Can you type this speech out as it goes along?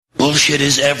Bullshit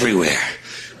is everywhere.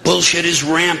 Bullshit is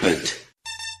rampant.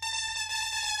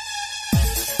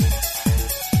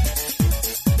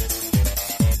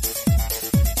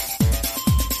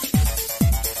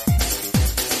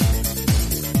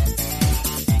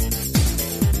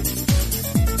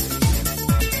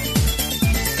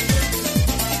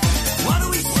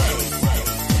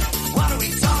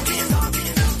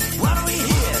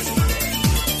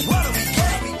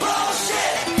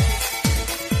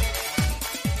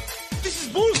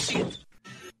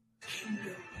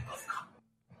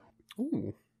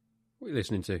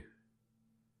 Listening to?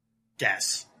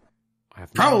 Guess. I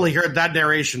have probably heard that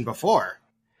narration before.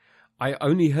 I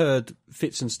only heard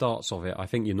fits and starts of it. I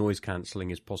think your noise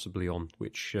cancelling is possibly on,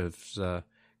 which has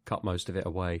cut most of it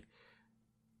away.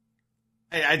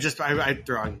 I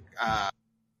threw on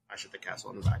Clash at the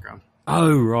Castle in the background.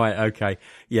 Oh, right, okay.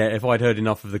 Yeah, if I'd heard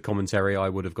enough of the commentary, I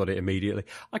would have got it immediately.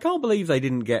 I can't believe they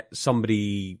didn't get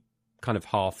somebody kind of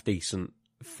half decent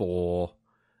for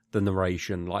the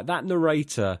narration. Like, that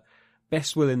narrator,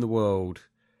 best will in the world,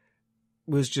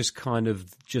 was just kind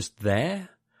of just there.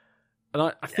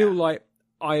 And I feel like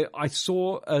I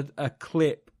saw a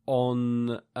clip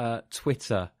on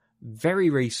Twitter very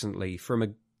recently from a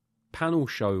panel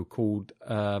show called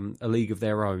A League of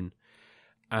Their Own.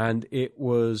 And it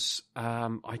was,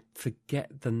 I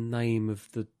forget the name of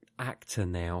the actor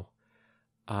now.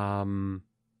 God,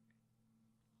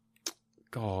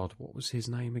 what was his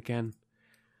name again?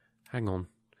 Hang on.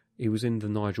 He was in the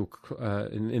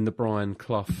in the Brian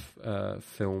Clough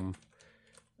film.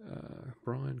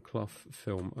 Brian Clough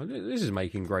film. This is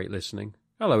making great listening.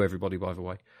 Hello, everybody, by the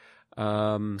way.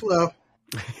 Hello.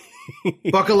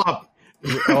 Buckle up.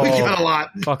 We got a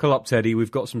lot. Buckle up, Teddy.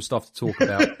 We've got some stuff to talk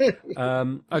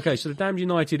about. Okay, so the Damned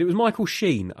United. It was Michael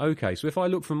Sheen. Okay, so if I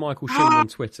look for Michael Sheen on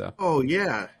Twitter. Oh,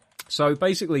 yeah. So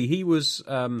basically, he was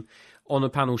on a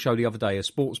panel show the other day, a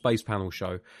sports-based panel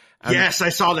show. Yes, I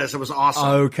saw this. It was awesome.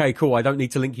 Okay, cool. I don't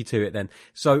need to link you to it then.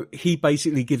 So he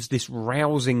basically gives this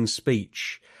rousing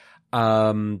speech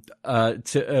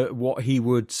to what he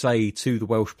would say to the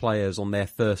Welsh players on their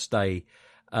first day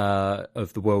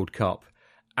of the World Cup.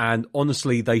 And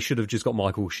honestly, they should have just got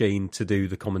Michael Sheen to do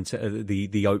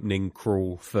the opening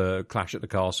crawl for Clash at the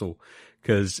Castle,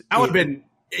 because that would have been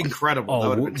incredible. Oh,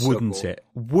 that would have been wouldn't so cool. it?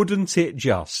 Wouldn't it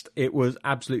just? It was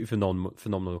absolutely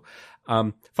phenomenal.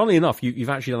 Funnily enough, you've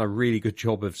actually done a really good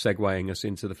job of segueing us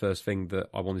into the first thing that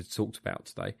I wanted to talk about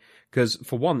today. Because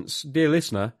for once, dear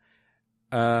listener,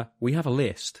 we have a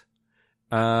list.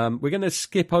 We're going to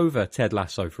skip over Ted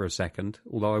Lasso for a second,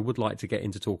 although I would like to get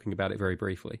into talking about it very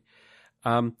briefly.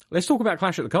 Let's talk about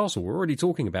Clash at the Castle. We're already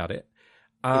talking about it.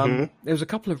 There was a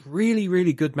couple of really,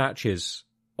 really good matches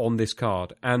on this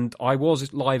card, and I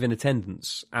was live in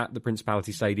attendance at the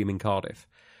Principality Stadium in Cardiff,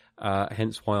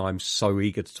 hence why I'm so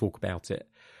eager to talk about it.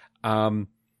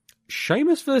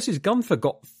 Sheamus versus Gunther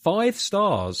got 5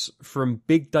 stars from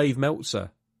Big Dave Meltzer.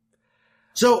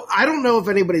 So I don't know if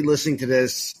anybody listening to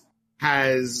this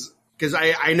has, because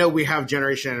I know we have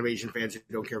Generation Animation fans who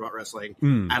don't care about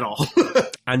wrestling at all.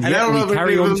 And yet we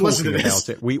carry on talking about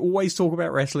it. We always talk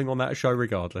about wrestling on that show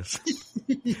regardless.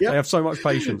 Yep. They have so much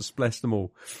patience, bless them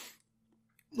all.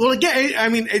 Well, again, I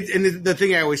mean, and the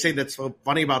thing I always say that's so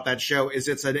funny about that show is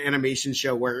it's an animation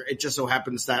show where it just so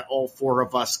happens that all 4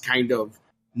 of us kind of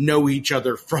know each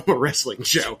other from a wrestling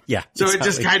show. Yeah. So exactly. It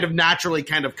just kind of naturally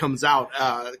kind of comes out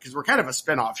because we're kind of a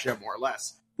spinoff show, more or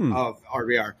less, of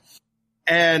RBR.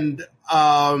 And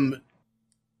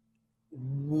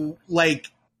like,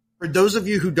 for those of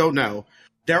you who don't know,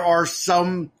 there are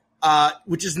some,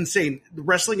 which is insane.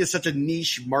 Wrestling is such a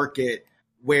niche market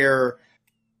where,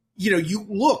 you know, you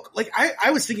look like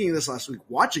I was thinking of this last week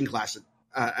watching Clash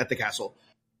at the Castle.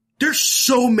 There's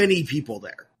so many people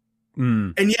there.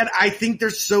 And yet I think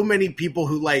there's so many people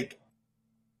who like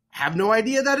have no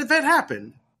idea that event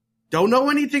happened. Don't know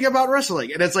anything about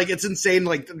wrestling. And it's like, it's insane,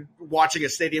 like watching a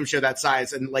stadium show that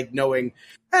size and like knowing,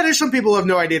 there's some people who have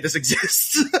no idea this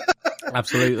exists.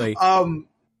 Absolutely.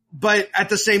 But at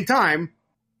the same time,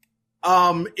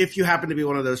 if you happen to be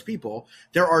one of those people,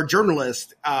 there are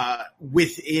journalists,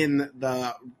 within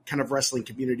the kind of wrestling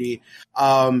community.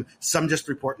 Some just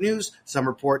report news, some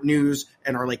report news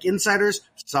and are like insiders,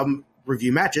 some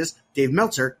review matches. Dave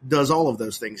Meltzer does all of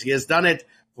those things. He has done it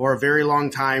for a very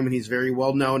long time, and he's very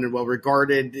well known and well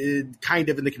regarded, kind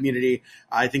of in the community.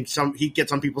 I think he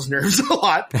gets on people's nerves a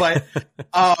lot, but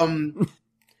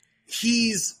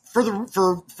he's for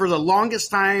the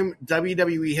longest time,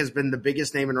 WWE has been the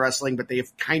biggest name in wrestling, but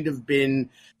they've kind of been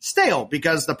stale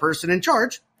because the person in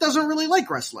charge doesn't really like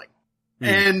wrestling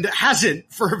and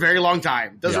hasn't for a very long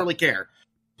time. Doesn't really care.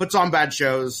 Puts on bad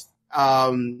shows.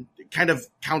 kind of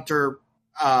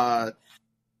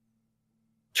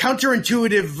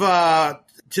counterintuitive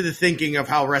to the thinking of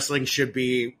how wrestling should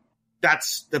be.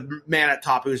 That's the man at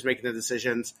top who's making the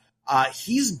decisions.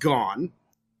 He's gone.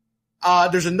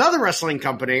 There's another wrestling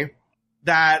company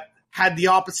that had the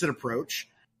opposite approach.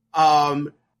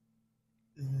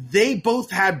 They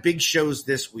both had big shows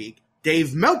this week.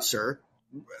 Dave Meltzer,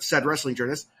 said wrestling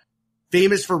journalist,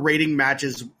 famous for rating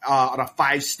matches on a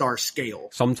 5-star scale.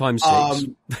 Sometimes 6.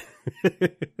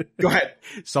 Go ahead.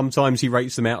 Sometimes he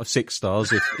rates them out of 6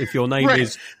 stars. If your name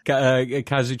is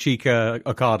Kazuchika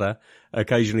Okada,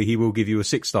 occasionally he will give you a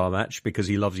 6-star match because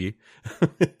he loves you.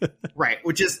 Right,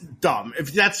 which is dumb.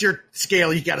 If that's your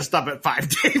scale, you got to stop at 5,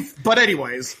 Dave. But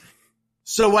anyways,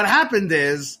 so what happened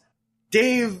is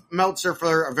Dave Meltzer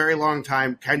for a very long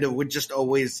time kind of would just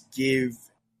always give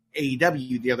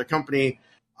AEW, the other company,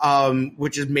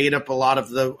 which is made up a lot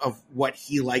of what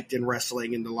he liked in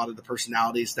wrestling and a lot of the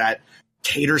personalities that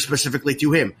cater specifically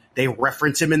to him. They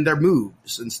reference him in their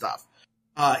moves and stuff.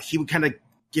 He would kind of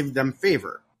give them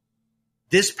favor.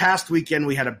 This past weekend,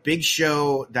 we had a big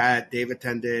show that Dave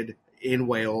attended in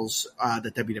Wales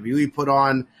that WWE put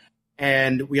on.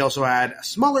 And we also had a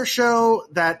smaller show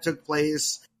that took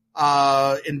place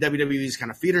in WWE's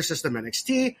kind of feeder system,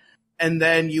 NXT. And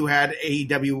then you had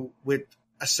AEW with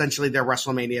essentially their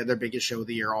WrestleMania, their biggest show of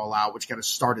the year, All Out, which kind of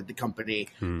started the company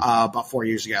about 4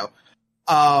 years ago.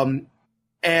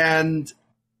 And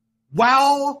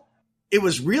while it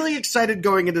was really excited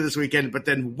going into this weekend, but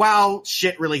then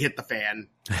shit really hit the fan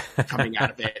coming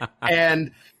out of it.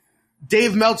 And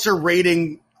Dave Meltzer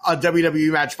rating a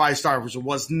WWE match 5 stars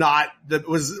was not that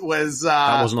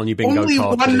wasn't on your bingo only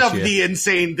card one for of this year. The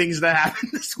insane things that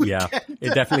happened this weekend. Yeah,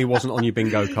 it definitely wasn't on your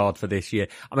bingo card for this year.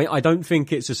 I mean, I don't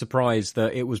think it's a surprise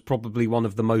that it was probably one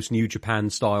of the most New Japan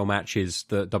style matches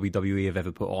that WWE have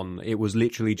ever put on. It was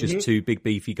literally just two big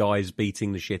beefy guys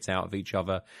beating the shit out of each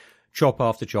other, chop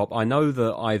after chop. I know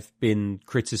that I've been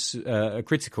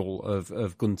critical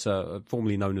of Gunther,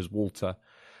 formerly known as Walter,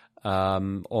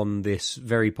 on this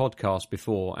very podcast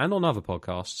before and on other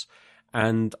podcasts,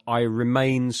 and I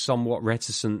remain somewhat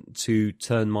reticent to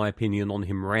turn my opinion on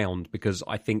him round because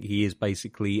I think he is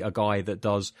basically a guy that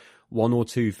does one or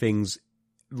two things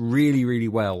really, really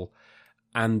well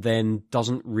and then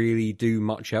doesn't really do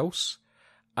much else.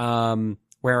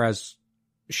 Whereas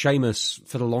Sheamus,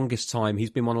 for the longest time, he's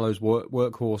been one of those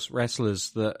workhorse wrestlers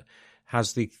that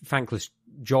has the thankless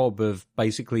job of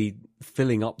basically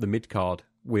filling up the mid-card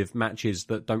with matches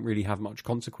that don't really have much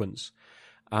consequence.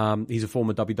 He's a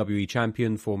former WWE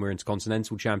champion, former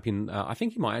Intercontinental champion. I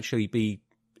think he might actually be,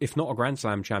 if not a Grand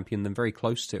Slam champion, then very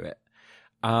close to it.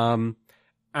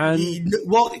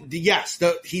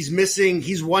 He's missing.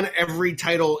 He's won every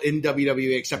title in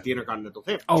WWE except the Intercontinental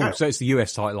title. Oh, so it's the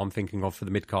US title I'm thinking of for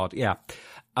the mid-card. Yeah.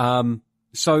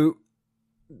 So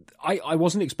I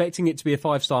wasn't expecting it to be a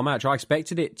 5-star match. I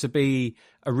expected it to be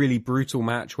a really brutal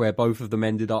match where both of them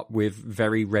ended up with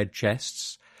very red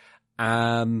chests. But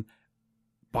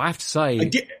I have to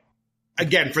say,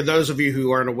 again, for those of you who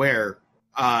aren't aware,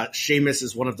 Sheamus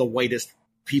is one of the whitest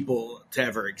people to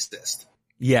ever exist.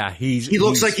 Yeah, he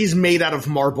looks like he's made out of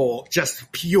marble,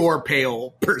 just pure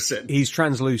pale person. He's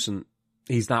translucent.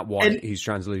 He's that white. He's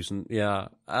translucent. Yeah.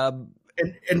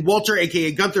 And Walter,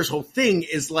 aka Gunther's whole thing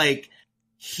is like,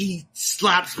 he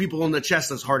slaps people in the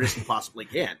chest as hard as he possibly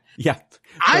can. Yeah.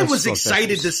 I was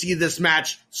excited to see this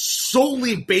match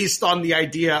solely based on the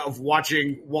idea of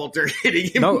watching Walter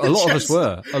hitting him. No, in the chest.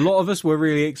 A lot of us were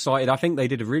really excited. I think they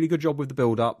did a really good job with the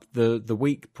build up. The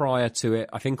week prior to it,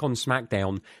 I think on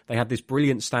SmackDown, they had this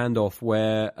brilliant standoff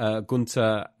where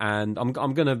Gunther and I'm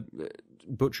going to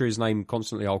butcher his name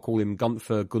constantly. I'll call him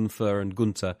Gunther, and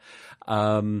Gunther.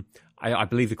 I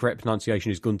believe the correct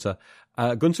pronunciation is Gunther.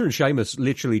 Gunther and Sheamus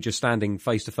literally just standing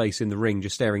face to face in the ring,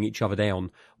 just staring each other down,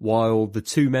 while the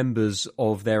two members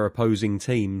of their opposing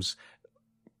teams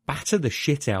batter the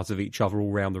shit out of each other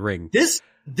all around the ring. This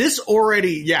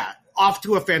already, off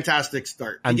to a fantastic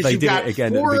start. And they did it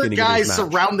again at the beginning of this match. 4 guys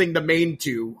surrounding the main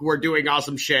two who are doing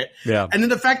awesome shit. Yeah. And then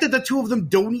the fact that the two of them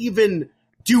don't even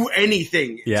do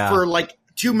anything for like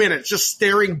 2 minutes, just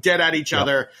staring dead at each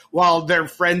other while their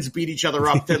friends beat each other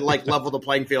up to like level the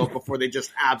playing field before they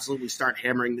just absolutely start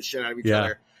hammering the shit out of each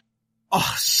other.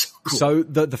 Oh, so cool. So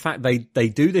the fact they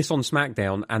do this on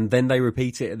SmackDown and then they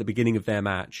repeat it at the beginning of their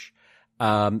match.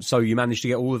 So you manage to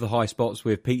get all of the high spots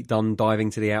with Pete Dunne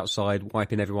diving to the outside,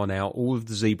 wiping everyone out. All of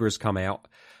the zebras come out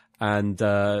and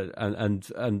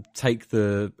take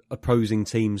the opposing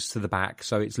teams to the back.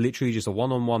 So it's literally just a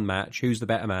one-on-one match. Who's the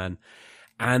better man?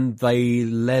 and they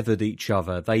leathered each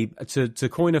other. They to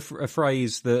coin a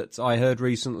phrase that I heard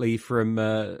recently from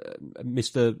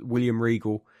Mr. William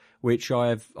Regal, which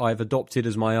I've adopted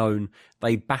as my own.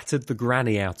 They battered the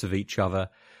granny out of each other,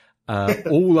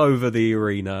 all over the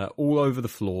arena, all over the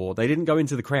floor. They didn't go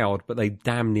into the crowd, but they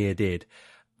damn near did.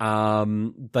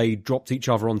 They dropped each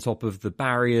other on top of the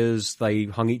barriers. They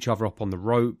hung each other up on the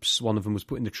ropes. One of them was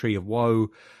put in the Tree of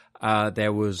Woe.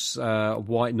 There was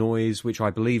white noise, which I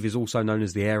believe is also known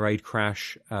as the air raid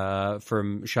crash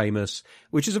from Sheamus,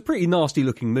 which is a pretty nasty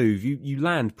looking move. You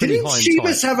land pretty high and tight. Didn't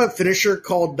Sheamus have a finisher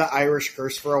called the Irish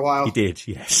Curse for a while? He did,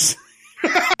 yes.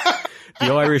 The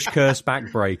Irish Curse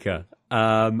backbreaker.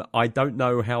 I don't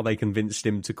know how they convinced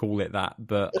him to call it that,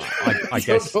 but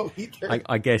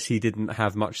I guess he didn't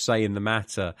have much say in the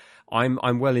matter.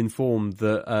 I'm well informed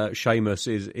that Sheamus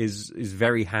is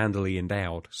very handily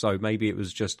endowed, so maybe it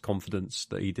was just confidence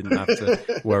that he didn't have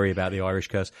to worry about the Irish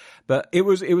Curse. But it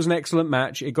was an excellent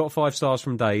match. It got 5 stars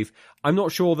from Dave. I'm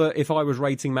not sure that if I was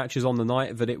rating matches on the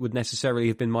night that it would necessarily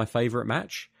have been my favourite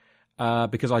match.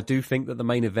 Because I do think that the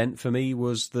main event for me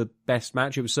was the best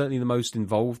match. It was certainly the most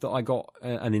involved that I got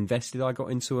and invested I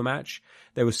got into a match.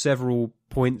 There were several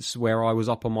points where I was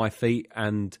up on my feet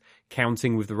and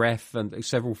counting with the ref and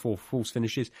several false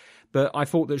finishes. But I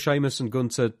thought that Sheamus and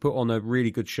Gunther put on a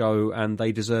really good show and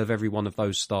they deserve every one of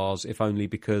those stars, if only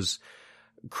because,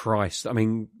 Christ, I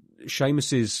mean,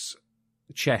 Sheamus's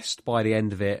chest by the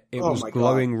end of it, it was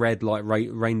glowing red like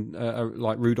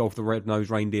like Rudolph the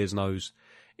Red-Nosed Reindeer's nose.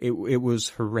 It was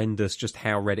horrendous just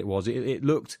how red it was. It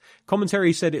looked,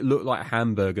 commentary said it looked like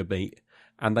hamburger meat,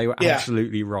 and they were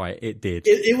absolutely right. It did.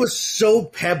 It was so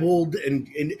pebbled and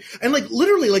like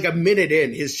literally like a minute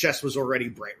in, his chest was already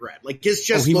bright red. Like his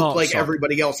chest looked like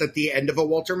everybody else at the end of a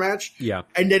Walter match. Yeah.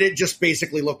 And then it just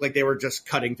basically looked like they were just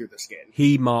cutting through the skin.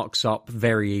 He marks up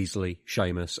very easily,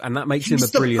 Sheamus, and that makes him a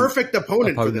brilliant perfect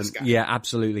opponent for this guy. Yeah,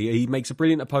 absolutely. He makes a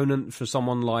brilliant opponent for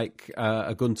someone like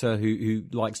a Gunther who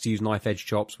likes to use knife edge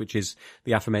chops, which is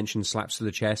the aforementioned slaps to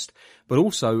the chest. But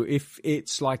also, if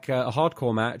it's like a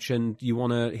hardcore match and you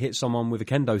want to hit someone with a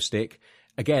kendo stick,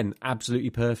 again,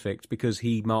 absolutely perfect because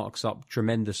he marks up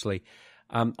tremendously.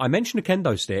 I mentioned a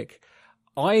kendo stick.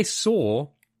 I saw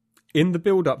in the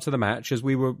build up to the match as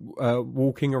we were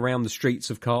walking around the streets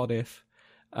of Cardiff,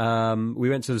 we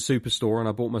went to the superstore and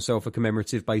I bought myself a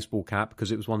commemorative baseball cap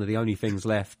because it was one of the only things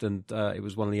left, and it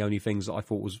was one of the only things that I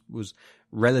thought was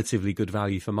relatively good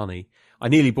value for money. I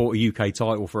nearly bought a UK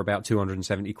title for about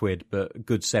 270 quid, but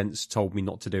good sense told me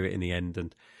not to do it in the end.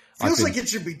 And feels like it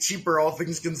should be cheaper, all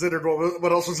things considered.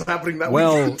 What else was happening that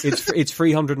weekend? Well, it's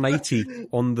 380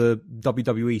 on the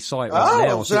WWE site right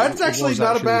now. So that's actually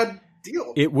not a bad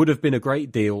deal. It would have been a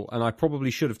great deal, and I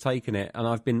probably should have taken it. And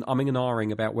I've been umming and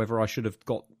ahhing about whether I should have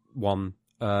got one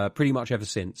pretty much ever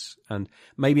since. And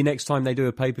maybe next time they do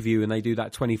a pay-per-view and they do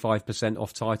that 25%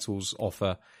 off titles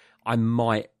offer, I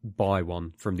might buy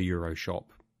one from the Euro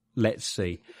shop. Let's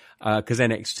see, because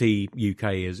NXT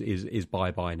UK is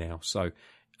bye-bye now, so.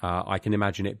 I can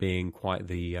imagine it being quite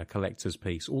the collector's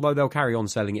piece, although they'll carry on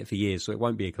selling it for years, so it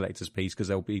won't be a collector's piece because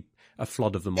there'll be a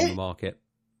flood of them on the market.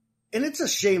 And it's a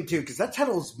shame, too, because that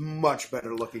title is much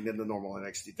better looking than the normal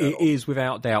NXT title. It is,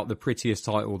 without doubt, the prettiest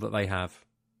title that they have.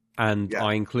 And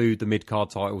I include the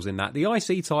mid-card titles in that. The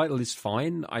IC title is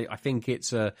fine. I think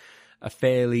it's a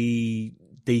fairly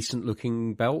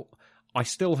decent-looking belt. I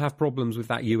still have problems with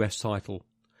that US title.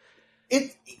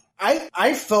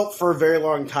 I felt for a very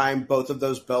long time both of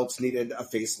those belts needed a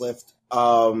facelift.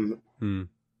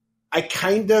 I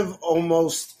kind of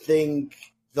almost think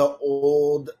the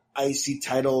old IC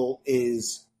title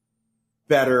is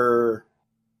better,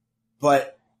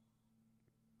 but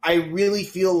I really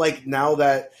feel like now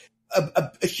that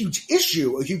a huge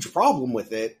issue, a huge problem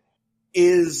with it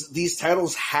is these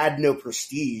titles had no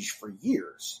prestige for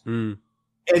years. And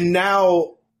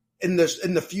now in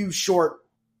the few short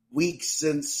weeks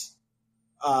since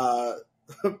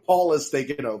Paul has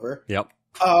taken over. Yep.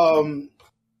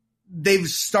 They've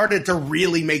started to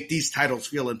really make these titles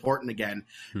feel important again.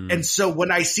 And so when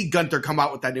I see Gunther come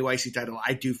out with that new IC title,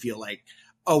 I do feel like,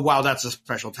 oh wow, that's a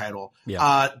special title.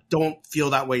 Yeah. Don't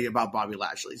feel that way about Bobby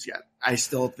Lashley's yet. I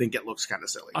still think it looks kind of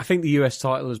silly. I think the US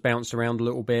title has bounced around a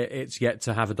little bit. It's yet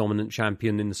to have a dominant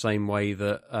champion in the same way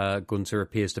that Gunther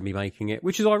appears to be making it,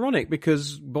 which is ironic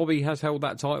because Bobby has held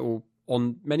that title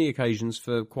on many occasions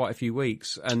for quite a few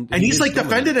weeks. And he's like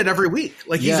defended it every week.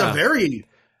 Like he is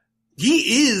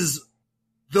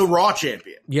the Raw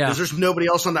champion. Yeah. Because there's nobody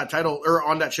else on that title or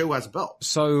on that show who has a belt.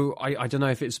 So I don't know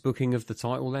if it's booking of the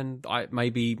title then.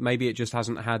 Maybe it just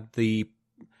hasn't had the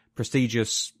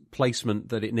prestigious placement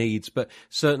that it needs, but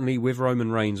certainly with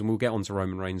Roman Reigns, and we'll get onto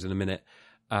Roman Reigns in a minute,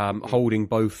 holding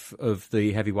both of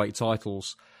the heavyweight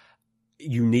titles,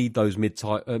 you need those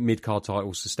mid-card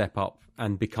titles to step up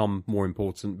and become more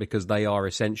important, because they are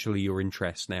essentially your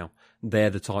interest now. They're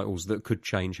the titles that could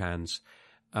change hands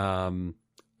on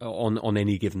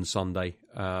any given Sunday,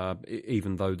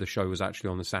 even though the show was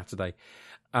actually on a Saturday.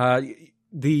 I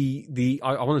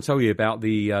want to tell you about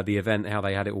the event, how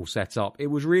they had it all set up. It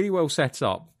was really well set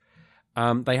up.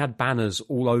 They had banners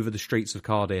all over the streets of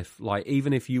Cardiff. Like,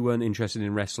 even if you weren't interested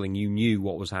in wrestling, you knew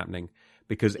what was happening,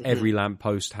 because every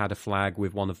lamppost had a flag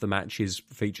with one of the matches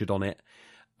featured on it.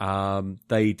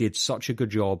 They did such a good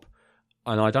job.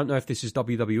 And I don't know if this is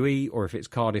WWE or if it's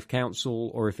Cardiff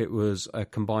Council or if it was a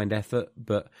combined effort,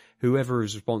 but whoever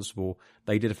is responsible,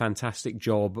 they did a fantastic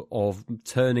job of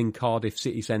turning Cardiff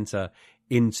City Centre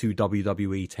into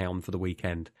WWE town for the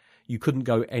weekend. You couldn't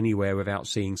go anywhere without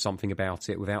seeing something about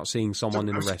it, without seeing someone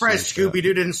in a wrestling shirt. I'm surprised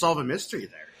Scooby-Doo didn't solve a mystery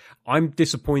there. I'm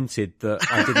disappointed that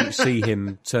I didn't see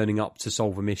him turning up to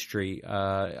solve a mystery.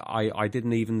 I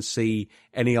didn't even see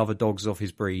any other dogs of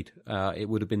his breed. It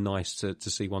would have been nice to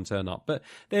see one turn up. But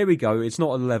there we go. It's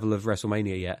not at the level of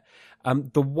WrestleMania yet.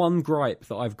 The one gripe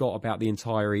that I've got about the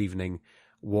entire evening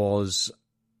was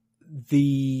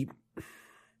the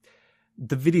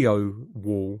video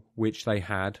wall, which they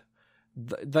had.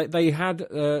 They had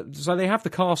so they have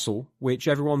the castle, which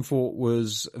everyone thought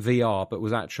was VR, but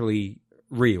was actually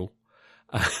real.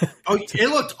 It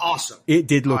looked awesome. It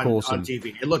did look awesome on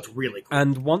TV. It looked really cool.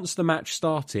 And once the match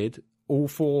started, all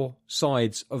four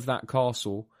sides of that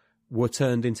castle were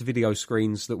turned into video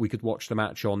screens that we could watch the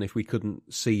match on if we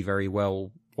couldn't see very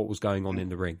well what was going on in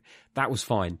the ring. That was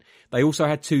fine. They also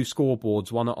had two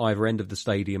scoreboards, one at either end of the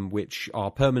stadium, which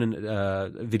are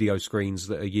permanent video screens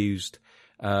that are used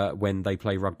when they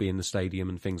play rugby in the stadium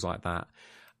and things like that.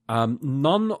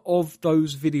 None of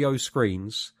those video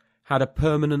screens had a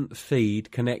permanent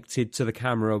feed connected to the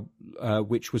camera,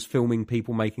 which was filming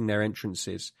people making their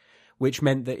entrances, which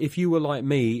meant that if you were like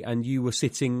me and you were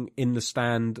sitting in the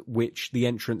stand which the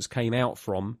entrance came out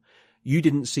from, you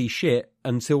didn't see shit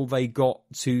until they got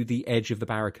to the edge of the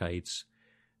barricades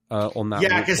on that.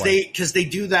 Yeah, because they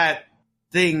do that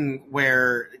thing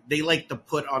where they like to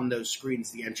put on those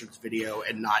screens the entrance video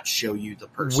and not show you the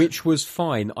person, which was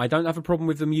fine. I don't have a problem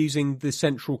with them using the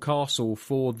central castle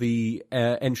for the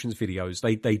entrance videos.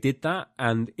 They did that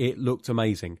and it looked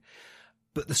amazing.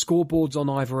 But the scoreboards on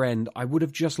either end, I would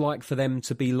have just liked for them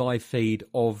to be live feed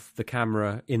of the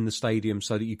camera in the stadium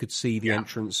so that you could see the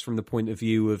entrance from the point of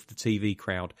view of the TV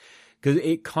crowd, because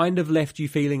it kind of left you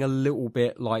feeling a little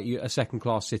bit like a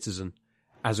second-class citizen.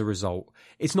 As a result,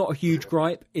 it's not a huge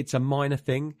gripe. It's a minor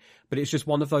thing, but it's just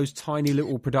one of those tiny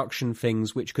little production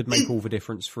things which could make all the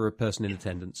difference for a person in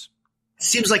attendance.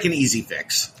 Seems like an easy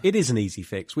fix. It is an easy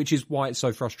fix, which is why it's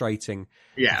so frustrating.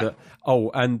 Yeah.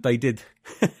 And they did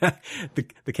the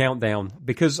countdown,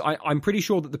 because I'm pretty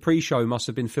sure that the pre-show must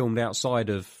have been filmed outside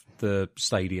of the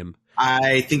stadium.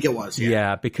 I think it was.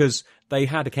 Yeah, because they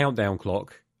had a countdown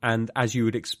clock, and as you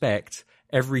would expect,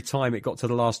 every time it got to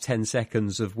the last 10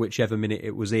 seconds of whichever minute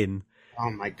it was in. Oh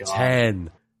my God. 10,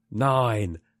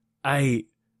 9, 8,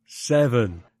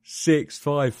 7, 6,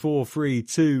 5, 4, 3,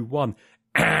 2, 1.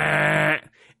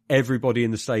 Everybody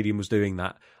in the stadium was doing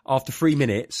that. After 3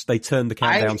 minutes, they turned the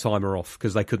countdown timer off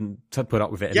because they couldn't put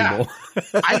up with it anymore.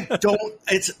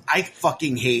 I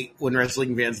fucking hate when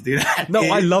wrestling fans do that. No,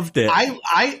 I loved it. I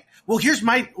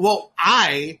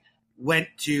went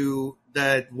to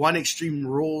the One Extreme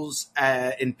Rules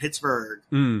in Pittsburgh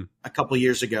a couple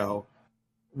years ago,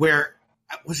 where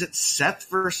was it Seth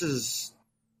versus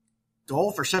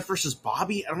Dolph or Seth versus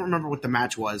Bobby? I don't remember what the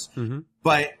match was,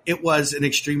 but it was an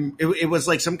extreme. It was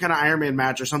like some kind of Iron Man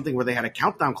match or something where they had a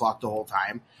countdown clock the whole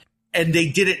time, and they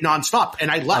did it nonstop.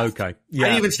 And I left. Okay, yeah. I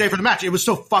didn't even stay for the match. It was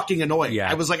so fucking annoying. Yeah.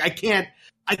 I was like, I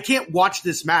can't watch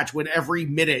this match when every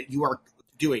minute you are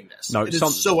doing this. No, it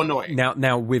is so annoying.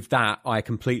 Now with that, I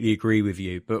completely agree with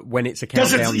you. But when it's a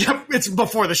countdown, it's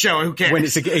before the show. Who cares? When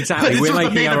it's exactly, we're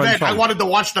making our own fun. I wanted to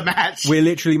watch the match. We're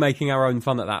literally making our own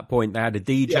fun at that point. They had a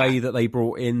DJ that they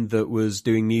brought in that was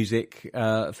doing music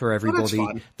for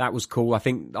everybody. That was cool. I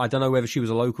don't know whether she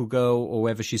was a local girl or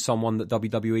whether she's someone that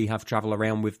WWE have travel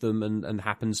around with them and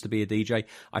happens to be a DJ.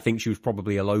 I think she was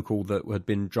probably a local that had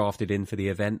been drafted in for the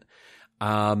event.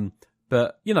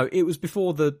 But, it was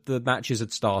before the matches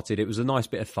had started. It was a nice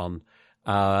bit of fun.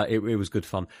 It was good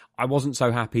fun. I wasn't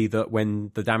so happy that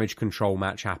when the Damage Control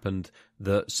match happened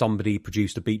that somebody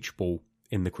produced a beach ball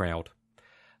in the crowd.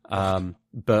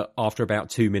 But after about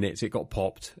 2 minutes, it got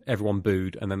popped. Everyone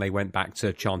booed, and then they went back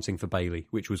to chanting for Bayley,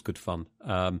 which was good fun.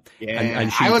 And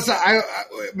she,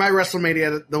 my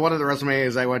WrestleMania, one of the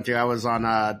WrestleManias I went to, I was on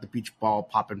the beach ball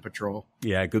poppin' patrol.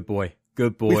 Yeah, good boy.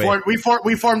 Good boy. We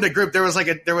formed a group. There was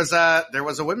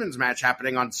a women's match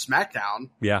happening on SmackDown.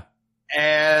 Yeah.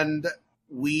 And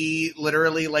we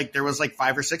literally, like, there was like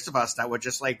 5 or 6 of us that would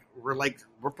just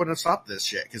we're putting to stop this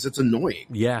shit because it's annoying.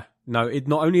 Yeah. No, it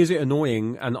not only is it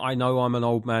annoying, and I know I'm an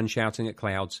old man shouting at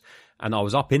clouds, and I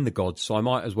was up in the gods, so I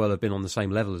might as well have been on the same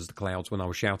level as the clouds when I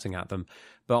was shouting at them.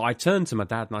 But I turned to my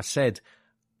dad and I said,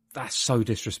 "That's so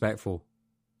disrespectful.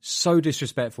 So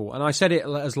disrespectful." And I said it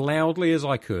as loudly as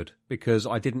I could because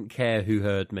I didn't care who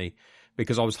heard me,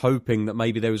 because I was hoping that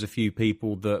maybe there was a few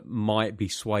people that might be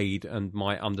swayed and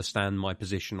might understand my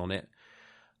position on it.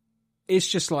 It's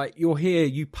just like, you're here,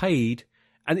 you paid,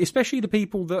 and especially the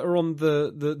people that are on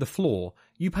the floor,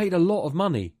 you paid a lot of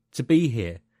money to be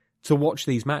here, to watch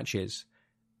these matches,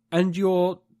 and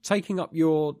you're taking up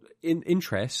your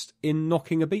interest in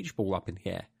knocking a beach ball up in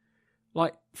the air.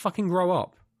 Like, fucking grow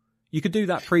up. You could do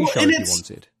that pre-show if you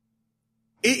wanted.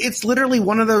 It's literally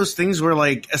one of those things where,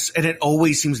 like, and it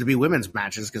always seems to be women's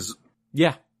matches because,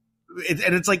 yeah,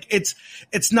 it's like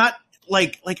it's not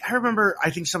like I remember, I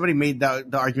think somebody made the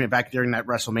argument back during that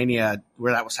WrestleMania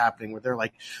where that was happening, where they're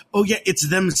like, "Oh yeah, it's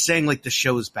them saying like the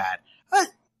show's bad."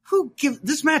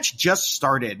 This match just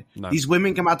started. No. These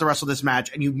women come out to wrestle this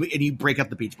match, and you break up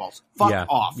the beach balls. Fuck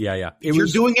off. Yeah. You're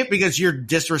doing it because you're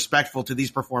disrespectful to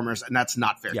these performers, and that's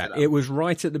not fair to them. It was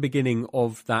right at the beginning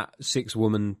of that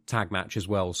 6-woman tag match as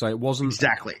well. So it wasn't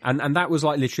exactly. And that was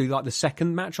like literally like the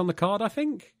second match on the card, I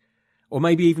think, or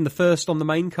maybe even the first on the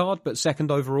main card, but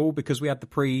second overall, because we had the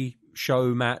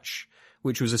pre-show match,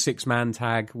 which was a 6-man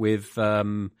tag with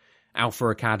Alpha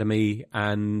Academy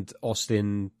and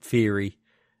Austin Theory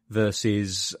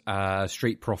versus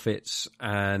Street Profits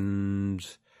and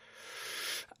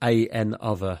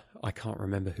other. I can't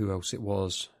remember who else it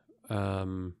was.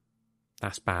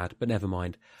 That's bad, but never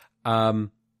mind. So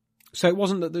it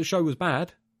wasn't that the show was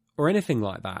bad or anything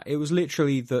like that. It was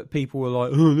literally that people were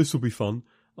like, "Oh, this will be fun."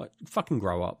 Like, fucking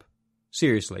grow up.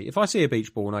 Seriously. If I see a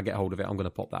beach ball and I get hold of it, I'm going to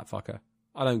pop that fucker.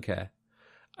 I don't care.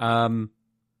 But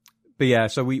yeah,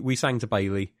 so we sang to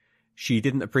Bayley. She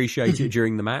didn't appreciate it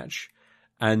during the match.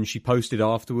 And she posted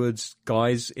afterwards,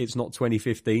 "Guys, it's not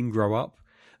 2015, grow up."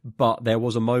 But there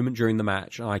was a moment during the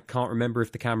match, and I can't remember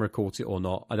if the camera caught it or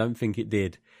not. I don't think it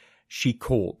did. She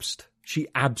corpsed. She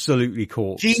absolutely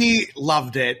corpsed. She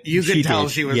loved it. You could tell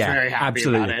she was very happy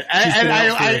about it.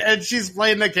 And she's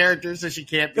playing the character, so she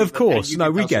can't be. Of course. No,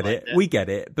 we get it. We get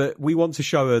it. But we want to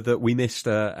show her that we missed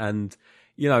her. And,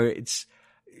 you know,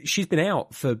 she's been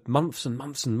out for months and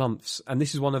months and months. And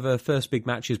this is one of her first big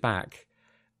matches back.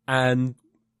 And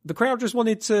the crowd just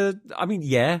wanted to, I mean,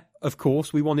 yeah, of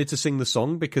course, we wanted to sing the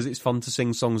song because it's fun to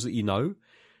sing songs that you know.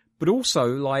 But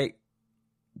also, like,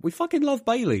 we fucking love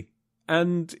Bayley.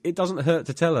 And it doesn't hurt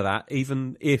to tell her that,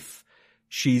 even if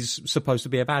she's supposed to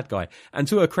be a bad guy. And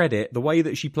to her credit, the way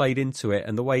that she played into it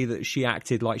and the way that she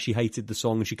acted like she hated the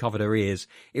song and she covered her ears,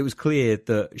 it was clear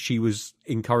that she was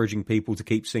encouraging people to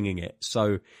keep singing it.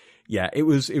 So, yeah, it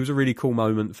was a really cool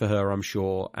moment for her, I'm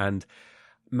sure. And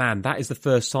man, that is the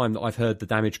first time that I've heard the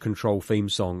Damage Control theme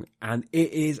song, and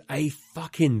it is a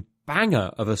fucking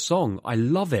banger of a song. I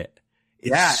love it.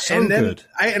 It's so good.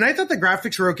 I thought the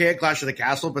graphics were okay at Clash of the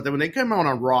Castle, but then when they came out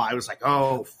on Raw, I was like,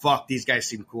 oh, fuck, these guys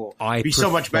seem cool. It'd be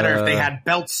so much better if they had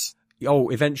belts. Oh,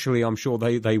 eventually, I'm sure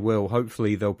they will.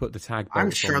 Hopefully, they'll put the tag belts on. I'm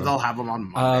sure they'll have them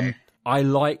on Monday. I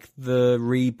like the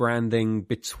rebranding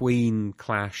between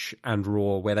Clash and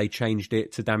Raw, where they changed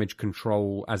it to Damage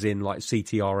Control, as in like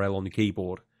CTRL on the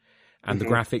keyboard. And the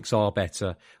graphics are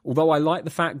better. Although I like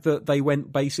the fact that they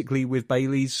went basically with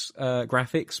Bayley's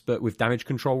graphics, but with Damage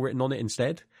Control written on it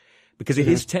instead. Because it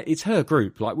is it's her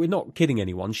group. Like, we're not kidding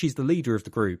anyone. She's the leader of the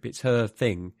group. It's her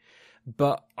thing.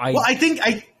 But I think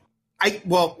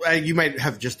you might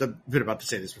have just a bit about to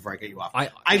say this before I get you off.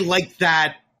 I like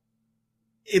that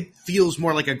it feels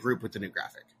more like a group with the new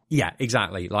graphic. Yeah,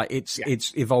 exactly. Like, it's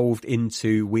evolved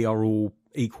into, we are all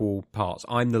equal parts.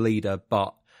 I'm the leader,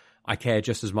 but I care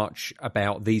just as much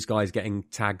about these guys getting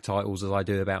tag titles as I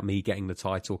do about me getting the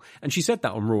title. And she said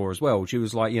that on Raw as well. She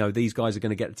was like, you know, these guys are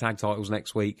going to get the tag titles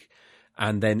next week.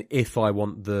 And then if I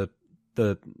want the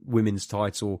women's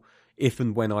title, if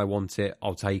and when I want it,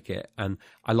 I'll take it. And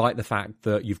I like the fact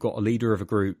that you've got a leader of a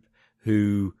group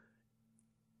who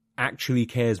actually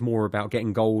cares more about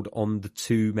getting gold on the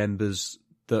 2 members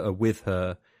that are with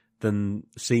her than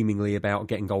seemingly about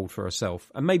getting gold for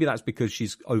herself. And maybe that's because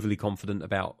she's overly confident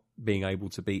about being able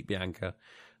to beat Bianca.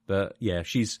 But yeah,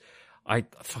 I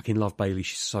fucking love Bayley.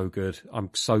 She's so good. I'm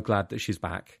so glad that she's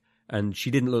back. And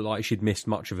she didn't look like she'd missed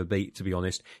much of a beat, to be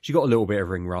honest. She got a little bit of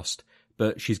ring rust,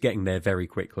 but she's getting there very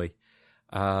quickly.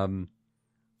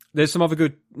 There's some other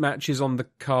good matches on the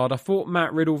card. I thought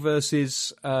Matt Riddle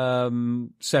versus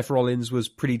Seth Rollins was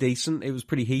pretty decent. It was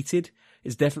pretty heated.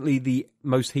 It's definitely the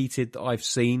most heated that I've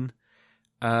seen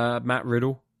Matt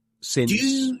Riddle since.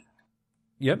 Do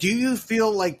you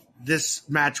feel like this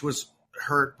match was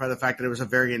hurt by the fact that it was a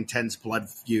very intense blood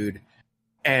feud?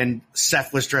 And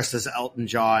Seth was dressed as Elton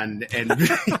John, and and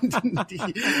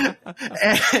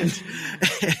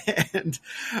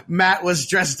Matt was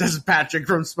dressed as Patrick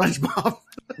from SpongeBob.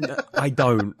 I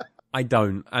don't.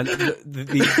 And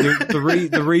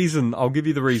the reason, I'll give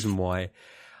you the reason why.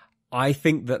 I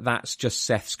think that that's just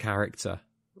Seth's character,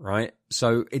 right?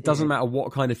 So it doesn't matter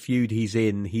what kind of feud he's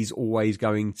in, he's always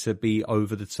going to be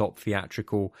over the top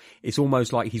theatrical. It's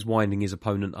almost like he's winding his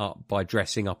opponent up by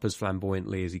dressing up as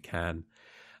flamboyantly as he can.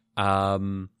 I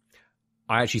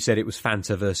actually said it was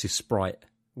Fanta versus Sprite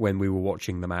when we were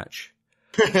watching the match.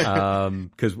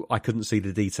 Because I couldn't see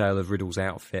the detail of Riddle's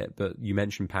outfit, but you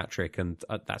mentioned Patrick, and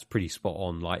that's pretty spot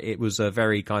on. Like, it was a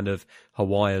very kind of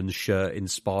Hawaiian shirt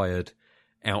inspired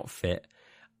outfit.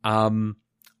 But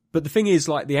the thing is,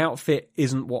 like, the outfit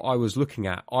isn't what I was looking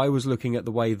at. I was looking at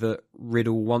the way that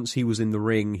Riddle, once he was in the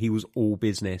ring, he was all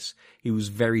business. He was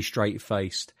very straight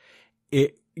faced.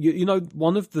 You know,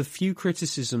 one of the few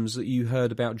criticisms that you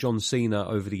heard about John Cena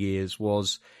over the years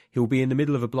was he'll be in the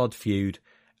middle of a blood feud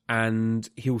and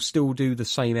he'll still do the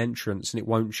same entrance and it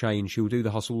won't change. He'll do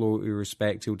the hustle, loyalty,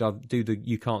 respect. He'll do the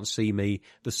you can't see me,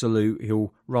 the salute.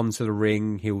 He'll run to the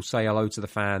ring. He'll say hello to the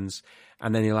fans,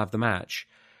 and then he'll have the match.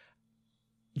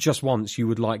 Just once, you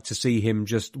would like to see him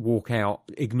just walk out,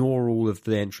 ignore all of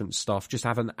the entrance stuff, just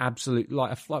have an absolute,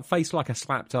 like a face like a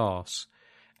slapped ass,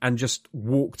 and just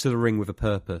walk to the ring with a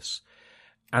purpose.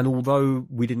 And although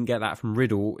we didn't get that from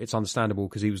Riddle, it's understandable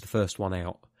because he was the first one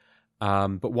out.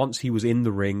 But once he was in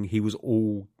the ring, he was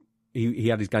all, he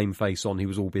had his game face on, he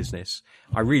was all business.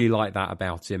 I really like that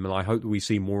about him, and I hope that we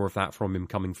see more of that from him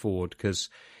coming forward, because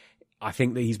I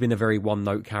think that he's been a very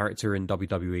one-note character in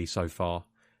WWE so far.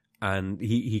 And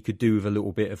he could do with a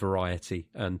little bit of variety.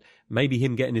 And maybe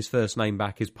him getting his first name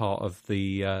back is part of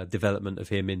the development of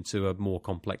him into a more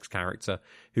complex character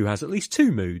who has at least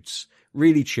two moods,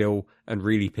 really chill and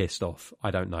really pissed off. I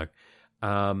don't know.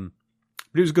 But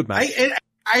it was a good match.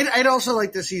 I'd also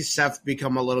like to see Seth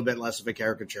become a little bit less of a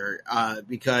caricature,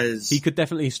 because he could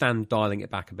definitely stand dialing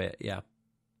it back a bit, yeah.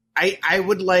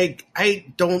 I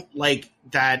don't like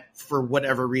that for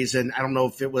whatever reason. I don't know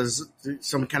if it was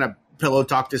some kind of pillow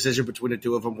talk decision between the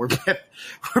two of them where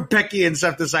Becky and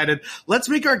Seth decided, let's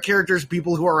make our characters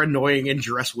people who are annoying and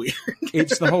dress weird.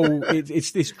 It's the whole,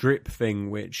 it's this drip thing,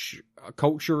 which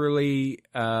culturally,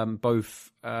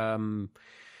 both,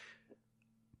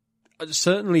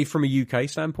 certainly from a UK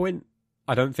standpoint,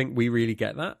 I don't think we really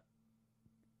get that.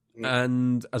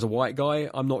 And as a white guy,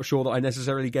 I'm not sure that I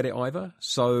necessarily get it either.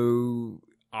 So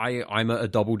I'm at a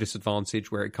double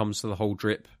disadvantage where it comes to the whole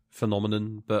drip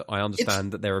phenomenon, but I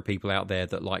understand that there are people out there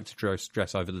that like to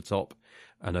dress over the top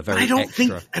and are very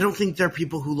extra. I don't think there are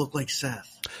people who look like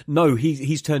Seth. No,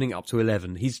 he's turning up to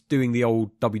 11. He's doing the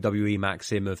old WWE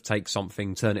maxim of take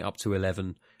something, turn it up to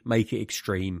 11, make it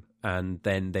extreme, and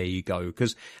then there you go.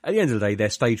 Because at the end of the day, they're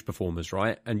stage performers,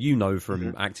 right? And you know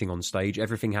from acting on stage,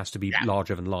 everything has to be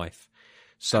larger than life.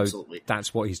 So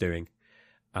that's what he's doing.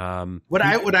 What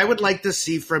I would like to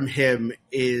see from him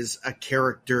is a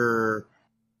character.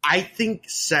 I think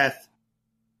Seth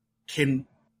can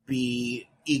be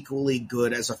equally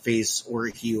good as a face or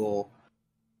a heel.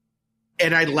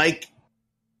 And I like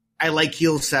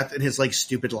heel Seth and his like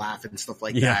stupid laugh and stuff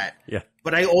like that. Yeah.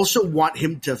 But I also want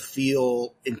him to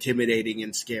feel intimidating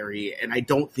and scary. And I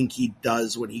don't think he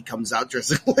does when he comes out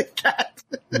dressing like that.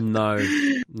 No.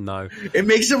 It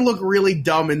makes him look really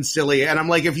dumb and silly. And I'm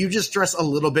like, if you just dress a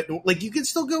little bit, like, you can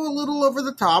still go a little over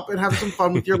the top and have some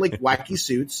fun with your like wacky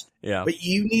suits. Yeah. But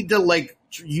you need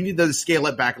to scale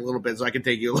it back a little bit so I can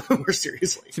take you a little more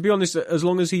seriously. To be honest, as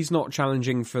long as he's not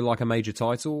challenging for like a major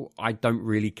title, I don't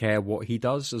really care what he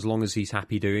does as long as he's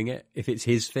happy doing it. If it's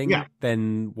his thing,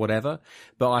 then whatever.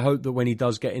 But I hope that when he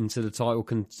does get into the title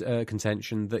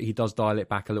contention, that he does dial it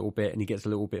back a little bit and he gets a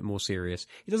little bit more serious.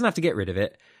 He doesn't have to get rid of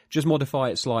it. Just modify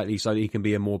it slightly so that he can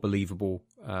be a more believable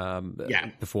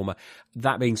performer.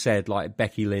 That being said, like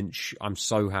Becky Lynch, I'm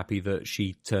so happy that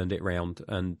she turned it round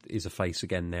and is a face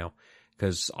again now.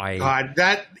 Because God,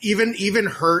 that even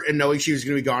hurt and knowing she was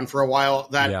going to be gone for a while,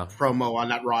 that promo on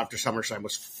that Raw after SummerSlam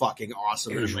was fucking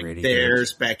awesome. It was like, really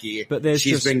there's good. Becky. But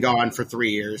she's been gone for 3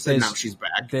 years and now she's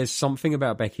back. There's something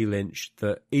about Becky Lynch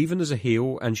that even as a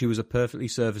heel, and she was a perfectly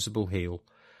serviceable heel,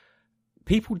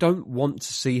 people don't want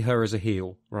to see her as a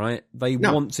heel, right? They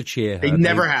want to cheer her. They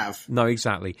never have. No,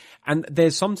 exactly. And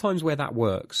there's sometimes where that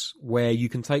works, where you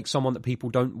can take someone that people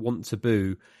don't want to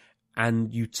boo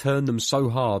and you turn them so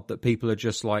hard that people are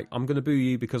just like, I'm going to boo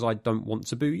you because I don't want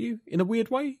to boo you, in a weird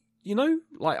way, you know?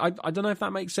 Like, I don't know if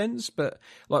that makes sense, but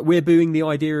like we're booing the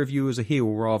idea of you as a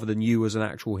heel rather than you as an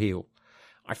actual heel.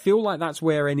 I feel like that's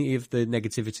where any of the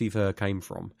negativity for her came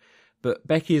from. But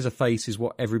Becky as a face is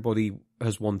what everybody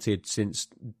has wanted since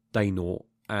day naught.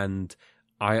 And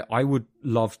I would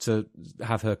love to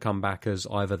have her come back as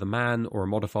either the man or a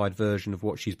modified version of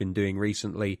what she's been doing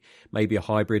recently. Maybe a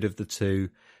hybrid of the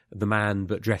two. The man,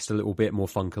 but dressed a little bit more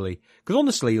funkily. Because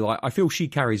honestly, like, I feel she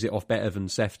carries it off better than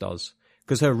Seth does.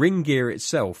 Because her ring gear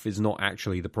itself is not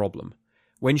actually the problem.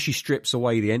 When she strips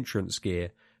away the entrance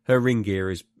gear, her ring gear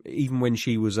is, even when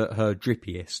she was at her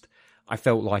drippiest, I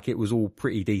felt like it was all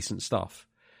pretty decent stuff.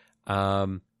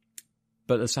 But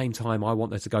at the same time, I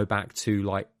want her to go back to,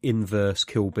 like, inverse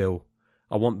Kill Bill.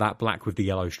 I want that black with the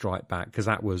yellow stripe back, because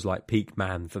that was, like, peak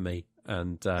man for me.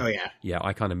 And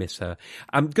I kind of miss her.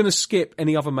 I'm going to skip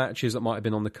any other matches that might have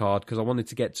been on the card because I wanted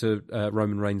to get to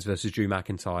Roman Reigns versus Drew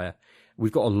McIntyre.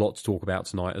 We've got a lot to talk about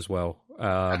tonight as well.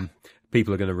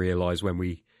 People are going to realise when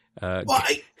we and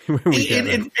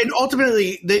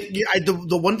ultimately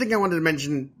the one thing I wanted to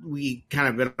mention, we kind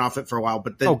of been off it for a while,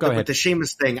 but the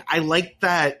Sheamus thing, I like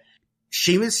that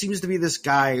Sheamus seems to be this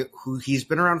guy who he's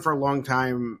been around for a long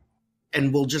time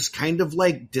and will just kind of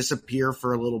like disappear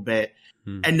for a little bit.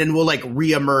 And then we'll like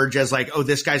reemerge as like, oh,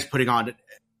 this guy's putting on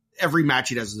every match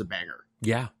he does is a banger.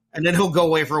 Yeah. And then he'll go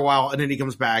away for a while and then he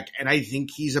comes back. And I think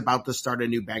he's about to start a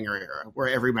new banger era where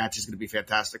every match is going to be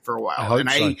fantastic for a while.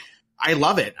 I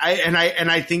love it.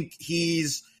 I think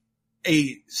he's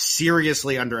a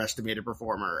seriously underestimated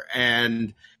performer.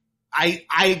 And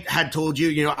I had told you,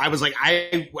 you know, I was like,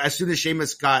 as soon as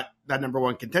Sheamus got that number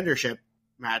one contendership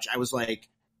match, I was like,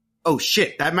 oh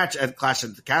shit, that match at Clash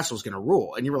at the Castle is going to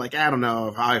rule. And you were like, I don't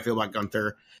know how I feel about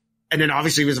Gunther. And then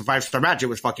obviously it was a 5-star match. It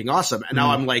was fucking awesome. And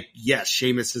now I'm like, yes,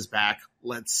 Sheamus is back.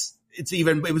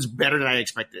 It was better than I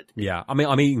expected. Yeah. I mean,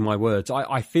 I'm eating my words.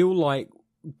 I feel like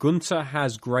Gunther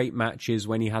has great matches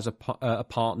when he has a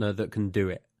partner that can do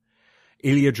it.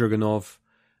 Ilya Dragunov,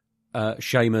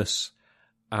 Sheamus.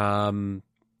 I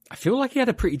feel like he had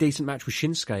a pretty decent match with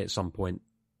Shinsuke at some point,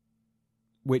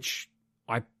 which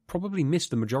I probably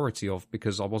missed the majority of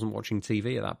because I wasn't watching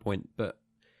TV at that point, but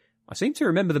I seem to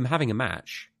remember them having a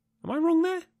match. Am I wrong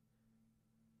there?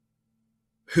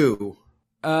 Who?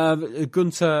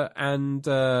 Gunther and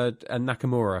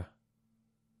Nakamura.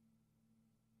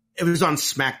 It was on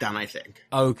SmackDown, I think.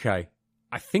 Okay.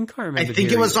 I think I remember. I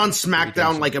think it was on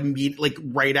SmackDown, like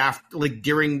right after, like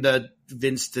during the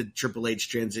Vince to Triple H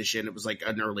transition. It was like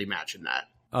an early match in that.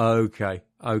 Okay.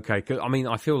 Cause, I mean,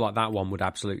 I feel like that one would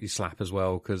absolutely slap as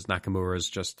well because Nakamura's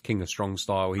just King of Strong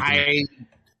Style. I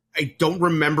don't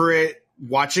remember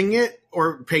watching it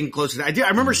or paying close attention. I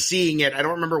remember seeing it. I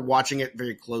don't remember watching it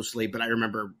very closely, but I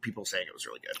remember people saying it was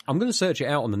really good. I'm going to search it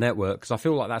out on the network because I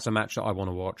feel like that's a match that I want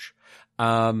to watch.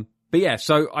 But yeah,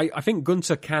 so I think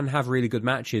Gunther can have really good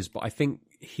matches, but I think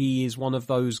he is one of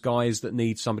those guys that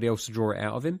needs somebody else to draw it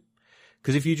out of him.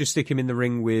 Because if you just stick him in the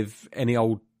ring with any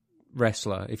old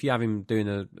wrestler, if you have him doing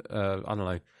I don't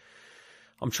know,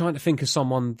 I'm trying to think of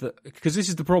someone that, because this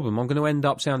is the problem, I'm going to end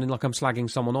up sounding like I'm slagging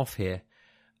someone off here.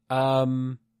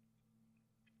 All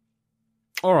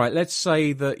right, let's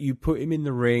say that you put him in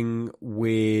the ring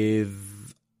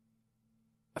with,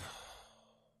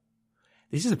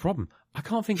 this is a problem. I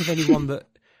can't think of anyone that,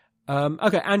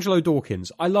 okay, Angelo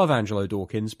Dawkins. I love Angelo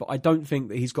Dawkins, but I don't think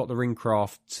that he's got the ring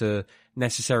craft to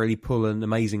necessarily pull an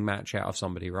amazing match out of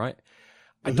somebody, right?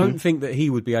 I don't think that he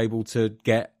would be able to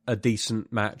get a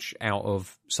decent match out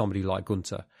of somebody like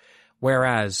Gunther.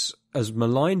 Whereas, as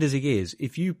maligned as he is,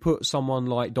 if you put someone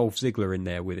like Dolph Ziggler in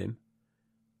there with him,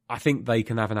 I think they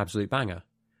can have an absolute banger.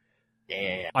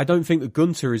 Yeah. I don't think that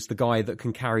Gunther is the guy that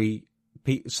can carry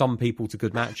some people to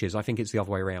good matches. I think it's the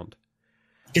other way around.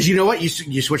 Because you know what?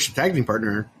 You switch the tag team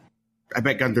partner. I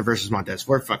bet Gunther versus Montez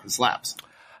Ford fucking slaps.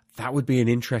 That would be an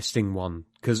interesting one.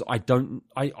 Because I'm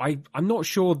not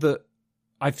sure that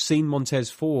I've seen Montez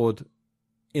Ford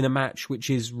in a match which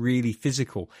is really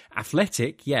physical.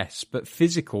 Athletic, yes, but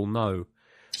physical, no.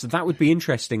 So that would be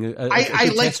interesting.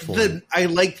 I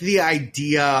like the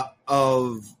idea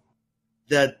of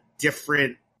the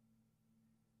different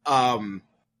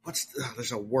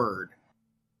there's a word.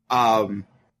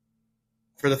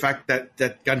 For the fact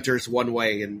that Gunter's one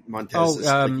way and Montez is,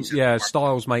 like you said,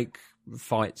 styles make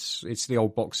fights. It's the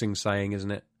old boxing saying,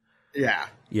 isn't it? Yeah.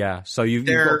 Yeah. So you've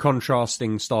got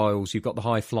contrasting styles. You've got the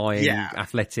high flying,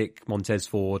 athletic Montez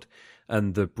Ford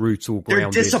and the brutal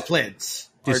grounded. Their disciplines.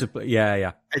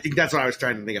 Yeah. I think that's what I was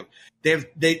trying to think of.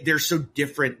 They're so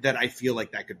different that I feel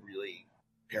like that could really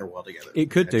pair well together. It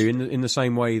could do in the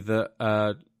same way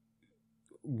that,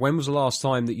 when was the last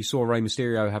time that you saw Rey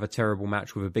Mysterio have a terrible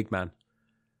match with a big man?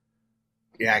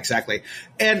 Yeah, exactly.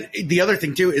 And the other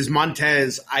thing too is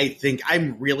Montez. I think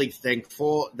I'm really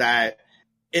thankful that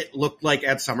it looked like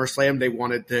at SummerSlam they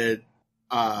wanted to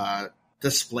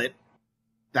split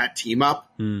that team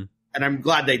up, and I'm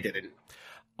glad they didn't.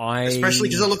 Especially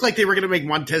because it looked like they were going to make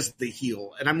Montez the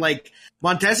heel, and I'm like,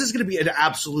 Montez is going to be an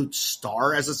absolute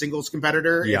star as a singles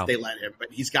competitor if they let him,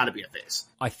 but he's got to be a face.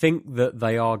 I think that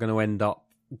they are going to end up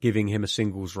giving him a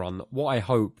singles run. What I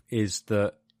hope is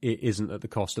that it isn't at the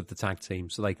cost of the tag team,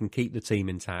 so they can keep the team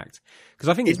intact. Because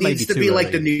I think it needs to be early.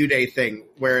 Like the New Day thing,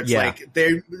 where it's like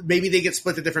maybe they get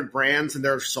split to different brands and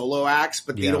they're solo acts,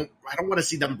 but they don't. I don't want to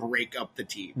see them break up the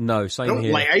team. No, same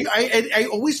here. I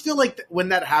always feel like when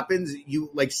that happens, you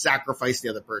like sacrifice the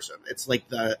other person. It's like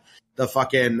the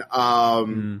fucking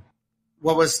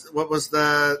what was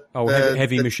the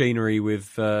heavy machinery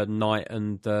with Knight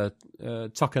and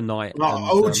Tucker Knight.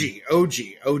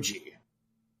 OG.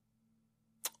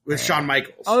 With Shawn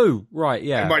Michaels. Oh, right,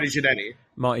 yeah. And Marty Jannetty.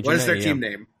 What is their team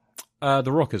name?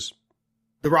 The Rockers.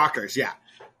 The Rockers, yeah.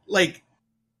 Like,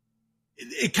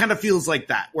 it kind of feels like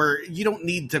that, where you don't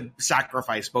need to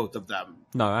sacrifice both of them.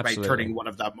 No, absolutely. By turning one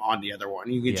of them on the other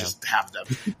one. You can just have them.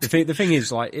 The thing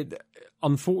is, like,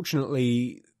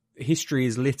 unfortunately, history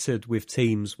is littered with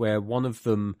teams where one of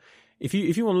them, if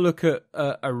you want to look at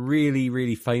a really,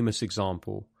 really famous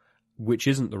example, which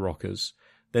isn't the Rockers,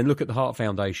 then look at the Hart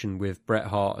Foundation with Bret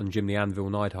Hart and Jim the Anvil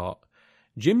Neidhart.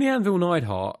 Jim the Anvil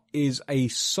Neidhart is a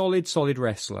solid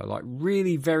wrestler, like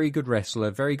really very good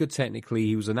wrestler, very good technically.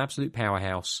 He was an absolute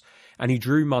powerhouse, and he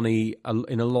drew money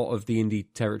in a lot of the indie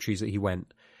territories that he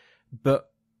went. But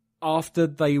after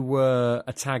they were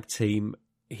a tag team,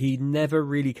 he never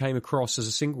really came across as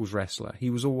a singles wrestler. He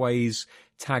was always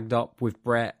tagged up with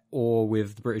Bret or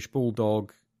with the British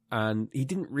Bulldog, and he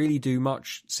didn't really do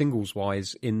much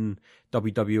singles-wise in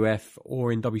WWF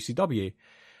or in WCW.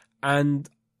 And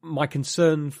my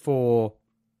concern for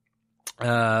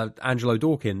Angelo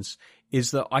Dawkins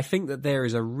is that I think that there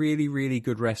is a really, really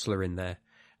good wrestler in there.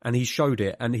 And he showed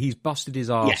it, and he's busted his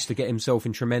ass to get himself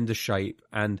in tremendous shape.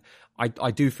 And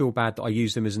I do feel bad that I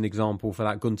used him as an example for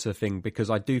that Gunther thing, because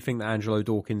I do think that Angelo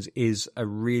Dawkins is a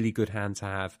really good hand to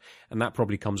have. And that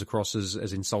probably comes across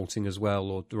as insulting as well,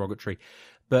 or derogatory.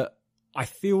 But I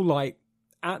feel like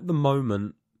at the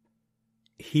moment,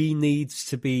 he needs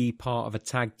to be part of a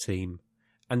tag team.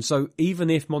 And so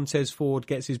even if Montez Ford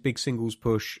gets his big singles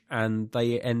push and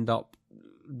they end up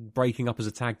breaking up as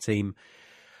a tag team,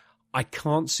 I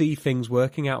can't see things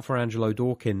working out for Angelo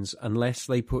Dawkins unless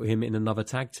they put him in another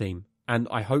tag team. And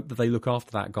I hope that they look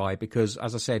after that guy because,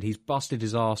 as I said, he's busted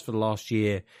his ass for the last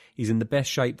year. He's in the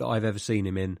best shape that I've ever seen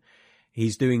him in.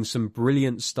 He's doing some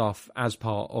brilliant stuff as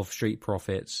part of Street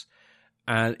Profits.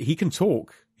 And he can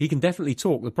talk. He can definitely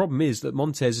talk. The problem is that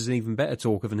Montez is an even better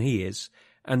talker than he is.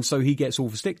 And so he gets all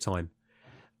the stick time.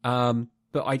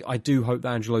 But I do hope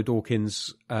that Angelo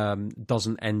Dawkins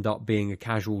doesn't end up being a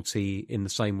casualty in the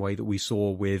same way that we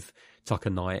saw with Tucker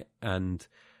Knight and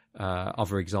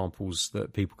other examples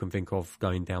that people can think of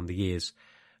going down the years.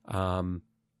 Probably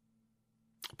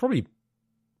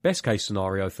best case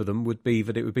scenario for them would be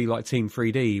that it would be like Team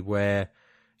 3D, where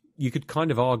you could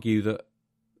kind of argue that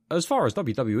as far as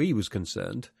WWE was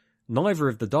concerned, neither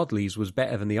of the Dudleys was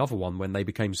better than the other one when they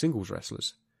became singles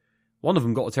wrestlers. One of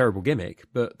them got a terrible gimmick,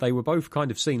 but they were both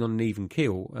kind of seen on an even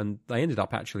keel, and they ended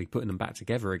up actually putting them back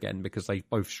together again because they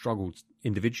both struggled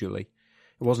individually.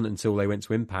 It wasn't until they went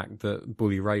to Impact that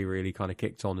Bully Ray really kind of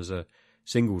kicked on as a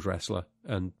singles wrestler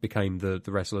and became the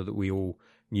wrestler that we all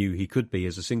knew he could be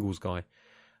as a singles guy.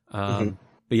 But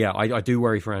yeah, I do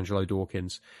worry for Angelo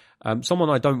Dawkins. Someone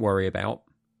I don't worry about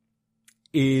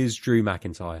is Drew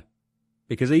McIntyre.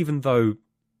 Because even though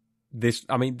this,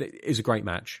 I mean, it is a great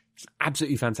match. It's an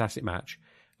absolutely fantastic match.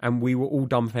 And we were all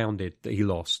dumbfounded that he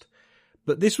lost.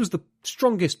 But this was the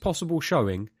strongest possible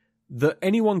showing that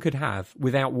anyone could have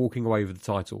without walking away with the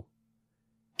title.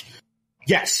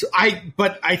 Yes,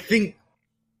 but I think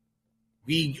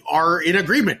we are in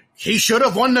agreement. He should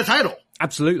have won the title.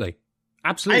 Absolutely.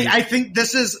 Absolutely. I think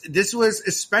this was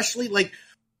especially like,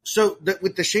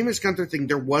 with the Sheamus Gunther thing,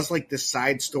 there was like this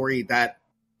side story that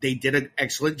they did an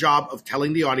excellent job of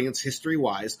telling the audience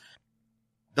history-wise.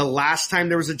 The last time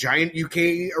there was a giant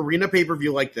UK arena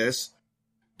pay-per-view like this,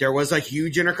 there was a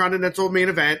huge Intercontinental main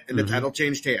event, and the title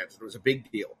changed hands. It was a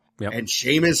big deal. Yep. And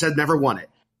Sheamus had never won it.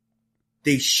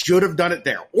 They should have done it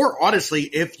there. Or honestly,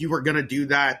 if you were going to do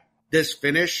that, this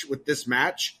finish with this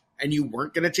match, and you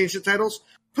weren't going to change the titles,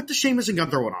 put the Sheamus and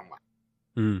Gunther one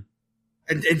on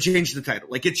and change the title.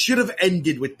 Like, it should have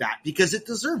ended with that because it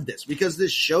deserved this. Because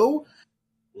this show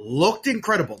looked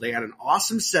incredible. They had an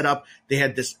awesome setup. They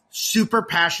had this super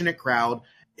passionate crowd.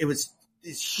 It was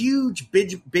this huge,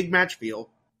 big match feel.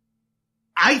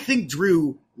 I think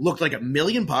Drew looked like $1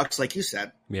 million, like you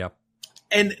said. Yeah.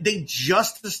 And they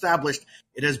just established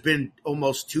it has been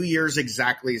almost 2 years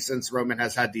exactly since Roman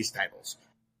has had these titles.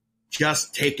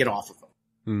 Just take it off of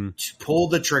him. Pull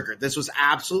the trigger. This was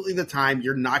absolutely the time.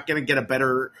 You're not going to get a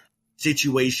better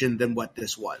situation than what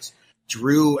this was.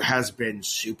 Drew has been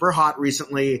super hot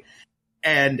recently,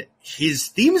 and his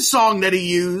theme song that he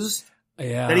used,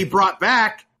 that he brought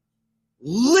back,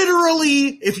 literally,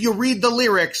 if you read the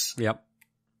lyrics,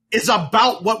 is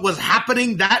about what was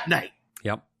happening that night.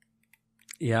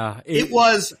 Yeah. It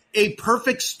was a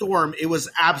perfect storm. It was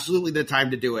absolutely the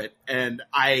time to do it. And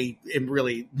I am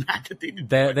really mad that they didn't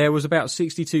do it. There was about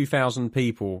 62,000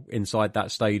 people inside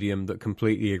that stadium that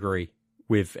completely agree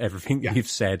with everything you've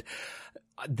said.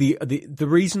 The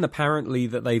reason apparently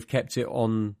that they've kept it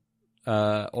on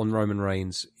Roman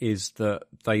Reigns is that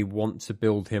they want to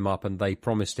build him up, and they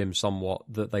promised him somewhat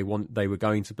that they were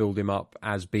going to build him up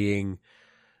as being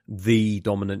the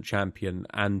dominant champion.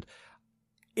 And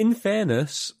in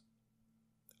fairness,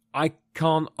 I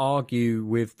can't argue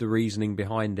with the reasoning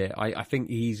behind it. I think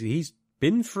he's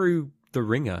been through the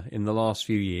ringer in the last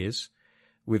few years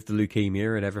with the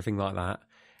leukemia and everything like that,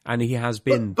 and he has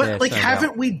been. But like,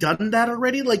 haven't we done that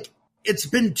already? Like, it's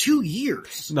been 2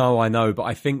 years. No, I know, but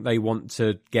I think they want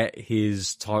to get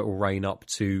his title reign up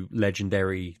to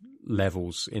legendary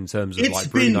levels in terms of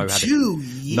like Bruno had 2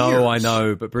 years. No, I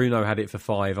know, but Bruno had it for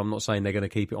 5. I'm not saying they're going to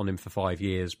keep it on him for 5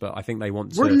 years, but I think they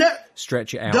want to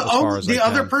stretch it out as far as they can. The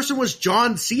other person was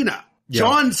John Cena. Yeah.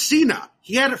 John Cena.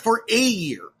 He had it for a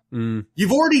year.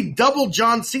 You've already doubled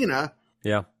John Cena.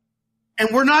 Yeah. And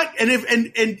we're not,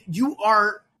 and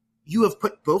you have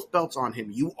put both belts on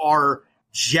him. You are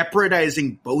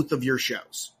jeopardizing both of your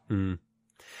shows.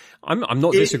 I'm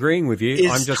not disagreeing with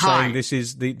you. I'm just saying this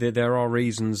is there are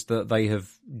reasons that they have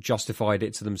justified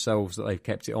it to themselves that they've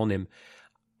kept it on him.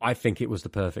 I think it was the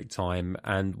perfect time,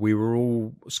 and we were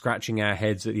all scratching our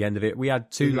heads at the end of it. We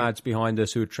had two lads behind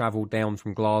us who had travelled down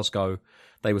from Glasgow.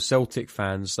 They were Celtic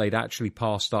fans. They'd actually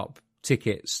passed up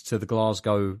tickets to the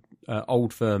Glasgow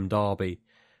Old Firm derby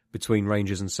between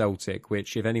Rangers and Celtic,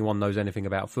 which, if anyone knows anything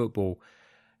about football,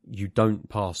 you don't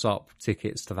pass up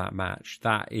tickets to that match.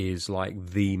 That is like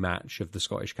the match of the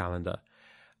Scottish calendar.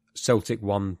 Celtic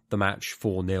won the match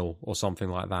 4-0 or something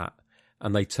like that,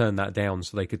 and they turned that down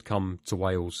so they could come to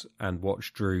Wales and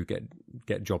watch Drew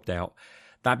get jobbed out.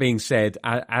 That being said,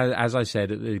 as I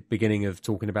said at the beginning of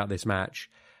talking about this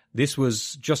match, this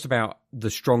was just about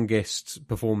the strongest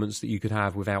performance that you could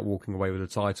have without walking away with the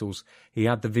titles. He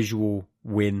had the visual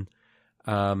win.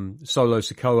 Solo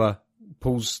Sikoa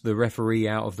pulls the referee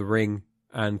out of the ring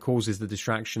and causes the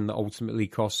distraction that ultimately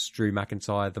costs Drew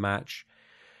McIntyre the match.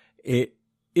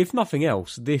 If nothing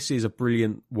else, this is a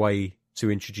brilliant way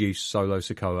to introduce Solo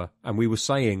Sikoa. And we were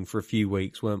saying for a few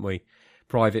weeks, weren't we,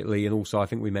 privately, and also I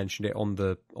think we mentioned it on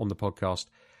the podcast,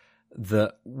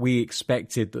 that we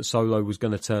expected that Solo was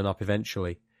going to turn up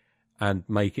eventually and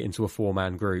make it into a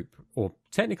 4-man group, or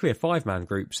technically a 5-man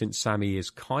group, since Sammy is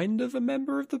kind of a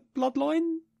member of the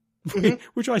Bloodline,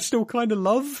 which I still kind of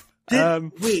love.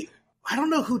 Wait, I don't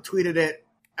know who tweeted it.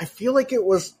 I feel like it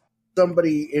was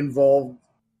somebody involved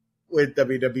with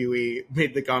WWE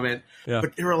made the comment,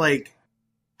 but they were like,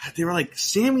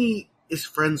 Sammy is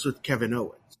friends with Kevin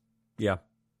Owens. Yeah.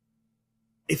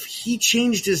 If he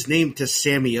changed his name to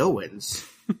Sammy Owens,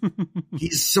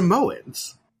 he's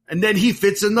Samoans, and then he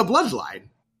fits in the Bloodline.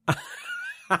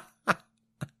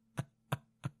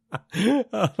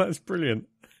 Oh, that's brilliant.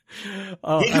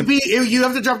 He could be. You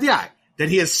have to drop the I. Then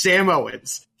he is Sam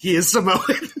Owens. He is Samoan.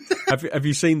 Have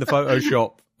you seen the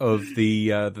Photoshop of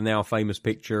the now famous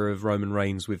picture of Roman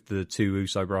Reigns with the two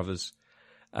Uso brothers?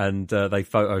 And they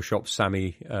photoshopped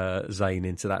Sami Zayn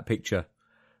into that picture,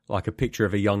 like a picture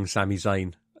of a young Sami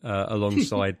Zayn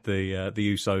alongside the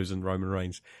Usos and Roman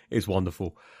Reigns. It's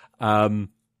wonderful.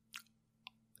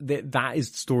 That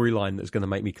is the storyline that's going to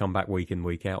make me come back week in,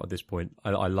 week out at this point.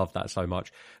 I love that so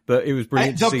much. But it was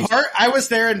brilliant to see. I was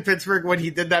there in Pittsburgh when he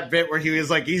did that bit where he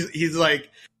was like, he's like,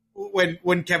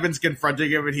 when Kevin's confronting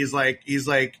him and he's like,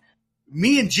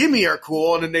 me and Jimmy are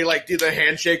cool. And then they like do the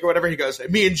handshake or whatever. He goes,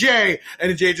 me and Jay. And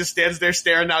then Jay just stands there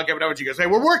staring, not giving up. And she goes, hey,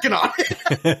 we're working on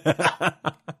it.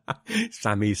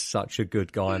 Sammy's such a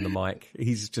good guy on the mic.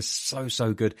 He's just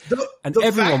so good. And the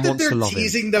everyone fact that wants to they're love him.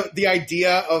 teasing the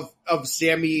idea of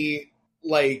Sammy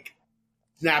like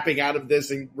snapping out of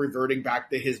this and reverting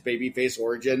back to his babyface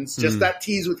origins. Just that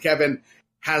tease with Kevin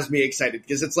has me excited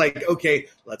because it's like, okay,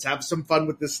 let's have some fun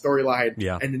with this storyline.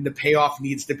 Yeah. And then the payoff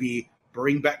needs to be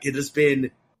bring back. It has been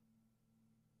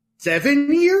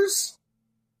 7 years.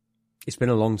 It's been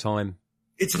a long time.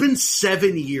 It's been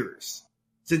 7 years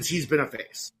since he's been a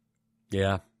face.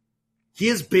 Yeah. He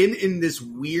has been in this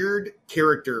weird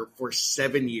character for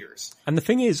 7 years. And the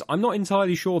thing is, I'm not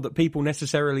entirely sure that people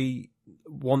necessarily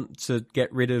want to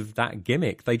get rid of that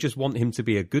gimmick. They just want him to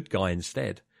be a good guy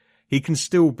instead. He can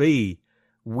still be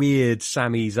weird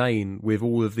Sami Zayn with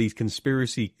all of these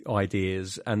conspiracy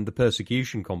ideas and the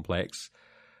persecution complex,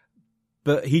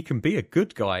 but he can be a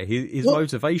good guy. His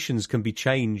motivations can be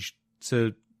changed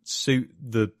to suit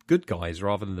the good guys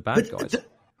rather than the bad guys.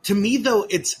 To me, though,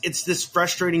 it's this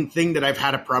frustrating thing that I've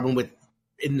had a problem with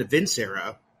in the Vince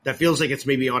era that feels like it's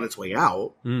maybe on its way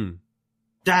out,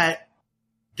 that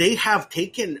they have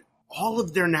taken all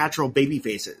of their natural baby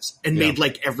faces and made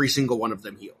like every single one of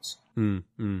them heels.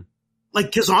 Like,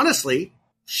 because honestly,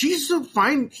 she's a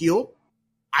fine heel.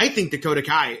 I think Dakota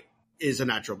Kai is a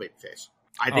natural babyface.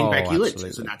 I think Becky Lynch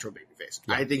is a natural babyface.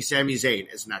 Yeah. I think Sami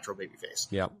Zayn is a natural babyface.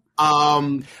 Yeah.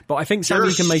 But I think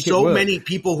Sami can make it work. So many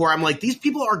people who I'm like, these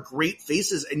people are great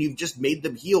faces and you've just made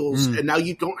them heels and now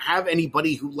you don't have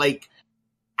anybody who like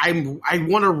I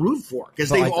want to root for because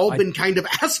they've all been kind of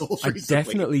assholes recently. I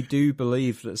definitely do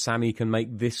believe that Sami can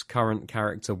make this current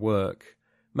character work.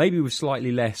 Maybe with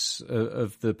slightly less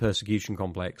of the persecution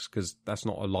complex, because that's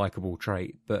not a likable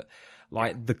trait. But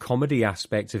like the comedy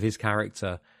aspect of his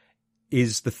character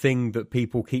is the thing that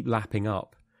people keep lapping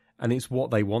up, and it's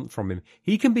what they want from him.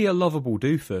 He can be a lovable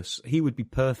doofus. He would be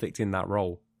perfect in that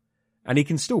role. And he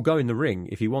can still go in the ring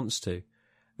if he wants to.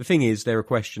 The thing is, there are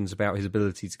questions about his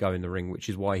ability to go in the ring, which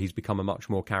is why he's become a much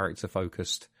more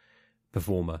character-focused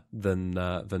performer than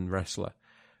wrestler.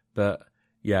 But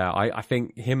yeah, I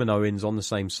think him and Owens on the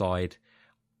same side.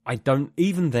 I don't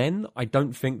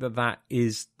think that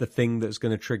is the thing that's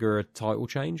going to trigger a title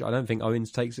change. I don't think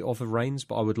Owens takes it off of Reigns,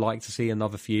 but I would like to see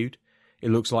another feud.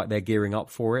 It looks like they're gearing up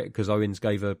for it because Owens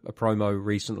gave a promo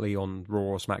recently on Raw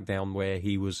or SmackDown where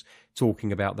he was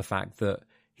talking about the fact that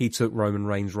he took Roman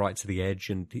Reigns right to the edge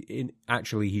and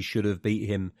actually he should have beat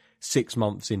him 6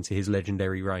 months into his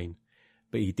legendary reign,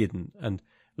 but he didn't. And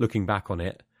looking back on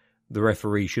it, the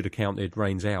referee should have counted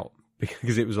Reigns out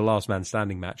because it was a last man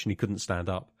standing match and he couldn't stand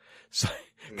up. So,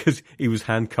 because he was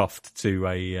handcuffed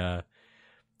to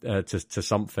to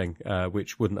something,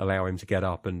 which wouldn't allow him to get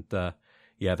up. And,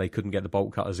 they couldn't get the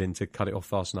bolt cutters in to cut it off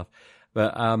fast enough.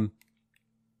 But,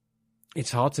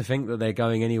 it's hard to think that they're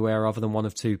going anywhere other than one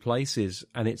of two places.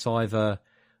 And it's either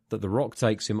that The Rock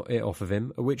takes it off of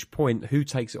him, at which point, who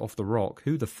takes it off The Rock?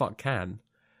 Who the fuck can?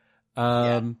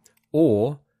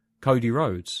 Or Cody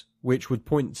Rhodes, which would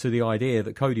point to the idea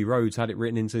that Cody Rhodes had it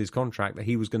written into his contract that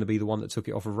he was going to be the one that took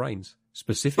it off of Reigns,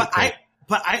 specifically.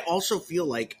 But I also feel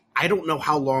like I don't know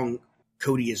how long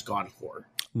Cody is gone for.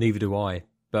 Neither do I,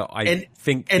 but I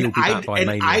think he'll be back by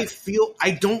Mania. I feel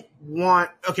I don't want.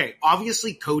 Okay,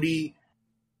 obviously Cody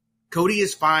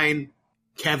is fine.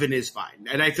 Kevin is fine,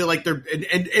 and I feel like they're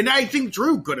and I think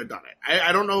Drew could have done it.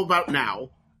 I don't know about now,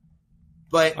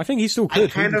 but I think he still could.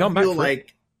 I kind of feel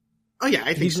like. Oh yeah,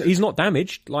 I think he's not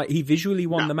damaged. Like he visually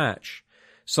won the match,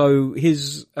 so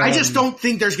his. I just don't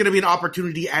think there's going to be an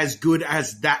opportunity as good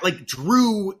as that. Like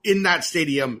Drew in that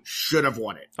stadium should have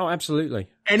won it. Oh, absolutely.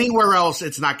 Anywhere else,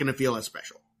 it's not going to feel as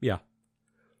special. Yeah.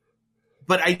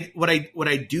 But what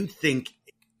I do think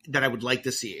that I would like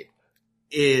to see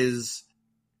is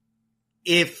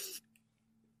if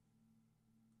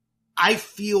I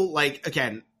feel like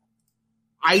again,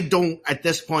 I don't at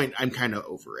this point. I'm kind of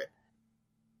over it.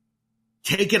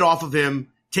 Take it off of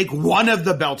him. Take one of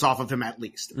the belts off of him at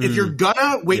least. If you're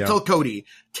gonna wait till Cody,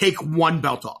 take one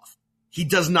belt off. He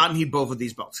does not need both of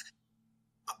these belts.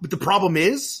 But the problem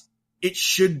is, it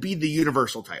should be the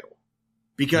Universal title.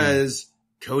 Because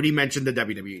Cody mentioned the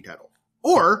WWE title.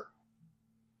 Or,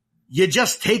 you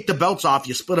just take the belts off,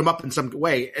 you split them up in some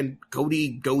way, and Cody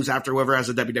goes after whoever has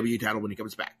the WWE title when he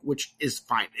comes back. Which is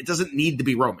fine. It doesn't need to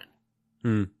be Roman.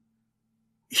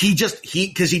 Because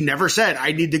he never said,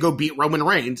 I need to go beat Roman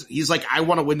Reigns. He's like, I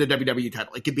want to win the WWE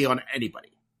title. It could be on anybody.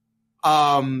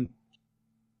 And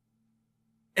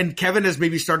Kevin has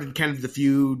maybe started kind of the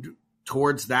feud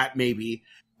towards that maybe.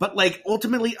 But like,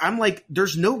 ultimately, I'm like,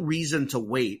 there's no reason to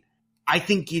wait. I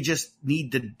think you just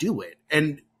need to do it.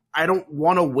 And I don't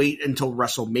want to wait until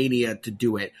WrestleMania to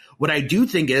do it. What I do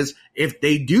think is if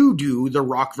they do The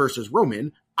Rock versus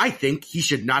Roman, I think he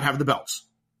should not have the belts.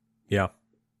 Yeah.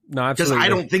 No, because absolutely. I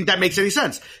don't think that makes any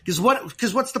sense.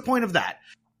 Because what's the point of that?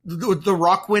 The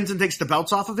Rock wins and takes the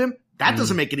belts off of him? That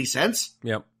doesn't make any sense.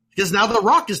 Yep. Because now The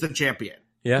Rock is the champion.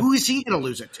 Yeah. Who is he going to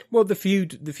lose it to? Well, the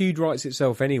feud writes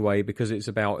itself anyway because it's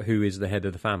about who is the head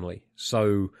of the family.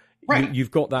 So right.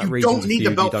 you've got that you reason don't to need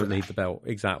feud. the belt you don't need the belt.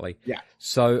 Exactly. Yeah.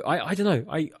 So I don't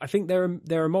know. I think there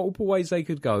are multiple ways they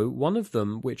could go. One of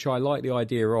them, which I like the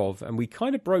idea of, and we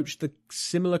kind of broached the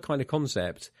similar kind of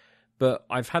concept, but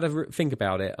I've had a think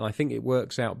about it, and I think it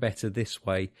works out better this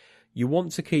way. You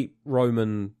want to keep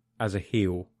Roman as a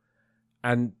heel,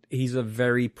 and he's a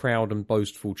very proud and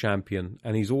boastful champion,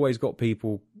 and he's always got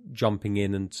people jumping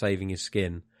in and saving his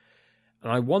skin.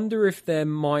 And I wonder if there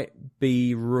might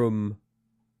be room,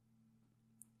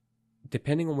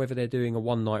 depending on whether they're doing a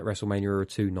one-night WrestleMania or a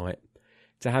two-night,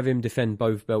 to have him defend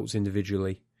both belts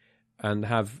individually and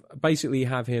have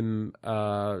him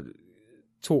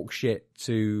talk shit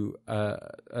to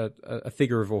a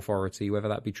figure of authority, whether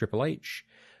that be Triple H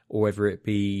or whether it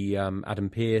be Adam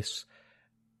Pearce,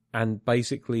 and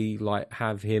basically like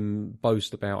have him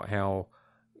boast about how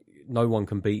no one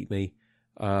can beat me.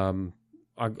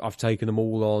 I've taken them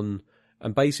all on,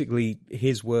 and basically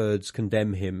his words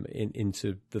condemn him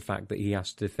into the fact that he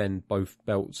has to defend both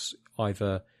belts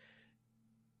either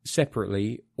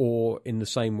separately or in the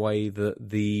same way that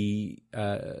the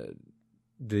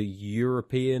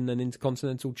European and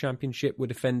Intercontinental Championship were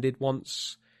defended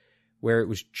once, where it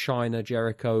was China,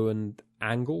 Jericho, and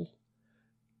Angle.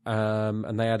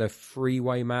 And they had a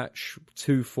three-way match,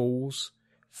 2 falls.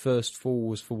 First fall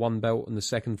was for one belt and the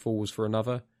second fall was for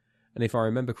another. And if I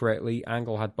remember correctly,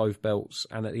 Angle had both belts,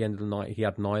 and at the end of the night he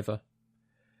had neither.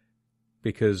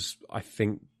 Because I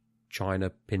think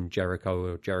China pinned Jericho,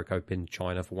 or Jericho pinned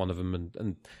China for one of them,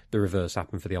 and the reverse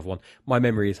happened for the other one. My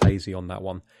memory is hazy on that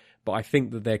one. But I think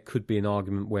that there could be an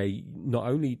argument where not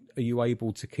only are you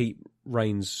able to keep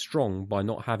Reigns strong by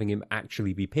not having him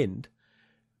actually be pinned,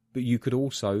 but you could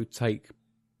also take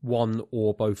one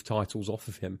or both titles off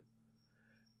of him.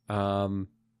 And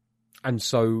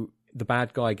so the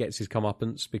bad guy gets his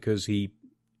comeuppance because he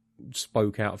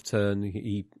spoke out of turn.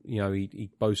 He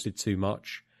boasted too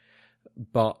much,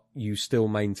 but you still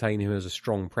maintain him as a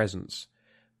strong presence.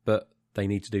 But they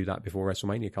need to do that before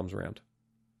WrestleMania comes around.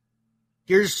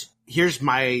 Here's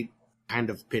my kind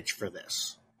of pitch for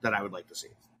this that I would like to see.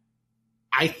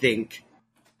 I think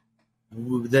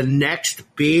the next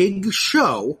big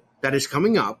show that is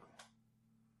coming up,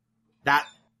 that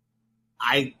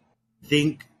I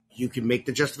think you can make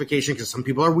the justification, because some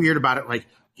people are weird about it, like,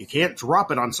 you can't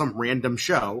drop it on some random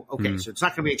show. Okay, so it's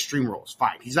not going to be Extreme Rules.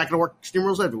 Fine. He's not going to work Extreme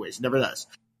Rules everywhere. He never does.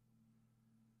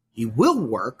 He will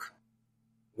work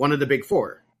one of the big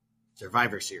four,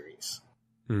 Survivor Series.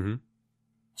 Mm-hmm.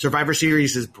 Survivor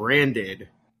Series is branded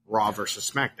Raw versus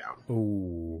SmackDown.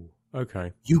 Ooh,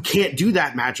 okay. You can't do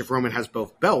that match if Roman has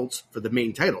both belts for the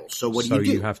main title. So what do you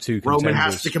do? You have 2 contenders. Roman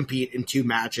has to compete in 2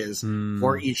 matches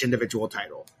for each individual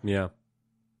title. Yeah.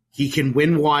 He can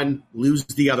win one, lose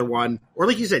the other one, or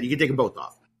like you said, you can take them both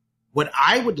off. What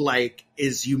I would like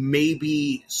is you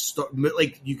maybe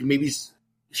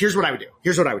here's what I would do.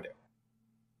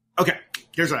 Okay,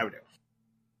 here's what I would do.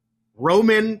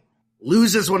 Roman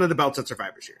loses one of the belts at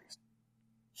Survivor Series.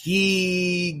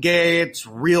 He gets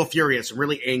real furious and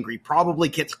really angry, probably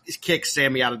kicks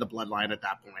Sammy out of the bloodline at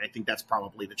that point. I think that's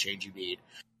probably the change you need.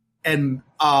 And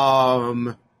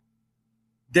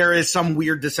there is some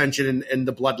weird dissension in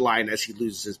the bloodline as he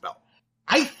loses his belt.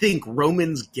 I think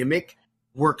Roman's gimmick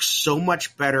works so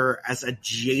much better as a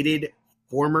jaded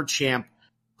former champ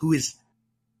who is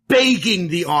begging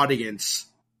the audience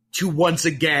to once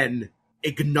again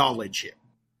acknowledge him.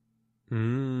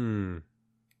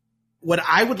 What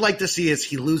I would like to see is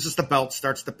he loses the belt,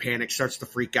 starts to panic, starts to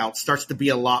freak out, starts to be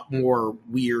a lot more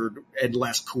weird and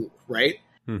less cool, right?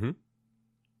 Mm-hmm.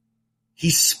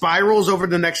 He spirals over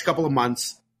the next couple of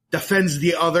months, defends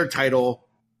the other title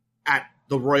at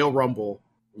the Royal Rumble,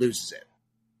 loses it.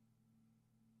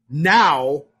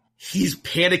 Now he's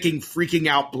panicking, freaking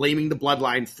out, blaming the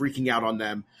bloodline, freaking out on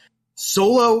them.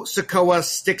 Solo Sikoa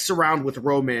sticks around with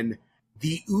Roman.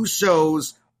 The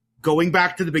Usos, going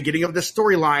back to the beginning of the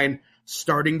storyline,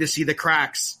 starting to see the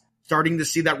cracks, starting to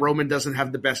see that Roman doesn't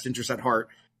have the best interest at heart,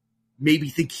 maybe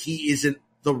think he isn't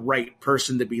the right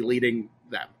person to be leading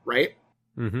them, right?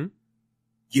 Mm-hmm.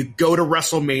 You go to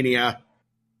WrestleMania,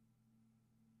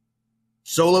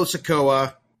 Solo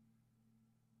Sikoa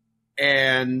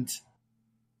and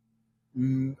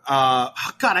God,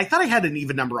 I thought I had an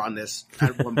even number on this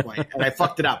at one point, and I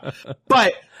fucked it up.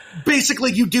 But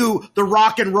basically, you do The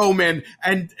Rock and Roman,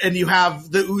 and you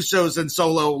have the Usos and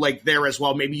Solo like there as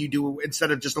well. Maybe you do,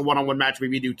 instead of just a one-on-one match,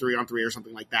 maybe you do 3-on-3 or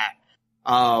something like that.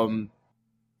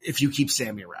 If you keep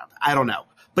Sammy around, I don't know.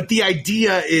 But the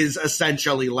idea is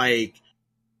essentially like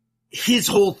his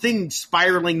whole thing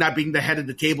spiraling, not being the head of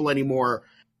the table anymore,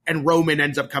 and Roman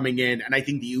ends up coming in, and I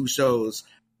think the Usos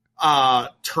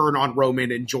turn on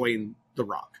Roman and join The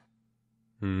Rock.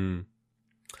 And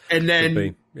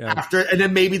then and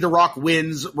then maybe The Rock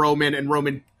wins Roman, and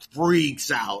Roman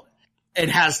freaks out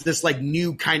and has this like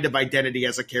new kind of identity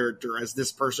as a character, as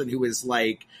this person who is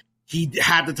like, he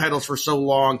had the titles for so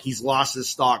long, he's lost his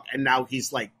stock, and now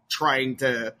he's like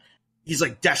he's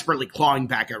like desperately clawing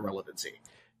back at relevancy.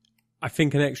 I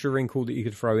think an extra wrinkle that you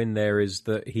could throw in there is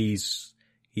that he's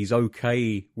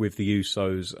okay with the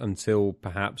Usos until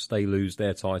perhaps they lose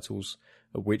their titles,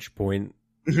 at which point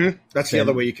that's the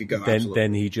other way you could go.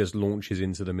 Then he just launches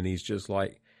into them, and he's just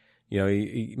like,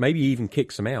 he maybe even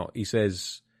kicks them out. He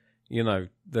says,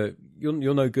 that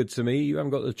you're no good to me. You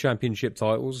haven't got the championship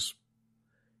titles.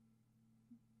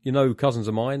 Cousins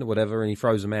of mine or whatever, and he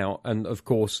throws them out. And of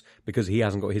course, because he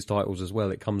hasn't got his titles as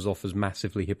well, it comes off as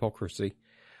massively hypocrisy.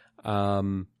 I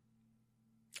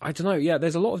don't know. Yeah,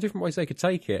 there's a lot of different ways they could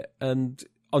take it. And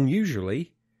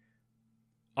unusually,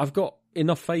 I've got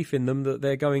enough faith in them that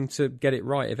they're going to get it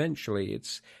right eventually.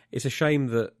 It's a shame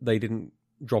that they didn't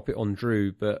drop it on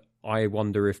Drew, but I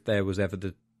wonder if there was ever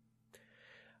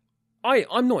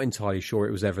I'm not entirely sure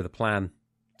it was ever the plan,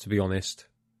 to be honest.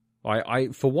 I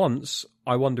for once,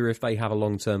 I wonder if they have a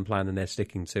long-term plan and they're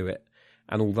sticking to it.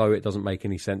 And although it doesn't make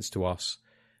any sense to us,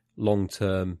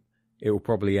 long-term, it will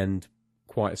probably end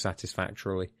quite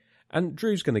satisfactorily. And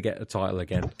Drew's going to get a title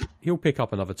again. He'll pick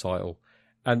up another title.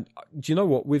 And do you know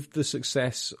what? With the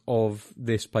success of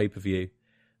this pay-per-view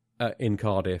in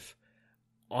Cardiff,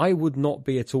 I would not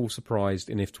be at all surprised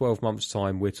if 12 months'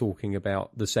 time we're talking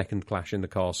about the second Clash in the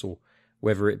Castle,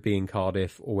 whether it be in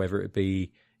Cardiff or whether it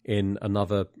be in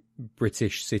another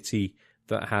British city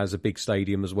that has a big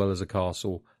stadium as well as a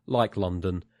castle, like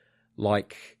London,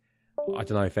 like, I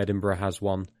don't know if Edinburgh has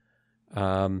one.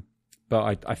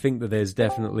 But I think that there's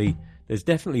definitely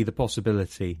the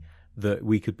possibility that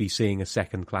we could be seeing a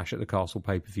second Clash at the Castle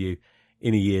pay-per-view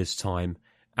in a year's time.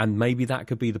 And maybe that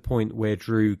could be the point where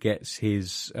Drew gets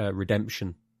his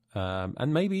redemption.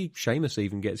 And maybe Sheamus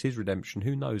even gets his redemption.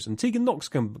 Who knows? And Tegan Nox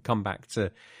can come back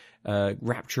to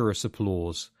rapturous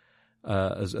applause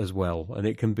as well. And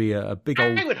it can be a big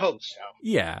old... I would hope so.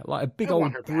 Yeah, like a big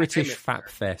old British fap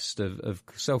fest of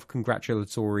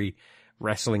self-congratulatory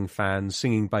wrestling fans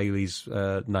singing Bayley's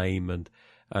name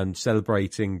and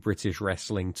celebrating British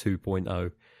Wrestling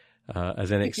 2.0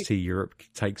 as NXT Europe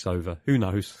takes over. Who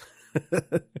knows?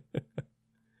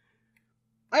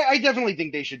 I definitely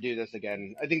think they should do this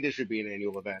again. I think this should be an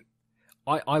annual event.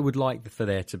 I would like for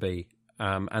there to be.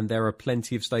 And there are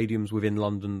plenty of stadiums within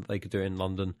London that they could do it in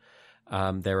London.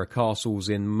 There are castles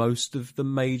in most of the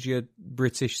major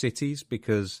British cities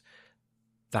because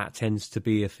that tends to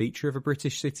be a feature of a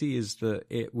British city, is that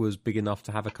it was big enough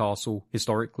to have a castle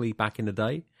historically back in the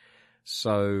day.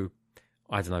 So,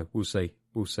 I don't know. We'll see.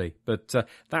 But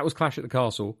that was Clash at the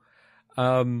Castle.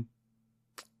 Are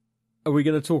we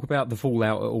going to talk about the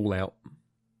fallout at All Out?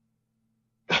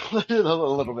 A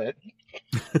little bit.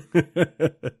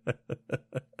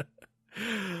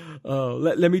 Oh,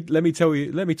 let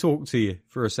me talk to you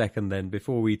for a second then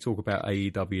before we talk about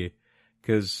AEW,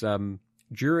 because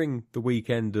during the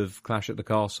weekend of Clash at the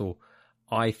Castle,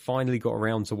 I finally got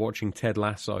around to watching Ted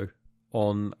Lasso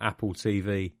on Apple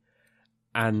TV.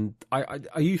 And are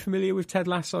you familiar with Ted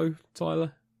Lasso,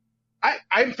 Tyler?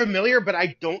 I'm familiar, but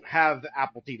I don't have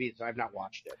Apple TV, so I've not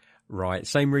watched it. Right.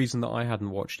 Same reason that I hadn't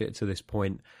watched it to this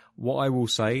point. What I will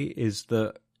say is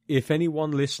that if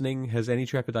anyone listening has any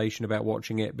trepidation about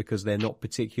watching it because they're not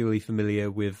particularly familiar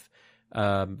with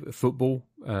football,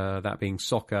 that being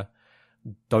soccer,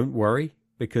 don't worry,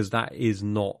 because that is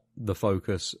not the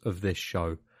focus of this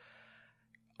show.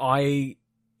 It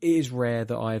is rare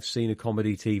that I have seen a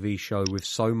comedy TV show with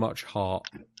so much heart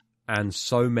and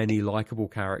so many likable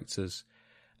characters.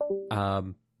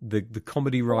 The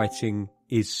comedy writing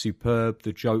is superb.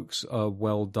 The jokes are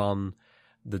well done.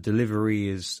 The delivery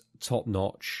is top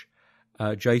notch.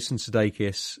 Jason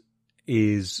Sudeikis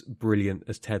is brilliant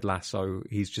as Ted Lasso.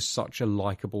 He's just such a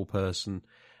likable person,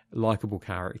 likable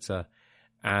character.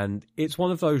 And it's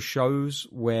one of those shows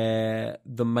where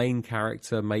the main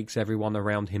character makes everyone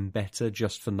around him better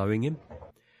just for knowing him.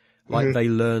 Like they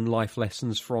learn life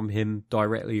lessons from him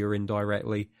directly or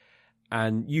indirectly.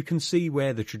 And you can see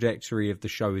where the trajectory of the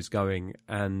show is going,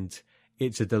 and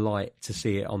it's a delight to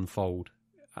see it unfold.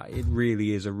 It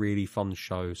really is a really fun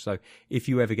show. So if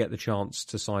you ever get the chance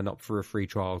to sign up for a free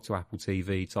trial to Apple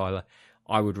TV, Tyler,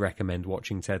 I would recommend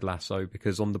watching Ted Lasso,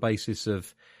 because on the basis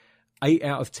of 8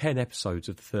 out of 10 episodes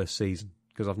of the first season,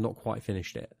 because I've not quite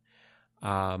finished it,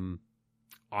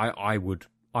 I would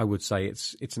say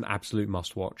it's an absolute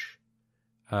must watch.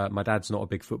 My dad's not a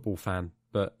big football fan,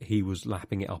 but he was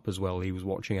lapping it up as well. He was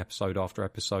watching episode after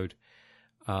episode.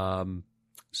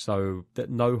 So that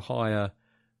no higher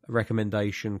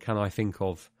recommendation can I think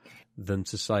of than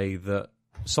to say that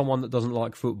someone that doesn't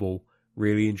like football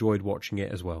really enjoyed watching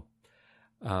it as well.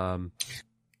 It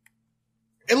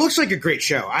looks like a great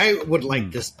show. I would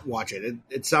like to watch it.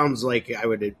 It sounds like I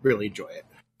would really enjoy it.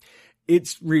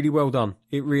 It's really well done.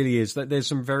 It really is. There's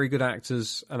some very good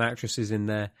actors and actresses in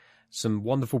there, some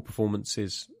wonderful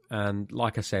performances. And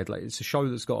like I said, it's a show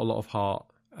that's got a lot of heart.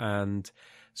 And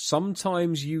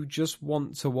sometimes you just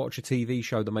want to watch a TV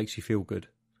show that makes you feel good.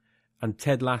 And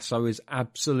Ted Lasso is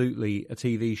absolutely a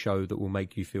TV show that will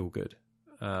make you feel good.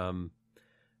 And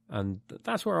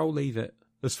that's where I'll leave it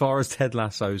as far as Ted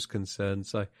Lasso is concerned.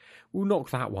 So we'll knock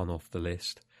that one off the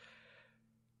list.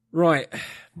 Right.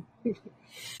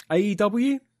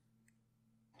 AEW?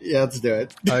 Yeah, let's do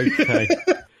it. Okay.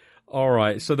 All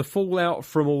right. So the fallout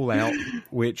from All Out,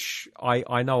 which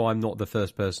I know I'm not the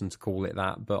first person to call it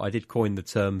that, but I did coin the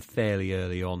term fairly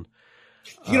early on.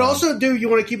 You can also you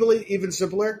want to keep it even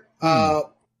simpler?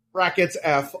 Brackets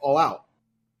F All Out.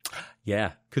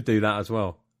 Yeah, could do that as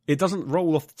well. It doesn't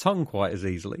roll off the tongue quite as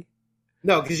easily.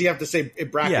 No, because you have to say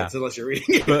it brackets unless you're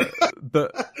reading it.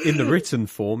 but in the written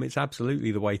form, it's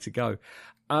absolutely the way to go.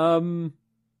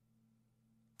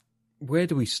 Where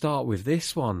do we start with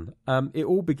this one? It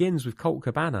all begins with Colt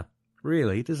Cabana,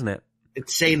 really, doesn't it?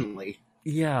 Insanely.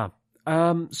 Yeah.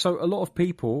 So a lot of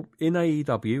people in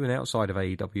AEW and outside of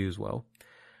AEW as well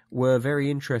were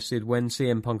very interested when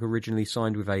CM Punk originally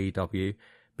signed with AEW,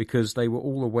 because they were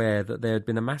all aware that there had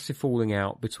been a massive falling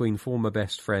out between former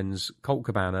best friends Colt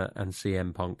Cabana and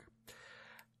CM Punk.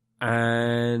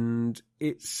 And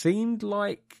it seemed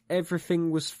like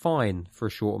everything was fine for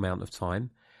a short amount of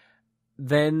time.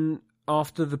 Then,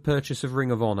 after the purchase of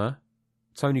Ring of Honor,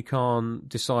 Tony Khan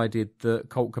decided that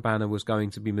Colt Cabana was going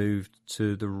to be moved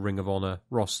to the Ring of Honor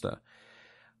roster,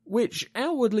 which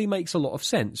outwardly makes a lot of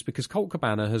sense because Colt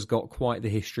Cabana has got quite the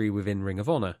history within Ring of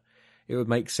Honor. It would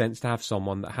make sense to have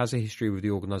someone that has a history with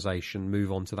the organisation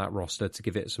move on to that roster to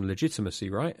give it some legitimacy,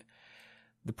 right?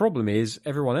 The problem is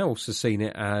everyone else has seen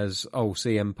it as,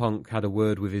 CM Punk had a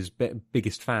word with his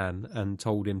biggest fan and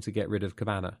told him to get rid of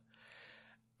Cabana.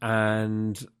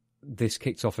 And this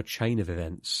kicked off a chain of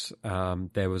events.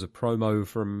 There was a promo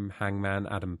from Hangman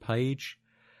Adam Page.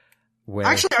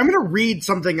 Actually, I'm going to read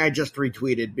something I just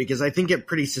retweeted because I think it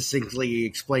pretty succinctly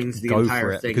explains the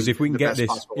entire thing. Because if we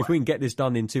can get this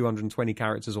done in 220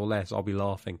 characters or less, I'll be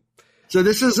laughing. So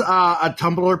this is a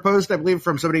Tumblr post, I believe,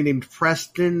 from somebody named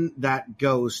Preston. That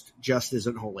ghost just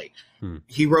isn't holy.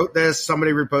 He wrote this.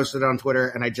 Somebody reposted it on Twitter,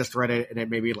 and I just read it, and it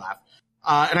made me laugh.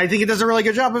 And I think it does a really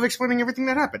good job of explaining everything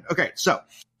that happened. Okay, so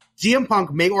CM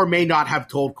Punk may or may not have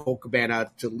told Colt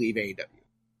Cabana to leave AEW.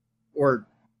 Or,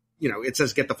 it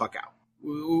says get the fuck out.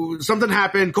 Something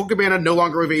happened. Colt Cabana no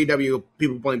longer with AEW.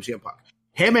 People blame CM Punk.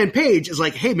 Hangman Page is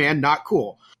like, hey man, not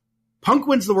cool. Punk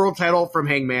wins the world title from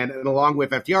Hangman, and along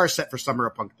with FTR, set for Summer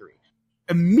of Punk 3.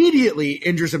 Immediately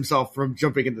injures himself from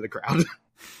jumping into the crowd.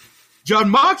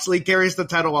 Jon Moxley carries the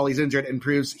title while he's injured and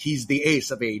proves he's the ace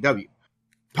of AEW.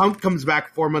 Punk comes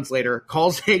back 4 months later,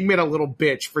 calls Hangman a little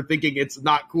bitch for thinking it's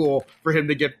not cool for him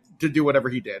to do whatever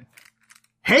he did.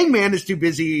 Hangman is too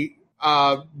busy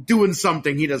doing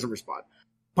something. He doesn't respond.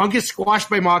 Punk is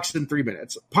squashed by Mox in 3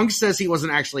 minutes. Punk says he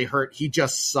wasn't actually hurt. He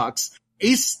just sucks.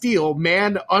 Ace Steel,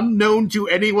 man unknown to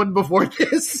anyone before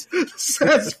this,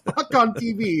 says fuck on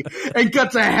TV and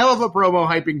cuts a hell of a promo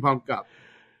hyping Punk up.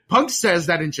 Punk says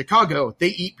that in Chicago, they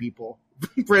eat people.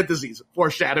 Parentheses,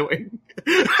 foreshadowing.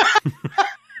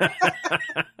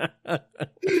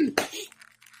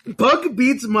 Punk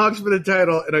beats Mox for the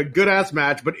title in a good-ass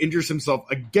match, but injures himself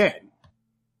again.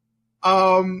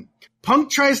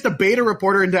 Punk tries to bait a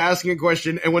reporter into asking a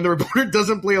question, and when the reporter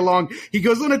doesn't play along, he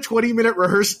goes on a 20-minute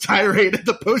rehearsed tirade at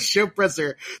the post-show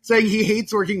presser, saying he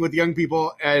hates working with young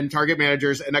people and target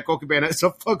managers, and that Colt Cabana is a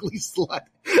fugly slut,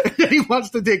 and that he wants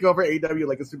to take over AEW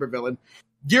like a supervillain.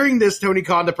 During this, Tony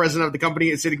Khan, the president of the company,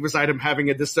 is sitting beside him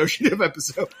having a dissociative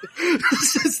episode.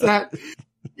 Says that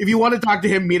If you want to talk to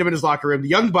him, meet him in his locker room. The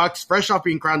Young Bucks, fresh off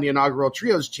being crowned the inaugural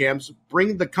Trios champs,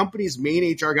 bring the company's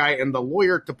main HR guy and the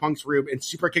lawyer to Punk's room and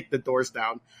super kick the doors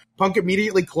down. Punk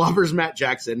immediately clobbers Matt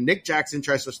Jackson. Nick Jackson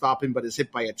tries to stop him, but is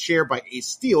hit by a chair by Ace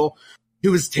Steel,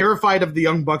 who is terrified of the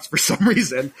Young Bucks for some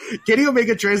reason. Kenny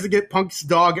Omega tries to get Punk's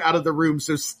dog out of the room,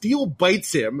 so Steel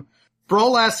bites him.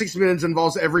 Brawl lasts 6 minutes,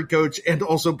 involves every coach and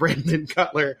also Brandon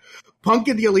Cutler. Punk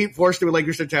and the Elite forced to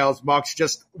relinquish their titles. Mox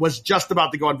was just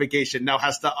about to go on vacation, now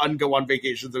has to ungo on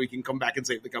vacation so he can come back and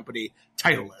save the company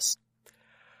titleless.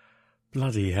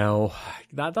 Bloody hell.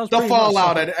 That does the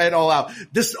fallout at all out.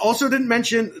 This also didn't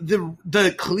mention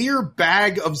the clear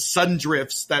bag of sun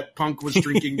drifts that Punk was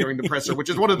drinking during the presser, which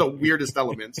is one of the weirdest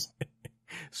elements.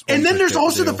 And then there's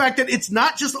also the fact that it's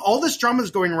not just all this drama is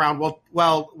going around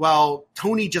while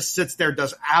Tony just sits there,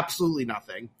 does absolutely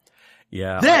nothing.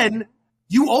 Yeah. Then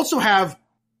you also have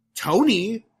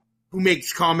Tony, who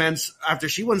makes comments after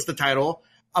she wins the title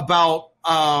about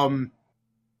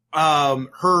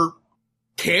her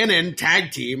canon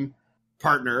tag team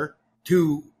partner,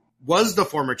 who was the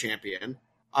former champion,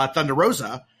 Thunder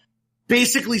Rosa,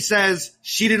 basically says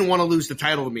she didn't want to lose the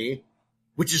title to me,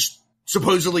 which is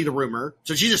supposedly the rumor.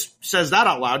 So she just says that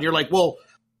out loud. And you're like, well,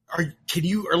 should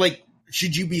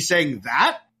you be saying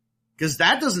that? Because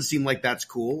that doesn't seem like that's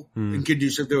cool and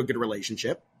conducive to a good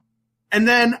relationship. And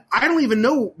then I don't even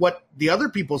know what the other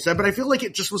people said, but I feel like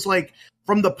it just was like,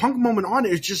 from the Punk moment on,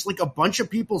 it's just like a bunch of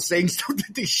people saying stuff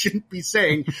that they shouldn't be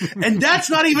saying. And that's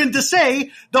not even to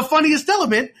say the funniest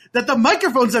element, that the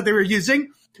microphones that they were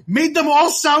using made them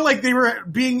all sound like they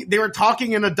were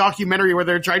talking in a documentary where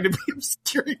they're trying to be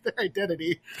obscuring their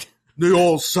identity. They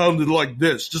all sounded like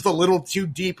this, just a little too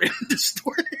deep and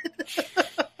distorted.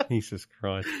 Jesus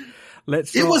Christ.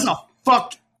 It was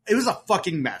a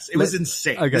fucking mess. It was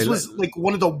insane. Okay, this was like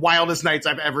one of the wildest nights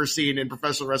I've ever seen in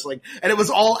professional wrestling. And it was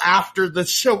all after the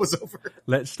show was over.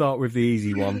 Let's start with the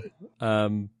easy one.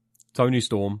 Toni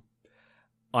Storm.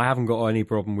 I haven't got any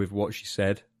problem with what she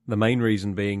said. The main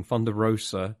reason being Thunder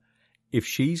Rosa. If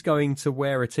she's going to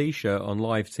wear a t-shirt on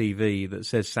live TV that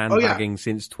says sandbagging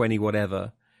since 20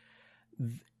 whatever,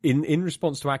 in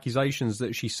response to accusations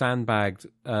that she sandbagged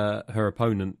her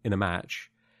opponent in a match,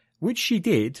 which she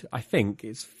did, I think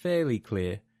it's fairly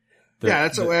clear.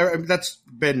 That's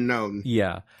been known.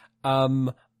 Yeah.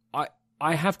 I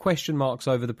have question marks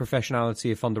over the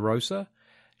professionality of Thunder Rosa.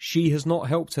 She has not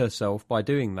helped herself by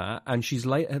doing that, and she'd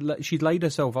laid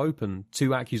herself open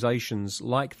to accusations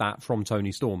like that from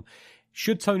Toni Storm.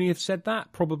 Should Tony have said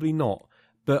that? Probably not.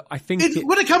 But I think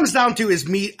what it comes down to is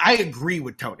I agree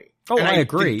with Tony. Oh, I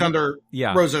agree. Thunder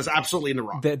Rosa is absolutely in the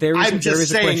wrong. I'm just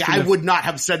saying I would not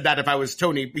have said that if I was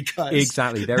Tony, because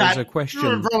exactly there is a question.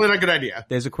 Probably not a good idea.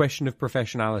 There's a question of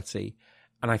professionality,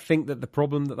 and I think that the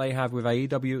problem that they have with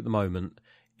AEW at the moment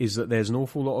is that there's an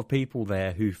awful lot of people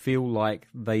there who feel like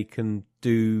they can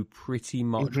do pretty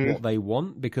much what they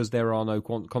want because there are no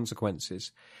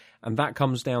consequences, and that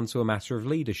comes down to a matter of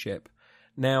leadership.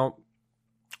 Now,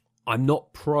 I'm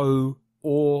not pro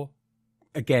or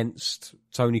against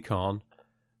Tony Khan.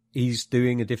 He's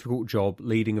doing a difficult job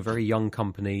leading a very young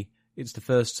company. It's the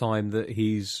first time that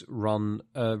he's run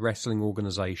a wrestling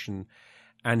organization,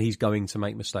 and he's going to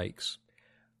make mistakes.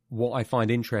 What I find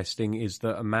interesting is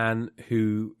that a man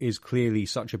who is clearly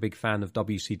such a big fan of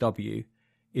WCW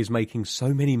is making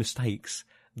so many mistakes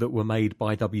that were made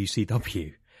by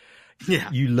WCW. Yeah.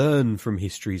 You learn from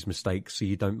history's mistakes so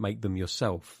you don't make them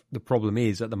yourself. The problem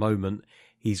is, at the moment,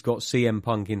 he's got CM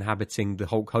Punk inhabiting the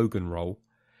Hulk Hogan role,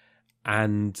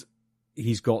 and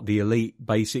he's got the Elite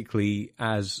basically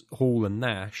as Hall and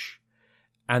Nash,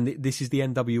 and this is the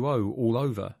NWO all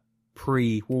over,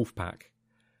 pre-Wolfpack.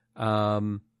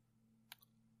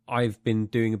 I've been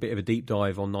doing a bit of a deep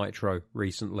dive on Nitro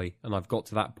recently, and I've got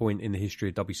to that point in the history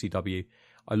of WCW.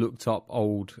 I looked up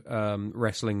old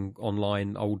wrestling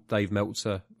online, old Dave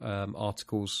Meltzer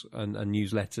articles and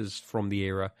newsletters from the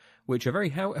era, which are very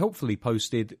helpfully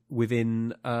posted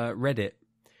within Reddit.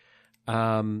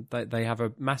 They have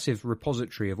a massive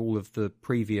repository of all of the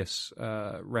previous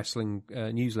wrestling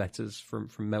newsletters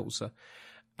from Meltzer.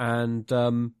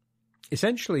 And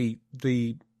essentially,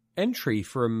 the entry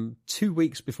from 2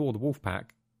 weeks before the Wolfpack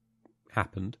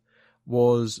happened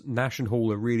was Nash and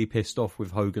Hall are really pissed off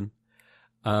with Hogan.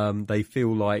 They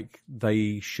feel like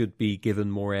they should be given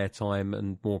more airtime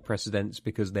and more precedence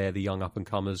because they're the young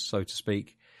up-and-comers, so to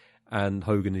speak, and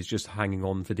Hogan is just hanging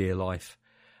on for dear life.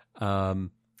 And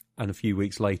a few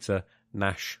weeks later,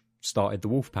 Nash started the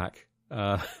Wolfpack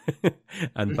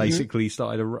and basically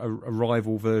started a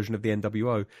rival version of the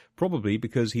NWO, probably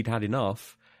because he'd had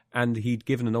enough And he'd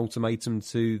given an ultimatum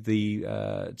to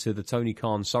the Tony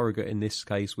Khan surrogate in this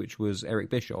case, which was Eric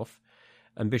Bischoff.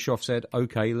 And Bischoff said,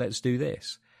 okay, let's do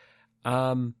this.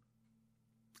 Tony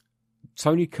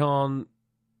Khan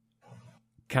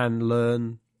can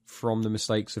learn from the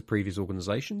mistakes of previous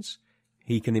organizations.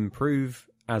 He can improve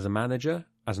as a manager,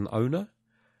 as an owner.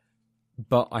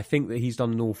 But I think that he's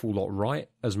done an awful lot right,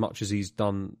 as much as he's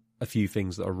done a few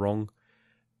things that are wrong.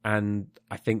 And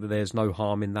I think that there's no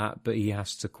harm in that, but he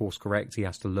has to course correct, he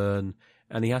has to learn,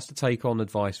 and he has to take on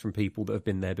advice from people that have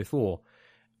been there before.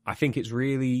 I think it's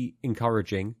really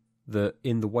encouraging that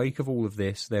in the wake of all of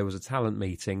this, there was a talent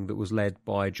meeting that was led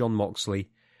by Jon Moxley,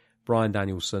 Bryan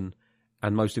Danielson,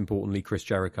 and most importantly, Chris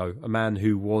Jericho, a man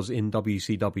who was in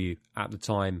WCW at the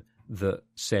time that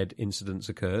said incidents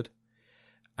occurred,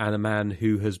 and a man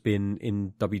who has been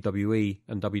in WWE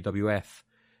and WWF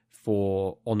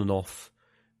for on and off,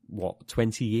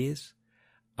 20 years?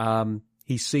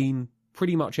 He's seen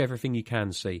pretty much everything you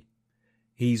can see.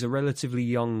 He's a relatively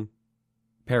young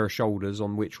pair of shoulders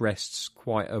on which rests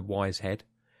quite a wise head.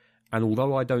 And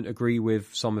although I don't agree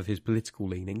with some of his political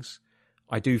leanings,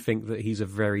 I do think that he's a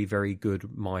very, very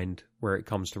good mind where it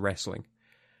comes to wrestling.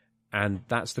 And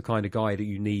that's the kind of guy that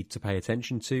you need to pay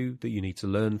attention to, that you need to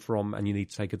learn from, and you need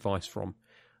to take advice from.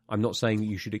 I'm not saying that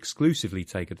you should exclusively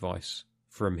take advice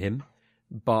from him,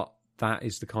 but that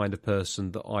is the kind of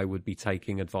person that I would be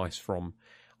taking advice from.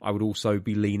 I would also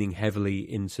be leaning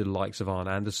heavily into the likes of Arn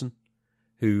Anderson,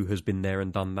 who has been there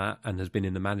and done that and has been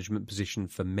in the management position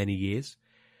for many years.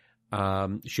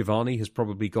 Shivani has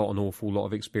probably got an awful lot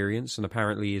of experience and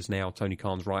apparently is now Tony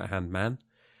Khan's right-hand man.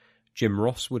 Jim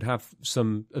Ross would have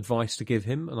some advice to give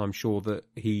him, and I'm sure that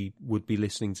he would be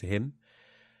listening to him.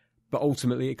 But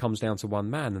ultimately it comes down to one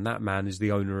man, and that man is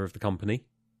the owner of the company,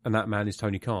 and that man is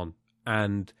Tony Khan.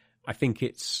 And I think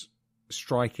it's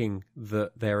striking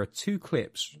that there are two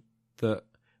clips that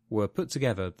were put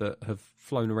together that have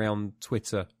flown around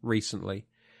Twitter recently,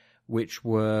 which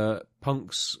were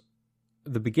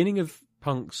the beginning of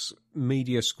Punk's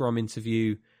media scrum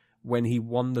interview when he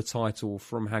won the title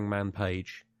from Hangman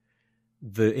Page,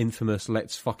 the infamous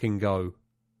 "Let's fucking go"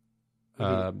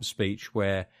 speech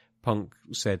where Punk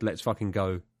said "Let's fucking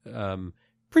go"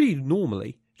 pretty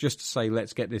normally, just to say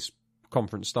let's get this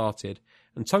conference started.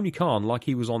 And Tony Khan, like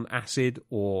he was on acid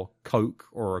or coke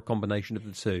or a combination of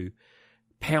the two,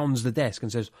 pounds the desk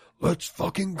and says, "Let's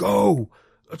fucking go!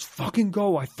 Let's fucking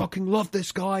go! I fucking love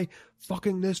this guy!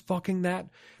 Fucking this, fucking that!"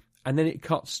 And then it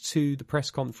cuts to the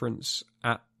press conference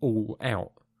at All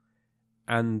Out.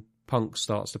 And Punk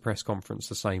starts the press conference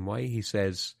the same way. He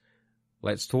says,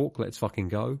 "Let's talk, let's fucking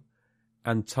go."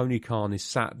 And Tony Khan is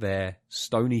sat there,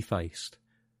 stony-faced,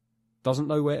 doesn't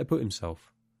know where to put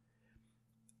himself.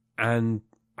 And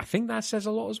I think that says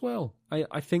a lot as well.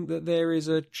 I think that there is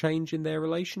a change in their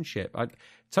relationship.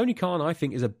 Tony Khan, I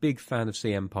think, is a big fan of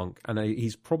CM Punk, and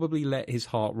he's probably let his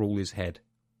heart rule his head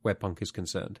where Punk is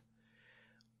concerned.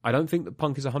 I don't think that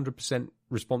Punk is 100%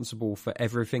 responsible for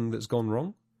everything that's gone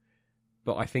wrong,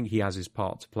 but I think he has his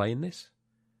part to play in this.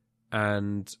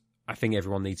 And I think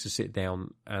everyone needs to sit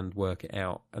down and work it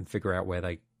out and figure out where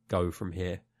they go from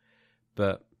here.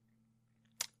 But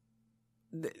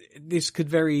this could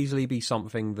very easily be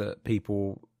something that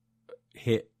people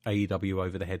hit AEW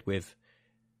over the head with,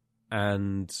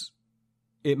 and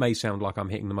it may sound like I'm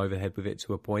hitting them over the head with it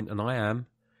to a point, and I am,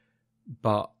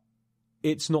 but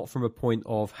it's not from a point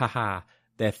of, haha,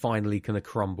 they're finally going to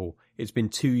crumble. It's been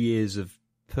 2 years of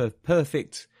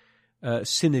perfect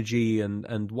synergy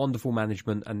and wonderful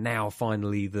management, and now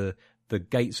finally the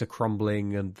gates are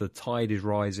crumbling and the tide is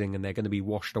rising and they're going to be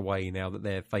washed away now that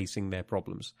they're facing their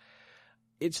problems.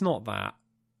 It's not that.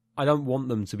 I don't want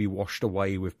them to be washed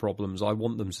away with problems. I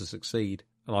want them to succeed,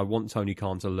 and I want Tony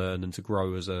Khan to learn and to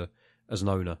grow as an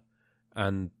owner.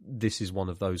 And this is one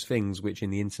of those things which, in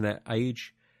the internet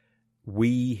age,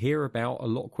 we hear about a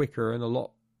lot quicker and a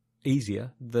lot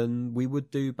easier than we would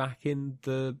do back in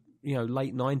the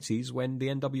late 90s when the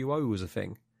NWO was a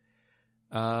thing.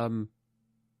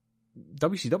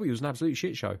 WCW was an absolute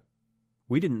shit show.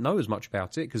 We didn't know as much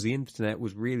about it because the internet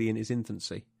was really in its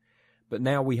infancy. But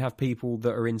now we have people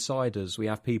that are insiders. We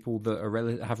have people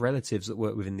that have relatives that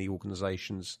work within the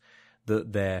organizations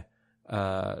that they're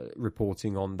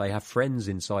reporting on. They have friends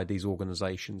inside these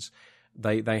organizations.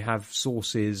 They have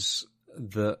sources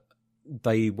that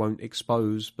they won't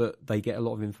expose, but they get a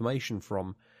lot of information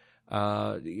from.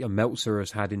 Meltzer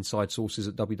has had inside sources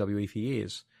at WWE for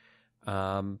years.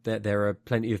 There are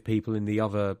plenty of people in the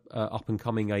other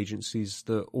up-and-coming agencies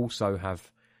that also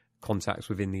have contacts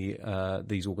within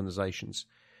these organizations,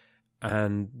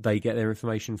 and they get their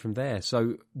information from there.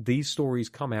 So these stories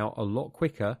come out a lot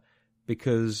quicker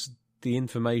because the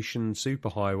information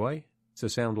superhighway, to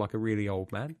sound like a really old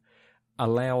man,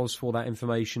 allows for that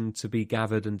information to be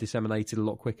gathered and disseminated a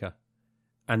lot quicker.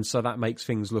 And so that makes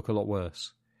things look a lot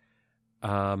worse.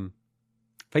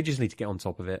 They just need to get on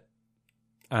top of it.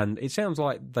 And it sounds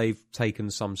like they've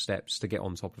taken some steps to get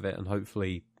on top of it, and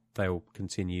hopefully they'll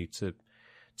continue to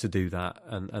do that,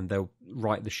 and they'll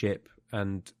right the ship.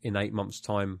 And in 8 months'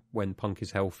 time, when Punk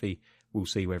is healthy, we'll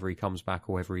see whether he comes back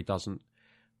or whether he doesn't.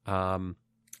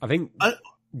 I think...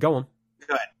 go on.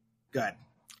 Go ahead.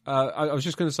 I was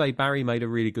just going to say, Barry made a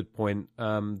really good point.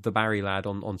 The Barry lad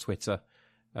on Twitter,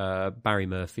 Barry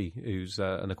Murphy, who's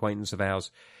an acquaintance of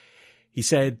ours, he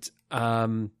said,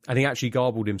 and he actually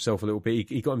garbled himself a little bit.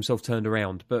 He got himself turned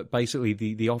around. But basically,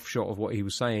 the offshot of what he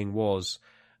was saying was,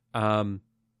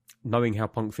 knowing how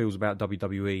Punk feels about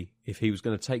WWE, if he was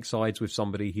going to take sides with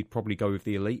somebody, he'd probably go with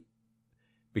the Elite,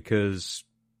 because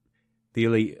the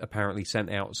Elite apparently sent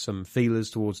out some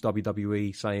feelers towards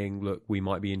WWE saying, look, we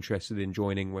might be interested in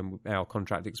joining when our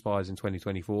contract expires in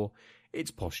 2024.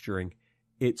 It's posturing.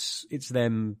 It's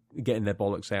them getting their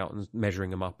bollocks out and measuring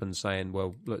them up and saying,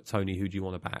 well, look, Tony, who do you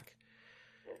want to back?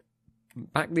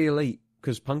 Back the Elite,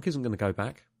 because Punk isn't going to go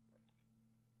back.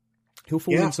 He'll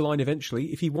fall into line eventually.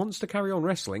 If he wants to carry on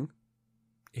wrestling,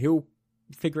 he'll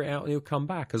figure it out and he'll come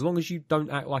back. As long as you don't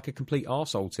act like a complete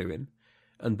arsehole to him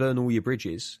and burn all your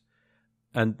bridges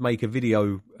and make a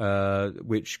video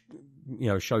which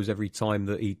shows every time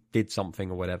that he did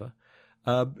something or whatever,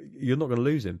 you're not going to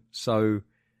lose him. So,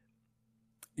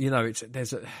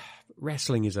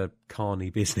 wrestling is a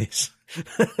carny business.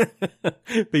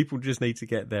 People just need to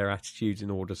get their attitudes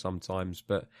in order sometimes,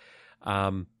 but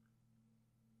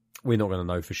we're not going to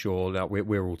know for sure.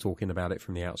 We're all talking about it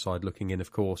from the outside looking in,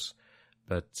 of course,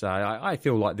 but I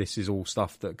feel like this is all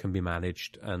stuff that can be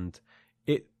managed, and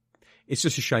it's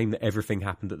just a shame that everything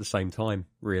happened at the same time,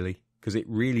 really, because it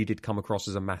really did come across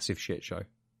as a massive shit show.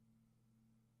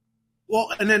 Well,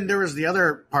 and then there was the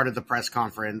other part of the press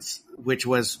conference, which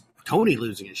was Tony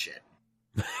losing his shit.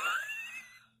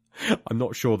 I'm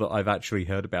not sure that I've actually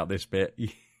heard about this bit.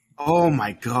 Oh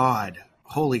my God.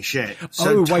 Holy shit.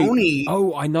 So Tony...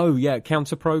 Oh, I know. Yeah.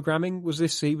 Counter programming was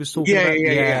this he was talking about?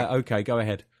 Yeah. Okay. Go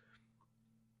ahead.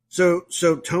 So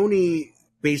Tony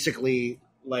basically,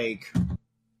 like,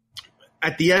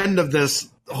 at the end of this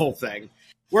whole thing,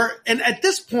 and at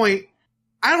this point,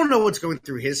 I don't know what's going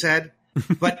through his head,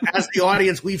 but as the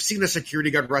audience, we've seen a security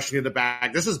guard rushing in the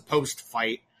back. This is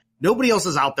post-fight. Nobody else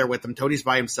is out there with him. Tony's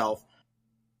by himself.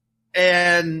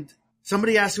 And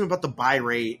somebody asked him about the buy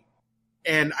rate,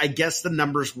 and I guess the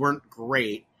numbers weren't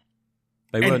great.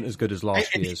 They weren't as good as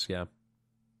last year's, yeah.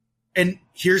 And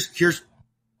here's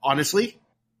honestly,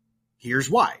 here's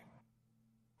why.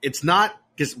 It's not,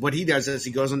 because what he does is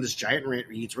he goes on this giant rant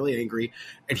where he gets really angry,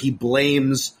 and he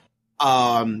blames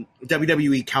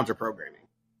WWE counter programming.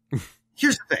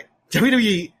 Here's the thing.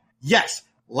 WWE, yes,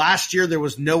 last year there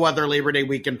was no other Labor Day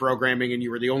weekend programming, and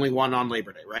you were the only one on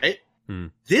Labor Day, right?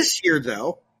 This year,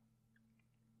 though,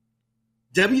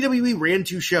 WWE ran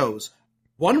 2 shows.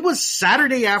 One was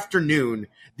Saturday afternoon.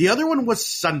 The other one was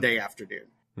Sunday afternoon.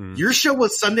 Your show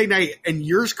was Sunday night, and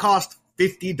yours cost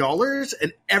 $50,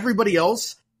 and everybody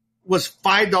else was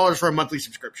 $5 for a monthly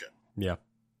subscription. Yeah.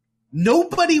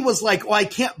 Nobody was like, I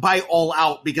can't buy All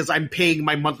Out because I'm paying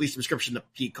my monthly subscription to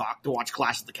Peacock to watch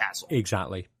Clash of the Castle.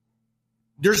 Exactly.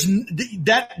 There's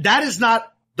that is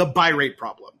not the buy rate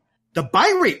problem. The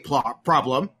buy rate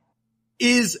problem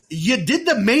is you did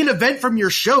the main event from your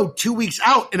show 2 weeks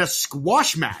out in a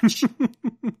squash match.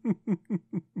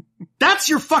 That's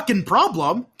your fucking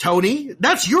problem, Tony.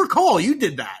 That's your call. You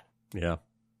did that. Yeah.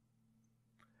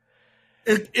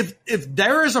 If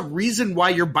there is a reason why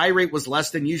your buy rate was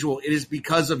less than usual, it is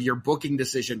because of your booking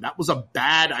decision. That was a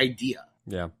bad idea.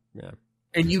 Yeah, yeah.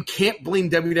 And you can't blame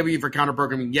WWE for counter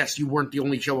programming. Yes, you weren't the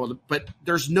only show, but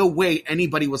there's no way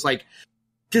anybody was like,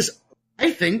 because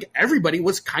I think everybody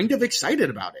was kind of excited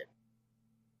about it.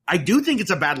 I do think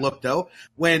it's a bad look, though,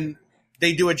 when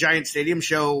they do a giant stadium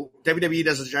show. WWE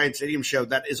does a giant stadium show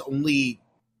that is only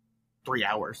 3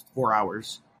 hours, 4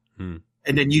 hours.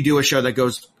 And then you do a show that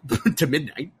goes to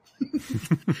midnight.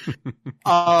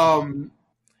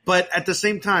 But at the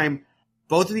same time,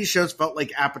 both of these shows felt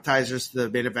like appetizers to the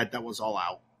main event that was All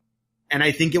Out. And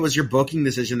I think it was your booking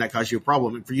decision that caused you a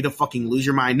problem, and for you to fucking lose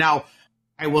your mind. Now,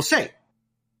 I will say,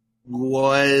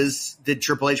 did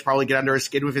Triple H probably get under his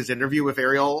skin with his interview with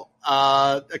Ariel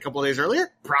a couple of days earlier?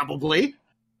 Probably.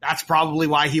 That's probably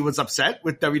why he was upset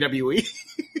with WWE.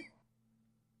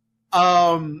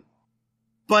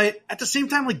 But at the same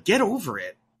time, like, get over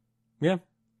it. Yeah.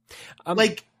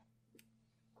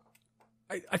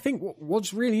 I think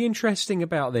what's really interesting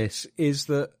about this is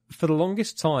that for the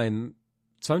longest time,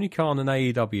 Tony Khan and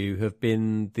AEW have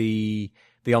been the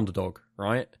underdog,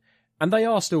 right? And they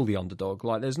are still the underdog.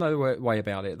 Like, there's no way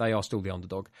about it. They are still the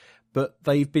underdog. But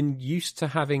they've been used to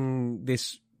having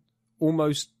this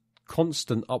almost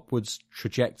constant upwards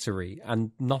trajectory,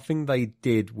 and nothing they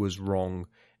did was wrong.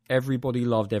 Everybody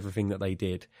loved everything that they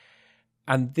did.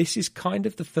 And this is kind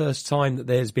of the first time that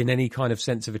there's been any kind of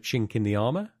sense of a chink in the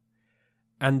armor.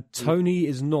 And Tony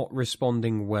is not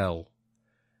responding well.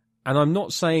 And I'm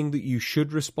not saying that you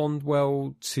should respond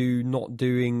well to not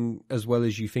doing as well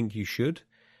as you think you should,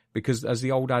 because as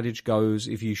the old adage goes,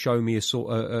 if you show me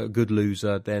a good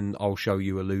loser, then I'll show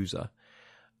you a loser.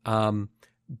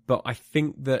 But I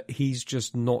think that he's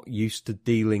just not used to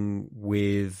dealing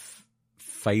with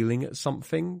failing at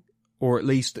something, or at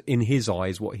least in his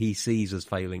eyes, what he sees as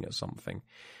failing at something.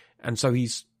 And so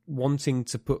he's wanting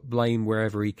to put blame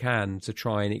wherever he can to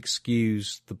try and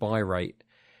excuse the buy rate.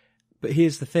 But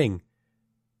here's the thing.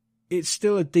 It's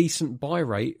still a decent buy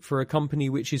rate for a company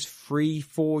which is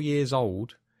 3-4 years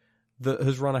old that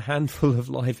has run a handful of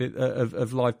live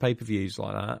pay-per-views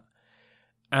like that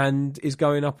and is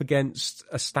going up against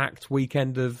a stacked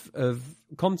weekend of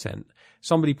content.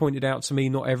 Somebody pointed out to me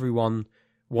not everyone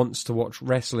wants to watch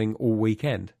wrestling all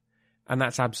weekend, and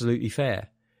that's absolutely fair.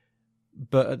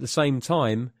 But at the same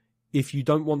time, if you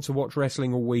don't want to watch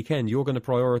wrestling all weekend, you're going to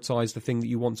prioritize the thing that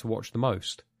you want to watch the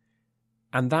most.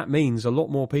 And that means a lot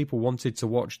more people wanted to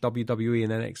watch WWE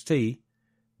and NXT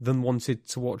than wanted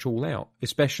to watch All Out,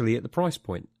 especially at the price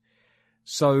point.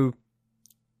 So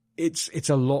it's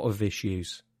a lot of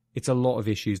issues. It's a lot of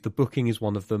issues. The booking is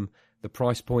one of them. The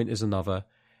price point is another.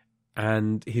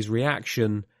 And his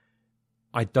reaction,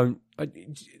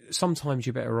 sometimes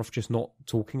you're better off just not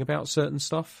talking about certain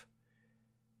stuff,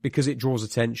 because it draws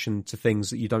attention to things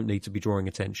that you don't need to be drawing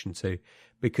attention to.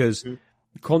 Because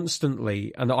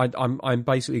constantly, and I'm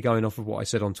basically going off of what I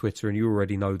said on Twitter, and you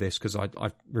already know this because I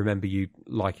remember you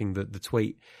liking the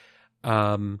tweet.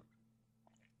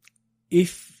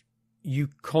 If you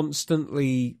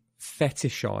constantly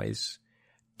fetishize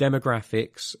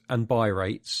demographics and buy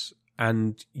rates,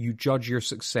 and you judge your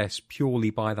success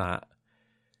purely by that,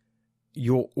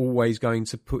 you're always going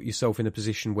to put yourself in a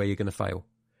position where you're going to fail.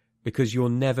 Because you're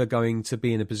never going to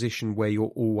be in a position where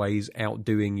you're always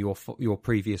outdoing your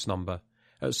previous number.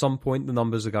 At some point, the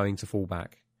numbers are going to fall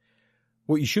back.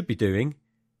 What you should be doing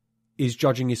is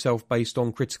judging yourself based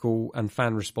on critical and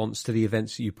fan response to the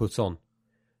events that you put on.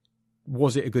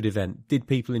 Was it a good event? Did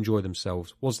people enjoy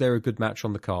themselves? Was there a good match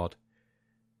on the card?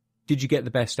 Did you get the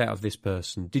best out of this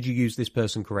person? Did you use this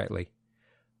person correctly?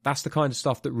 That's the kind of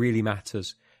stuff that really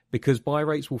matters, because buy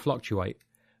rates will fluctuate.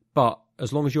 But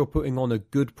as long as you're putting on a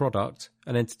good product,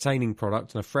 an entertaining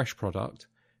product, and a fresh product,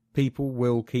 people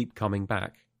will keep coming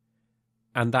back.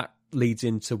 And that leads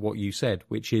into what you said,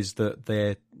 which is that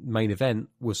their main event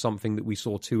was something that we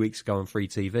saw 2 weeks ago on free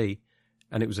TV,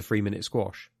 and it was a 3-minute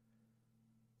squash.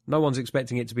 No one's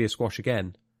expecting it to be a squash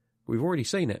again. We've already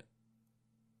seen it.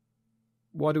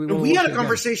 Why do we want to watch it again? We had a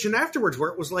conversation afterwards where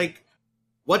it was like,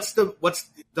 what's the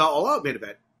All Out main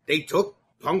event? They took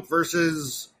Punk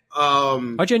versus...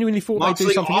 I genuinely thought they'd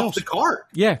do something else. The card.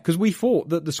 Yeah, because we thought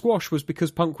that the squash was because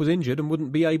Punk was injured and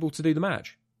wouldn't be able to do the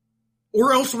match.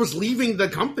 Or else was leaving the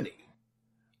company.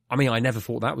 I mean, I never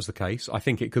thought that was the case. I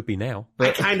think it could be now. But...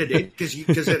 I kind of did,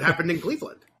 because it happened in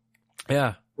Cleveland.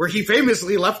 Yeah. Where he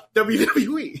famously left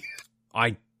WWE.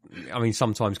 I mean,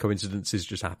 sometimes coincidences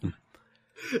just happen.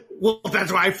 Well,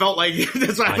 that's why I felt like,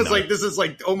 that's why I was like, this is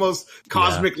like almost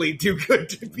cosmically too good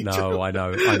to be true. No, I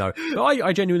know. But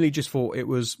I genuinely just thought it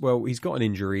was, well, he's got an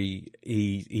injury.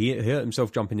 He hurt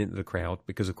himself jumping into the crowd,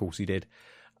 because of course he did.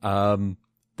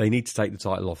 They need to take the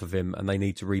title off of him, and they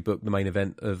need to rebook the main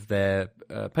event of their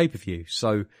pay-per-view.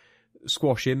 So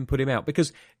squash him, put him out,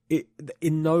 because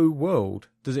in no world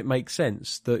does it make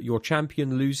sense that your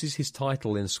champion loses his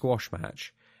title in a squash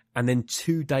match, and then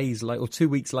 2 days later, or 2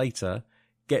 weeks later,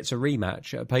 gets a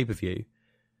rematch at a pay-per-view,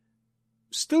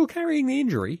 still carrying the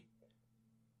injury,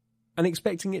 and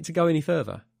expecting it to go any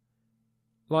further.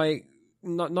 Like,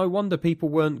 no wonder people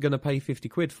weren't going to pay 50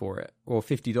 quid for it, or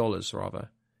 $50 rather.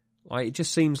 Like, it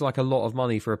just seems like a lot of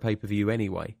money for a pay-per-view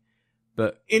anyway.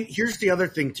 But and here's the other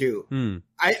thing too.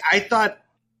 I thought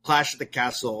Clash at the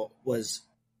Castle was,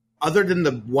 other than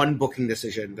the one booking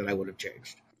decision that I would have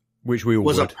changed, which we all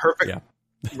was would. A perfect. Yeah.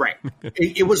 Right.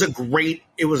 It was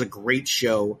a great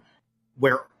show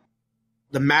where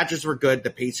the matches were good,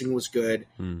 the pacing was good,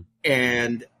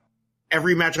 and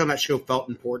every match on that show felt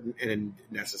important and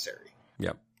necessary.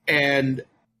 Yeah. And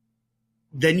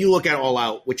then you look at All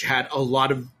Out, which had a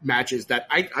lot of matches that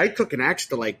I took an axe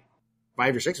to, like,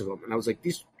 5 or 6 of them, and I was like,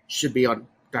 these should be on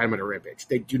Dynamite or Rampage.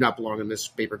 They do not belong in this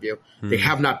pay-per-view. They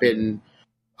have not been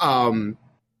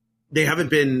they haven't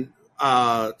been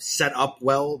set up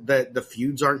well. The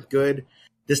feuds aren't good.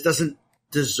 This doesn't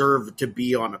deserve to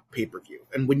be on a pay-per-view.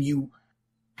 And when you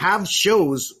have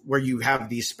shows where you have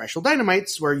these special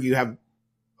Dynamites where you have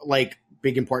like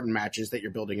big important matches that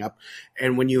you're building up,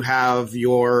 and when you have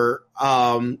your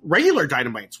regular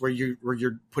Dynamites where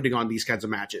you're putting on these kinds of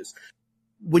matches,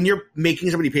 when you're making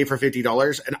somebody pay for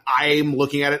 $50 and I'm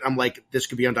looking at it, I'm like, this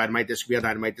could be on Dynamite, this could be on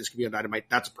Dynamite, this could be on Dynamite.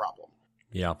 That's a problem.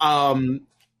 Yeah.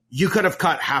 You could have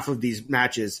cut half of these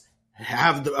matches,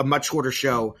 have a much shorter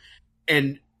show,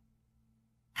 and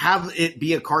have it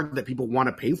be a card that people want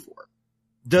to pay for.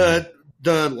 The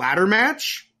ladder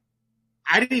match,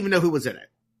 I didn't even know who was in it.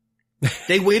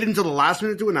 They waited until the last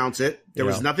minute to announce it. There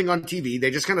was nothing on TV. They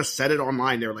just kind of said it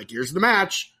online. They were like, here's the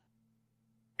match.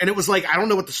 And it was like, I don't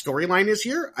know what the storyline is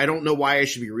here. I don't know why I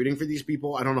should be rooting for these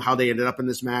people. I don't know how they ended up in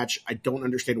this match. I don't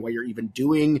understand why you're even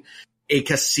doing a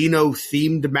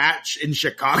casino-themed match in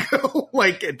Chicago.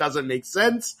 Like, it doesn't make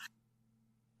sense.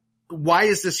 Why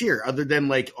is this here? Other than,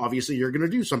 like, obviously you're going to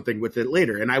do something with it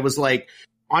later. And I was like,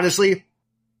 honestly,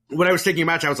 when I was taking a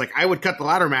match, I was like, I would cut the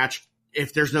ladder match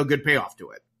if there's no good payoff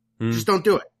to it. Just don't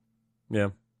do it. Yeah.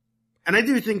 And I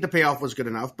do think the payoff was good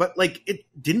enough, but, like, it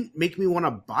didn't make me want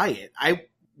to buy it.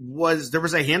 There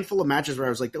was a handful of matches where I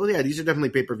was like, oh yeah, these are definitely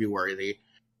pay-per-view worthy.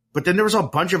 But then there was a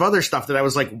bunch of other stuff that I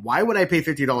was like, why would I pay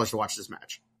 $50 to watch this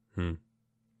match?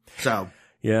 So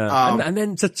yeah, and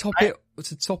then to top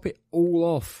it all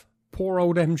off, poor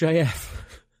old MJF.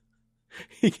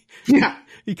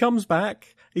 He comes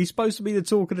back. He's supposed to be the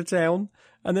talk of the town,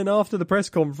 and then after the press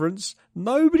conference,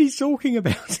 nobody's talking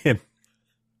about him.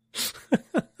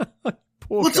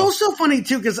 Well, it's also funny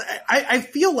too, because I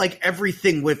feel like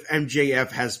everything with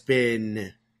MJF has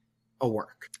been a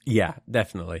work. Yeah,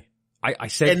 definitely. I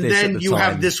said and this then at the you time.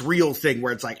 have this real thing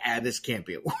where it's like, this can't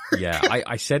be a work. Yeah,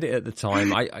 I said it at the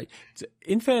time.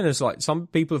 In fairness, like some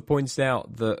people have pointed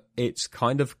out that it's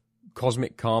kind of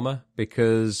cosmic karma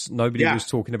because nobody was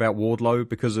talking about Wardlow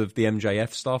because of the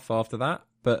MJF stuff after that.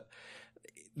 But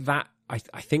that I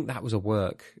think that was a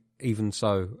work, even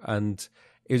so, and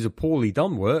it was a poorly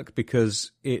done work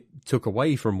because it took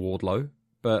away from Wardlow,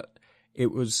 but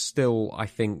it was still, I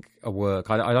think, a work.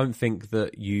 I don't think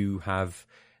that you have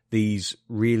these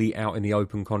really out in the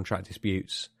open contract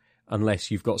disputes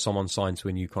unless you've got someone signed to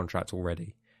a new contract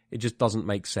already. It just doesn't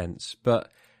make sense.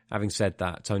 But having said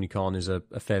that, Tony Khan is a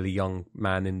fairly young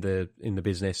man in the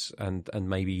business, and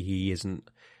maybe he isn't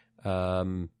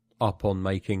up on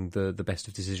making the best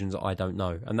of decisions. I don't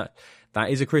know. And that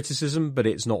is a criticism, but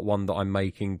it's not one that I'm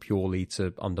making purely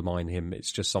to undermine him.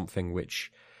 It's just something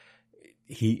which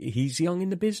he's young in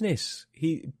the business.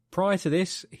 Prior to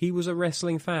this, he was a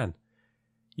wrestling fan.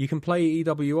 You can play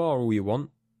EWR all you want,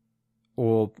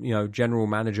 or general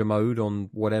manager mode on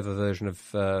whatever version of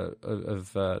WWE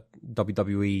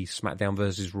SmackDown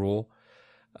versus Raw.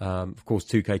 Of course,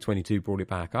 2K22 brought it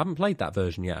back. I haven't played that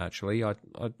version yet. Actually,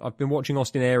 I've been watching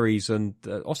Austin Aries and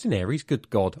Austin Aries. Good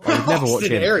God, I would never watch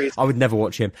him. Aries. I would never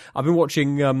watch him. I've been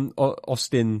watching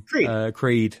Austin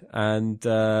Creed and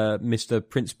Mr.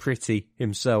 Prince Pretty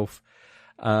himself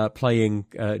playing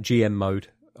GM mode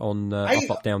on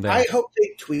up, down, down. I hope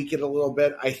they tweak it a little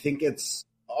bit. I think it's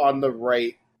on the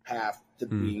right path to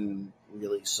being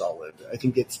really solid. I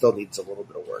think it still needs a little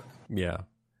bit of work. Yeah.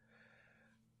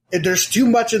 There's too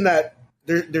much in that.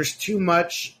 There's too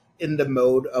much in the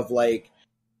mode of like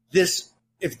this.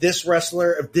 If this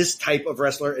type of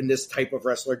wrestler and this type of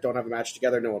wrestler don't have a match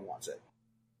together, no one wants it.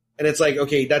 And it's like,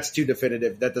 okay, that's too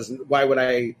definitive. That doesn't. Why would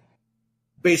I?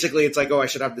 Basically, it's like, I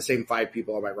should have the same 5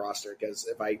 people on my roster because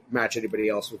if I match anybody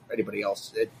else with anybody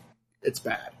else, it's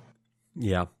bad.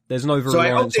 Yeah, there's an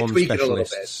over-reliance on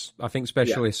specialists. I think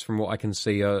specialists, from what I can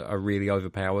see, are really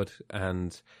overpowered,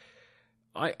 and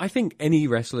I think any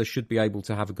wrestler should be able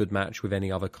to have a good match with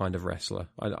any other kind of wrestler.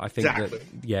 I think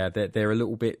that they're a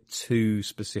little bit too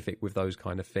specific with those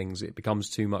kind of things. It becomes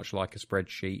too much like a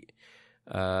spreadsheet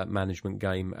management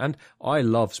game, and I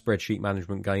love spreadsheet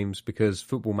management games because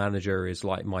Football Manager is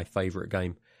like my favorite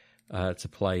game to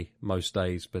play most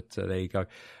days. But there you go.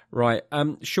 Right,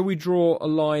 shall we draw a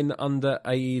line under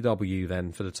AEW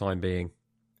then for the time being?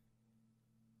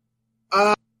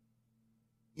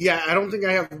 Yeah, I don't think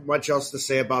I have much else to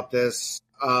say about this,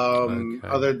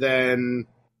 other than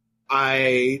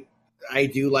I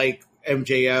do like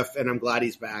MJF, and I'm glad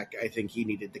he's back. I think he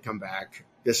needed to come back.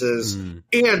 This is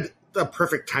and the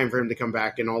perfect time for him to come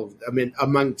back, and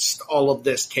amongst all of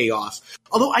this chaos.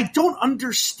 Although I don't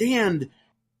understand.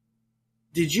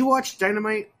 Did you watch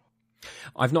Dynamite?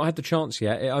 I've not had the chance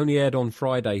yet. It only aired on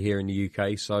Friday here in the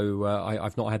UK, so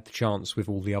I've not had the chance with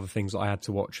all the other things that I had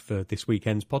to watch for this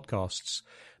weekend's podcasts.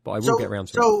 But I will get around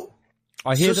to it.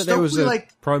 I hear that there was a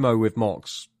promo with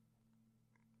Mox.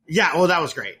 Yeah, well, that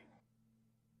was great.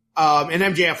 And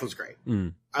MJF was great.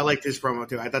 I liked his promo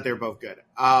too. I thought they were both good.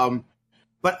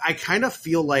 But I kind of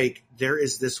feel like there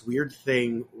is this weird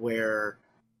thing where,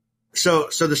 so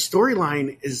the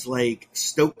storyline is like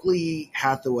Stokely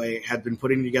Hathaway had been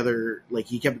putting together, like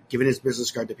he kept giving his business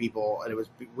card to people, and it was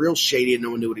real shady, and no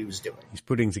one knew what he was doing. He's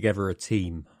putting together a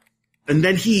team, and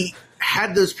then he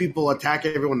had those people attack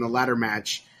everyone in the ladder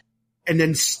match, and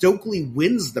then Stokely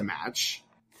wins the match,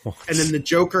 and then the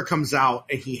Joker comes out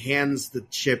and he hands the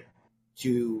chip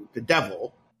to the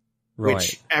Devil. Right.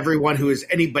 Which everyone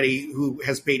anybody who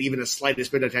has paid even the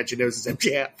slightest bit of attention knows is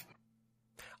MJF.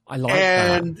 I like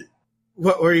that. And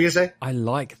what were you going to say? I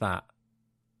like that.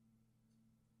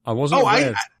 I wasn't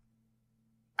aware.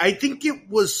 I think it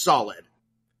was solid.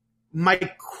 My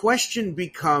question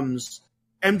becomes,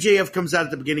 MJF comes out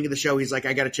at the beginning of the show. He's like,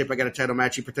 I got a chip. I got a title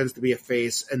match. He pretends to be a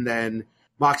face. And then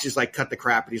Moxie's like, cut the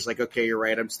crap. And he's like, okay, you're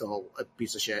right. I'm still a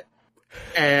piece of shit.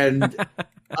 And,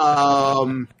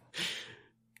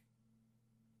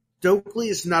 Stokely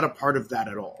is not a part of that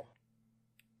at all.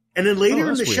 And then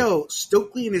later in the show,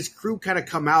 Stokely and his crew kind of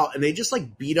come out and they just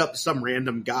like beat up some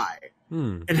random guy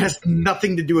and has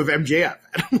nothing to do with MJF.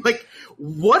 And I'm like,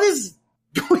 what is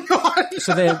going on?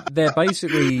 So they're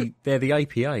basically, they're the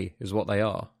APA is what they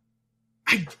are.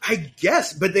 I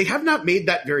guess, but they have not made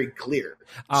that very clear.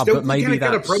 Stokely kind of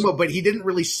got a promo, but he didn't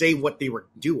really say what they were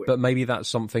doing. But maybe that's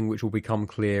something which will become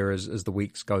clear as the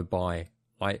weeks go by.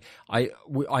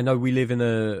 I know we live in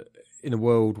a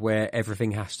world where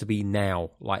everything has to be now,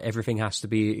 like everything has to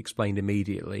be explained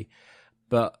immediately.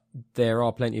 But there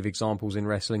are plenty of examples in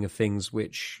wrestling of things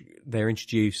which they're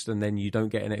introduced and then you don't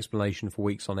get an explanation for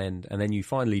weeks on end, and then you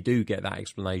finally do get that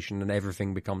explanation and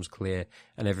everything becomes clear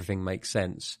and everything makes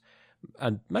sense.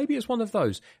 And maybe it's one of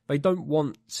those. They don't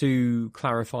want to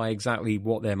clarify exactly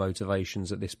what their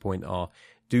motivations at this point are.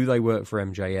 Do they work for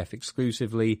MJF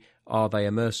exclusively? Are they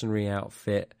a mercenary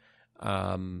outfit?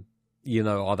 Are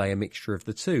they a mixture of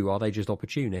the two? Are they just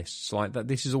opportunists? Like that.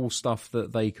 This is all stuff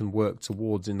that they can work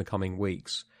towards in the coming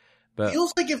weeks. But it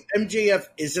feels like if MJF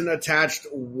isn't attached,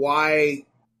 why,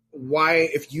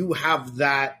 if you have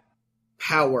that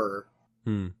power,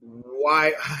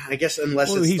 why? I guess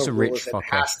unless he's a rich fucker,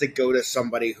 it has to go to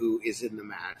somebody who is in the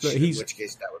match. In which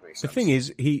case, that would make sense. The thing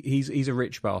is, he's a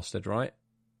rich bastard, right?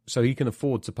 So he can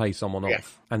afford to pay someone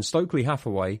off. And Stokely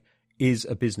Hathaway is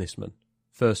a businessman,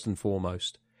 first and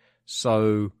foremost.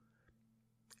 So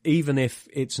even if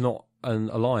it's not an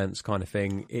alliance kind of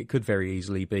thing, it could very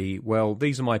easily be, well,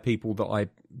 these are my people that I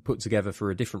put together for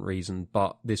a different reason,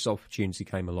 but this opportunity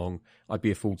came along. I'd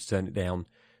be a fool to turn it down,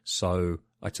 so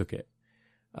I took it.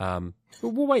 But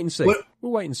we'll wait and see.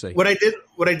 We'll wait and see. What I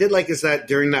did like is that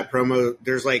during that promo,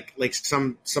 there's like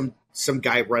some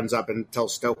guy runs up and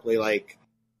tells Stokely like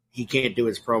he can't do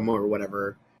his promo or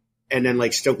whatever. And then,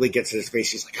 like, Stokely gets in his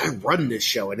face. He's like, I run this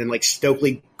show. And then, like,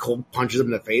 Stokely cold punches him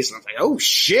in the face. And I was like, oh,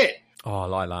 shit. Oh, I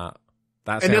like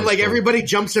that. And then, like, cool. Everybody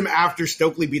jumps him after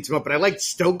Stokely beats him up. But I like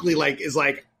Stokely, like, is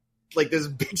like this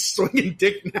big swinging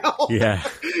dick now. Yeah.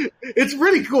 It's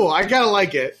pretty cool. I kind of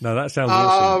like it. No, that sounds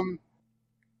awesome.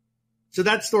 So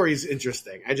that story is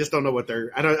interesting. I just don't know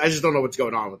I just don't know what's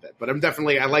going on with it. But I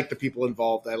like the people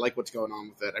involved. I like what's going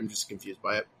on with it. I'm just confused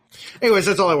by it. Anyways,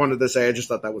 that's all I wanted to say. I just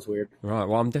thought that was weird. Right.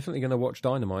 Well, I'm definitely going to watch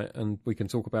Dynamite, and we can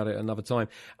talk about it another time.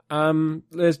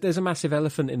 There's a massive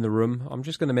elephant in the room. I'm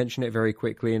just going to mention it very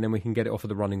quickly, and then we can get it off of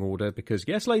the running order. Because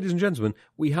yes, ladies and gentlemen,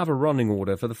 we have a running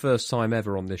order for the first time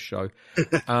ever on this show.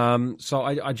 So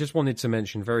I just wanted to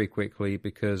mention very quickly,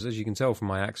 because as you can tell from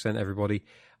my accent, everybody,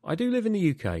 I do live in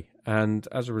the UK, and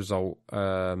as a result,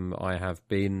 I have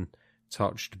been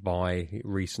touched by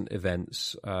recent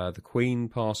events. The Queen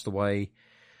passed away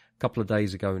a couple of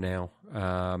days ago now.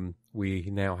 We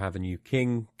now have a new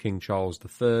king, King Charles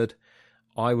III.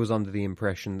 I was under the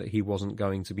impression that he wasn't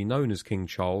going to be known as King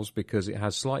Charles because it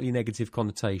has slightly negative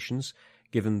connotations,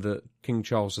 given that King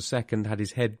Charles II had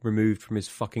his head removed from his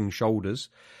fucking shoulders.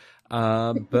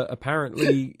 But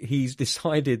apparently he's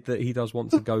decided that he does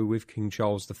want to go with King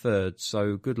Charles III.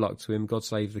 So good luck to him. God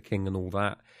save the king and all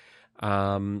that.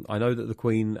 I know that the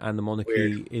Queen and the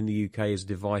monarchy in the UK is a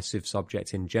divisive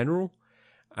subject in general.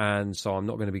 And so I'm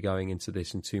not going to be going into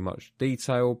this in too much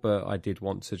detail, but I did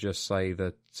want to just say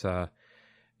that,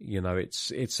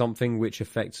 it's something which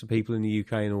affects the people in the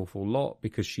UK an awful lot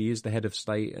because she is the head of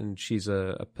state and she's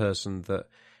a person that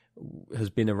has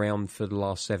been around for the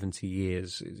last 70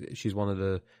 years. She's one of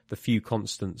the few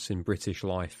constants in British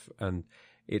life, and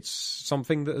it's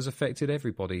something that has affected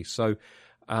everybody. So,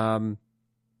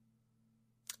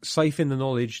 safe in the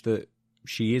knowledge that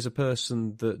she is a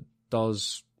person that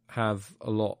does have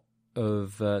a lot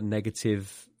of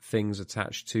negative things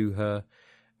attached to her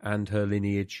and her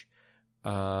lineage.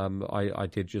 I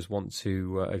did just want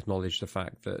to acknowledge the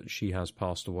fact that she has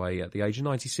passed away at the age of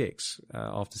 96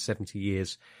 after 70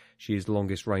 years. She is the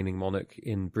longest reigning monarch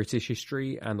in British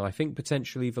history, and I think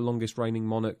potentially the longest reigning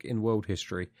monarch in world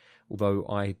history, although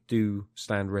I do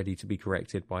stand ready to be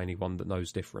corrected by anyone that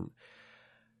knows different.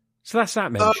 So that's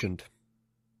that mentioned.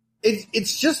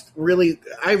 It's just really,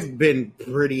 I've been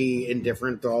pretty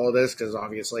indifferent to all of this because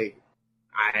obviously,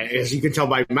 as you can tell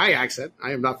by my accent,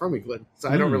 I am not from England, so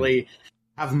I don't really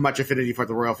have much affinity for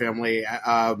the royal family.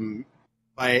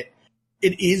 But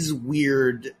it is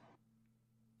weird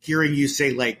hearing you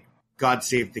say, like, God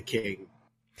save the king,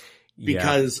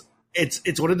 because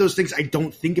it's one of those things I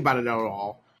don't think about it at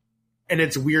all. And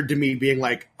it's weird to me being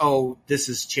like, oh, this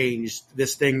has changed.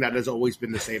 This thing that has always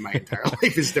been the same my entire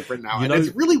life is different now. And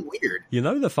it's really weird. You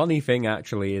know, the funny thing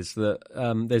actually is that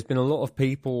there's been a lot of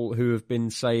people who have been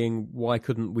saying, why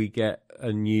couldn't we get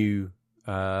a new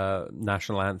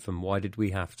national anthem? Why did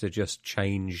we have to just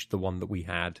change the one that we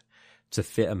had to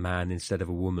fit a man instead of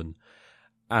a woman?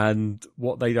 And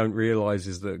what they don't realise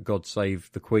is that God Save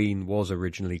the Queen was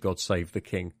originally God Save the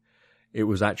King. It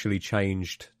was actually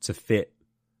changed to fit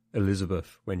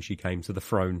Elizabeth when she came to the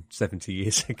throne 70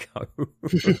 years ago.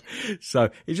 So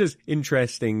it's just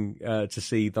interesting to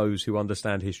see those who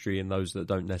understand history and those that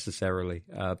don't necessarily.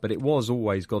 But it was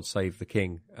always God Save the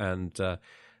King. And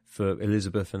for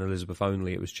Elizabeth and Elizabeth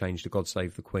only, it was changed to God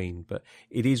Save the Queen. But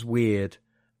it is weird.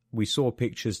 We saw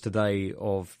pictures today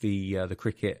of the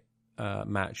cricket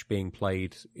match being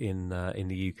played in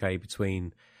the UK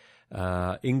between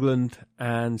England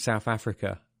and South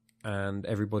Africa. And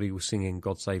everybody was singing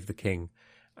God Save the King,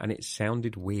 and it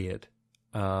sounded weird.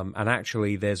 And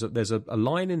actually, there's a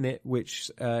line in it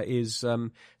which is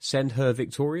send her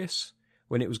victorious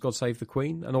when it was God Save the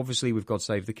Queen. And obviously with God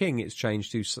Save the King, it's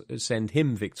changed to send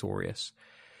him victorious.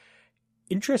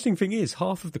 Interesting thing is,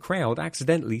 half of the crowd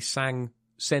accidentally sang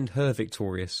send her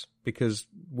victorious because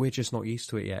we're just not used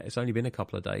to it yet. It's only been a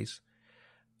couple of days.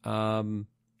 Got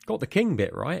the king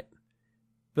bit right,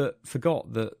 but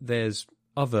forgot that there's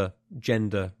other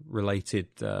gender-related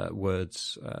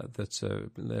words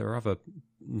there are other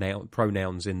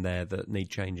pronouns in there that need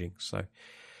changing. So,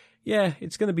 yeah,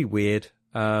 it's going to be weird.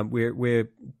 We're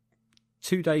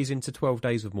 2 days into 12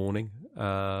 days of mourning.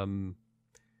 The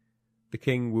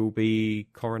king will be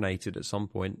coronated at some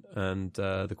point, and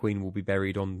the queen will be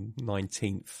buried on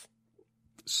 19th.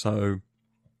 So,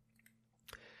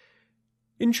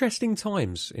 interesting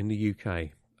times in the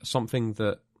UK. Something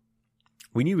that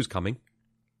we knew was coming,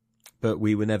 but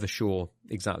we were never sure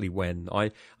exactly when.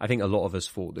 I think a lot of us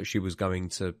thought that she was going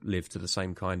to live to the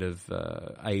same kind of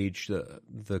age that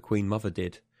the Queen Mother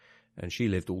did, and she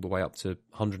lived all the way up to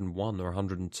 101 or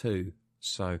 102.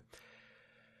 So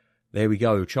there we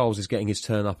go. Charles is getting his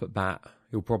turn up at bat.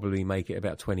 He'll probably make it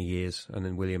about 20 years, and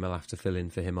then William will have to fill in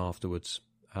for him afterwards.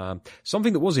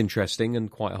 Something that was interesting and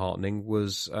quite heartening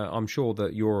was, I'm sure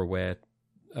that you're aware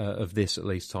of this at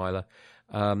least, Tyler,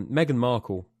 Meghan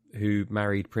Markle, who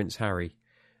married Prince Harry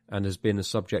and has been a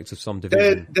subject of some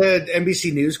division. The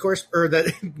NBC News or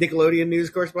the Nickelodeon News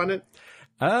correspondent?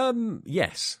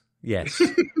 Yes.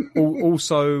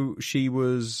 Also, she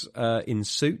was in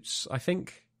Suits, I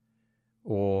think,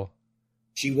 or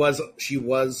she was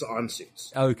on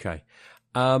Suits. Okay.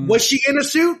 Was she in a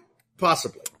suit?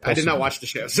 Possibly. I did not watch the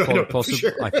show, so I don't know for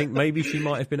sure. I think maybe she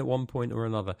might have been at one point or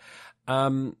another.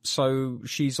 So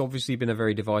she's obviously been a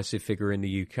very divisive figure in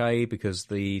the UK because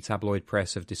the tabloid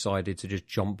press have decided to just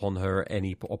jump on her at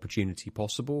any opportunity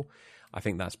possible. I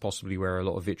think that's possibly where a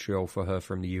lot of vitriol for her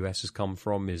from the US has come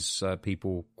from, is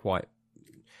people quite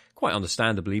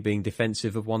understandably being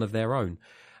defensive of one of their own.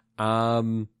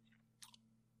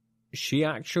 She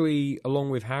actually,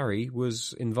 along with Harry,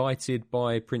 was invited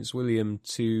by Prince William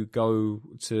to go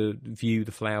to view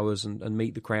the flowers and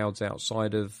meet the crowds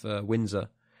outside of Windsor.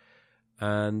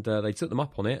 And they took them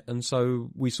up on it. And so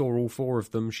we saw all four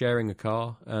of them sharing a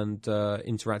car and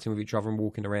interacting with each other and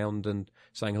walking around and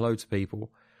saying hello to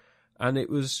people. And it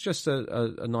was just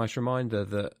a nice reminder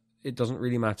that it doesn't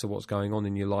really matter what's going on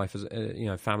in your life, as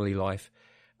family life.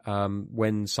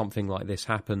 When something like this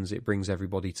happens, it brings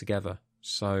everybody together.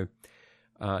 So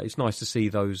it's nice to see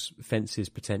those fences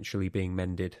potentially being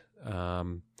mended. A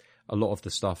lot of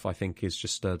the stuff, I think, is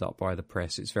just stirred up by the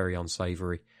press. It's very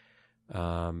unsavoury.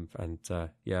 We'll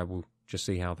just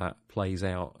see how that plays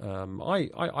out.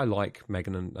 I like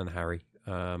Meghan and Harry.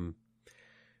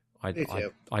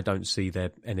 I don't see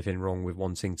there anything wrong with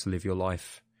wanting to live your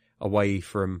life away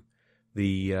from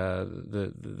the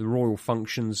royal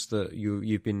functions that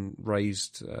you've been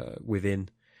raised within.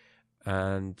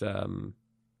 And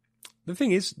the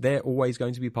thing is, they're always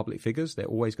going to be public figures. They're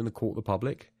always going to court the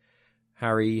public.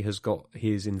 Harry has got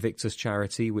his Invictus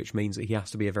charity, which means that he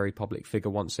has to be a very public figure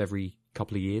once every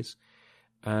couple of years.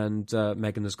 And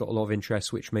Meghan has got a lot of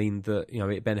interests, which mean that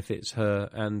it benefits her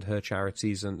and her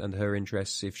charities and her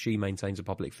interests if she maintains a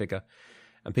public figure.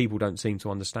 And people don't seem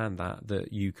to understand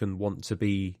that you can want to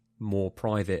be more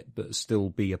private but still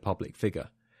be a public figure.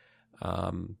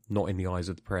 Not in the eyes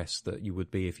of the press that you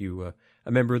would be if you were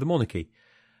a member of the monarchy.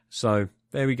 So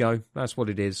there we go. That's what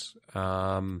it is. But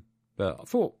I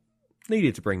thought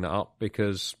needed to bring that up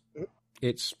because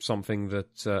it's something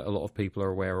that a lot of people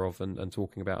are aware of and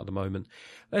talking about at the moment.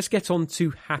 Let's get on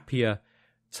to happier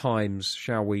times,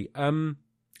 shall we? Shall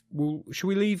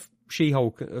we leave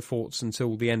She-Hulk thoughts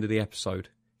until the end of the episode,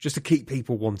 just to keep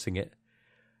people wanting it?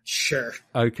 Sure.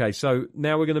 Okay, so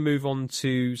now we're going to move on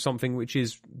to something which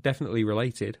is definitely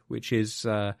related, which is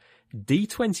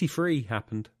D23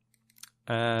 happened.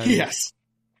 Yes.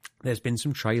 There's been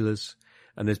some trailers,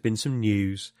 and there's been some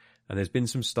news, and there's been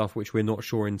some stuff which we're not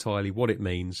sure entirely what it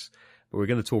means, but we're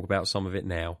going to talk about some of it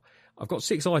now. I've got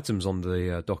 6 items on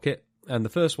the docket, and the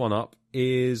first one up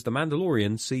is The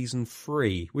Mandalorian Season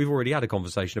 3. We've already had a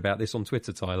conversation about this on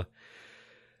Twitter, Tyler.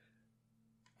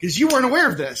 Because you weren't aware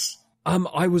of this.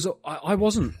 I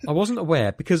wasn't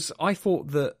aware, because I thought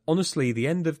that, honestly, the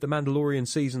end of The Mandalorian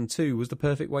Season 2 was the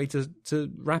perfect way to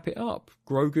wrap it up.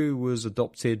 Grogu was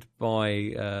adopted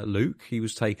by Luke. He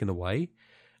was taken away.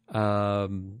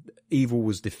 Evil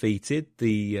was defeated.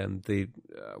 The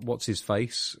what's his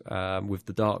face with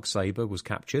the dark saber was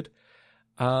captured.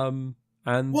 And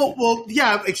well,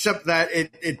 yeah, except that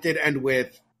it did end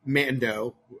with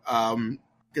Mando,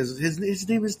 because his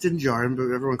name is Din Djarin,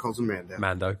 but everyone calls him Mando.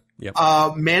 Mando, yep.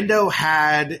 Mando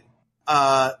had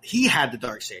he had the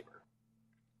dark saber.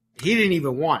 He didn't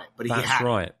even want it, but he had it. That's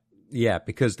right. Yeah,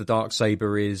 because the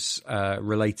Darksaber is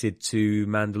related to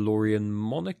Mandalorian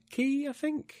monarchy, I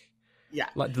think. Yeah.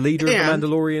 Like the leader of the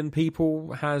Mandalorian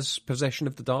people has possession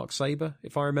of the Darksaber,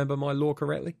 if I remember my lore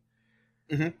correctly.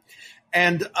 Mm-hmm.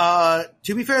 And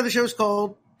to be fair, the show's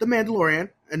called The Mandalorian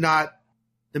and not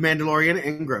The Mandalorian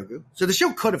and Grogu. So the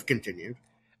show could have continued.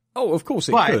 Oh, of course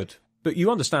it could. But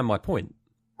you understand my point.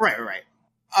 Right.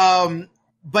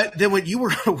 But then what you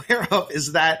were aware of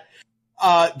is that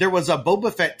there was a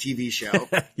Boba Fett TV show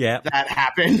that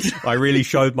happened. I really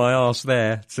showed my ass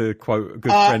there, to quote a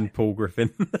good friend Paul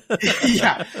Griffin.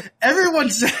 Yeah. Everyone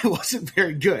said it wasn't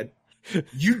very good.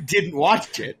 You didn't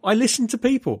watch it. I listened to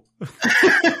people.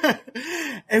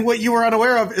 And what you were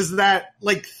unaware of is that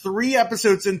like 3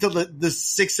 episodes into the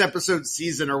 6-episode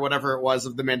season or whatever it was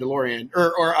of The Mandalorian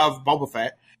or of Boba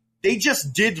Fett, they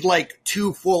just did like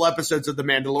 2 full episodes of The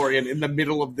Mandalorian in the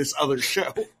middle of this other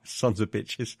show. Sons of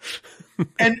bitches.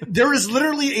 And there is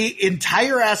literally an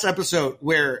entire ass episode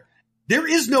where there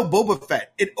is no Boba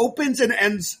Fett. It opens and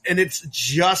ends and it's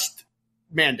just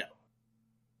Mando.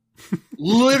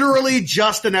 Literally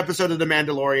just an episode of The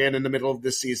Mandalorian in the middle of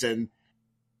this season.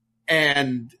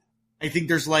 And I think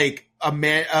there's like a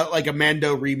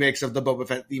Mando remix of the Boba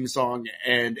Fett theme song,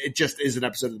 and it just is an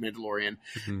episode of The Mandalorian.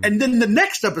 Mm-hmm. And then the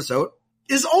next episode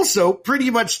is also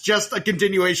pretty much just a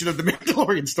continuation of the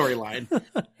Mandalorian storyline.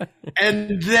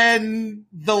 And then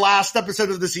the last episode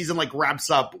of the season like wraps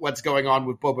up what's going on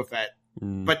with Boba Fett,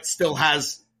 but still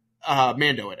has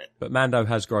Mando in it. But Mando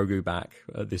has Grogu back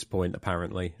at this point,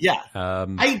 apparently. Yeah.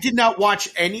 I did not watch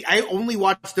any. I only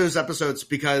watched those episodes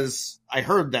because I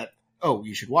heard that, oh,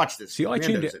 you should watch this. See, I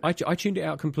tuned it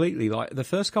out completely. Like the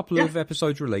first couple of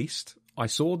episodes released, I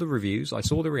saw the reviews, I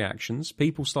saw the reactions.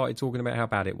 People started talking about how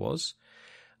bad it was.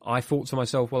 I thought to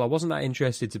myself, well, I wasn't that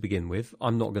interested to begin with.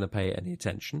 I'm not going to pay it any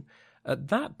attention. At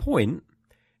that point,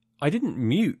 I didn't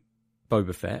mute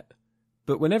Boba Fett,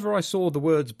 but whenever I saw the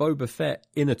words Boba Fett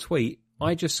in a tweet,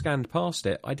 I just scanned past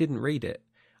it. I didn't read it.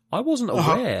 I wasn't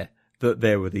aware that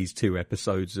there were these 2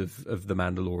 episodes of The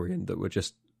Mandalorian that were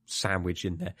just sandwiched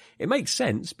in there. It makes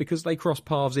sense because they cross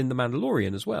paths in The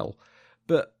Mandalorian as well.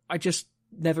 But I just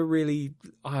never really...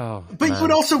 But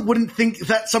you also wouldn't think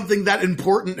that something that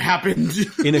important happened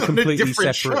in a completely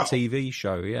separate show. TV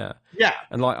show, yeah. Yeah.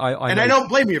 And like I don't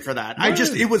blame you for that. No.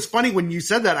 It was funny when you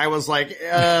said that. I was like,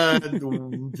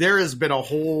 there has been a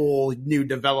whole new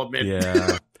development.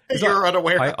 Yeah. You're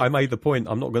unaware of. I made the point,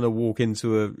 I'm not going to walk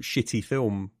into a shitty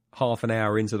film half an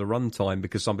hour into the runtime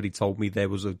because somebody told me there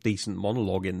was a decent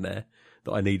monologue in there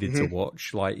that I needed to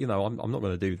watch. Like, you know, I'm not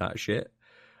going to do that shit.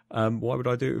 Why would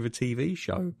I do it with a TV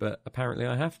show? But apparently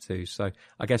I have to. So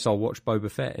I guess I'll watch Boba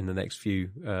Fett in the next few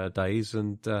days.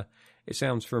 And it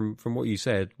sounds from what you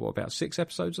said, what, about 6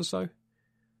 episodes or so?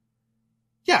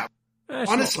 Yeah. It's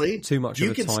honestly, too much.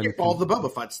 You can skip all the Boba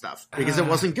Fett stuff because it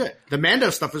wasn't good. The Mando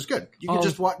stuff was good. You can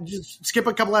just skip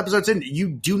a couple episodes in. You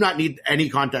do not need any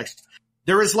context.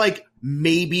 There is like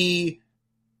maybe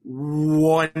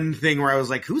one thing where I was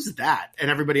like, "Who's that?" and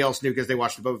everybody else knew because they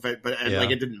watched the Boba Fett, but like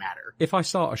it didn't matter. If I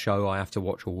start a show, I have to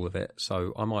watch all of it,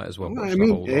 so I might as well. Watch I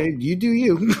mean, you do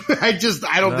you. I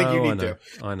don't think you need to.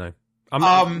 I know.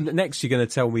 Next, you're going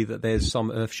to tell me that there's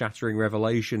some earth-shattering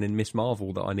revelation in Miss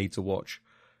Marvel that I need to watch.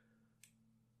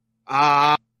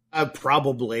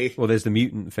 Probably. Well, there's the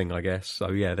mutant thing, I guess.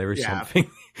 So yeah, there is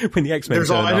something when the X-Men. There's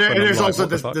also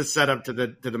the setup to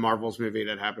the Marvels movie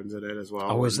that happens in it as well.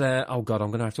 Oh, is there? Oh god, I'm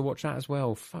going to have to watch that as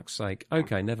well. Fuck's sake.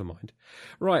 Okay, never mind.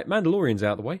 Right, Mandalorian's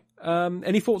out of the way.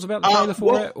 Any thoughts about the trailer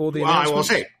for it or the announcement? I will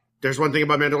say, there's one thing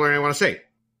about Mandalorian I want to say.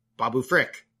 Babu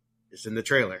Frick is in the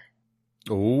trailer.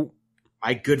 Oh,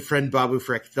 my good friend Babu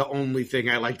Frick. The only thing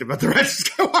I liked about the Rise of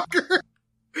Skywalker.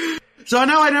 So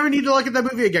now I never need to look at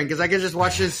that movie again because I can just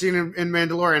watch this scene in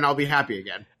Mandalorian and I'll be happy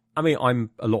again. I mean, I'm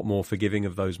a lot more forgiving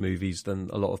of those movies than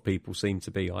a lot of people seem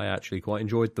to be. I actually quite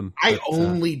enjoyed them. I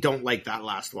only don't like that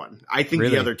last one. I think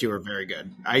the other two are very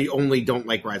good. I only don't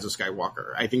like Rise of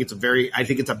Skywalker. I think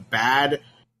it's a bad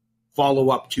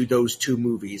follow-up to those two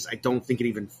movies. I don't think it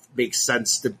even makes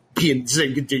sense to be in the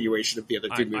same continuation of the other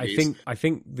two movies. I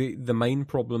think the main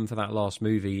problem for that last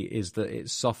movie is that it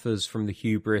suffers from the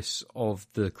hubris of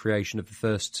the creation of the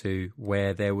first two,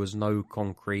 where there was no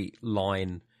concrete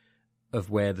line of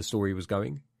where the story was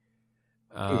going.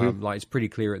 Like, it's pretty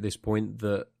clear at this point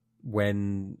that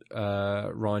when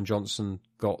Rian Johnson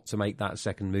got to make that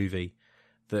second movie,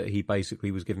 that he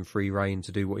basically was given free rein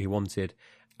to do what he wanted.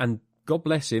 And God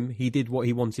bless him, he did what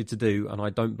he wanted to do, and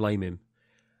I don't blame him.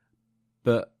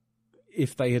 But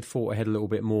if they had thought ahead a little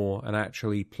bit more and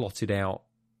actually plotted out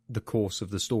the course of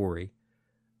the story,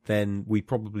 then we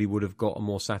probably would have got a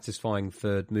more satisfying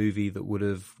third movie that would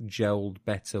have gelled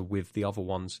better with the other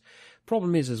ones.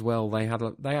 Problem is as well, they had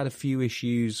a few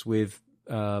issues with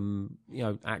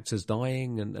actors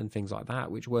dying and things like that,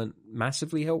 which weren't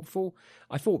massively helpful.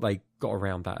 I thought they got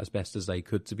around that as best as they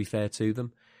could, to be fair to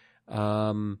them.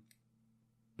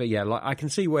 But yeah, like, I can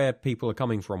see where people are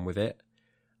coming from with it.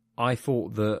 I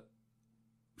thought that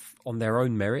on their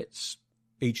own merits,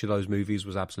 each of those movies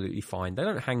was absolutely fine. They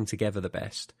don't hang together the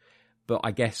best, but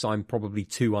I guess I'm probably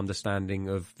too understanding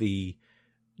of the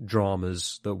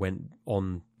dramas that went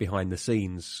on behind the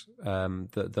scenes,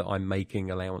 that I'm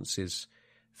making allowances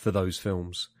for those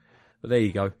films. But there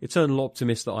you go. Eternal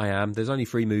optimist that I am. There's only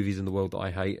 3 movies in the world that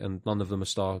I hate, and none of them are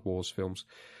Star Wars films.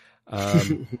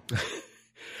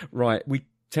 Right,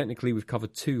 we've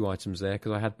covered 2 items there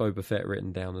because I had Boba Fett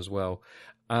written down as well.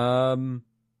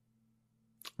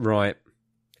 Right,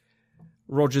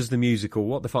 Rogers the musical.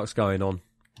 What the fuck's going on?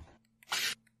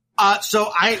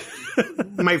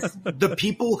 The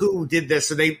people who did this,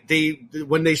 so they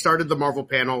when they started the Marvel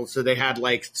panel, so they had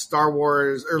like Star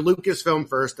Wars or Lucasfilm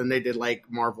first, and they did like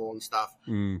Marvel and stuff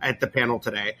at the panel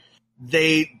today.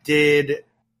 They did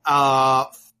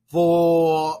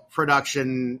full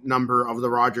production number of the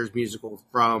Rogers musical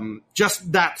from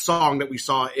just that song that we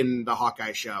saw in the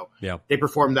Hawkeye show. Yeah. They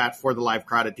performed that for the live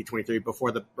crowd at D23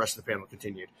 before the rest of the panel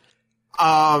continued.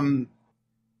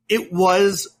 It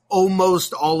was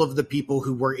almost all of the people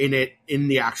who were in it in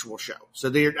the actual show. So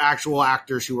the actual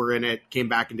actors who were in it came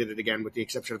back and did it again, with the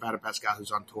exception of Adam Pascal,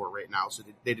 who's on tour right now. So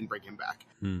they didn't bring him back.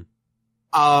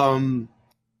 I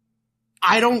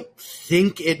don't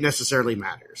think it necessarily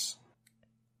matters.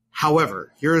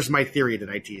 However, here's my theory that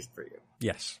I teased for you.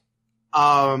 Yes.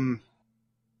 And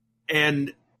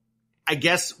I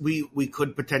guess we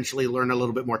could potentially learn a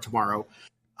little bit more tomorrow.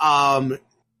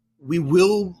 We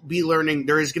will be learning.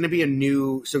 There is going to be a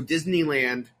new, so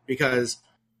Disneyland, because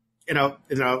in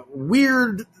a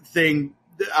weird thing,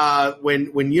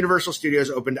 when Universal Studios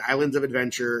opened Islands of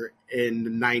Adventure in the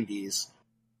 90s,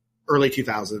 early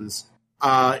 2000s,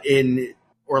 in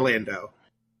Orlando,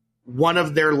 one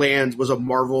of their lands was a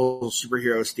Marvel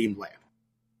superheroes themed land.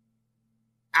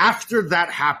 After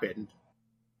that happened,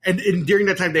 and during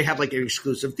that time they had like an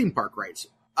exclusive theme park rights,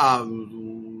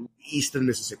 east of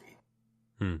Mississippi.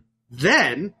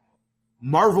 Then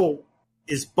Marvel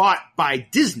is bought by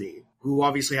Disney, who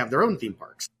obviously have their own theme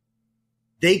parks.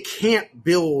 They can't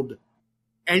build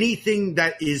anything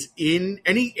that is in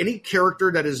any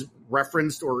character that is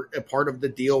referenced or a part of the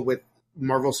deal with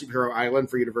Marvel Superhero Island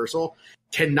for Universal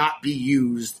cannot be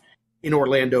used in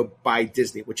Orlando by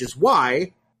Disney, which is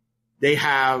why they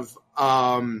have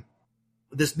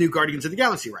this new Guardians of the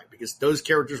Galaxy ride, because those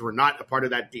characters were not a part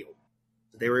of that deal.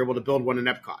 They were able to build one in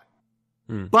Epcot.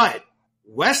 But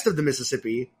west of the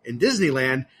Mississippi in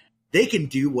Disneyland, they can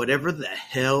do whatever the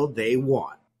hell they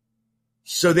want.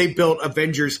 So they built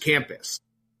Avengers Campus,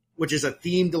 which is a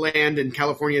themed land in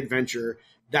California Adventure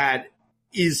that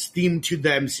is themed to the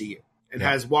MCU and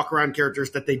has walk around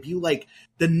characters that debut like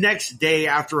the next day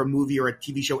after a movie or a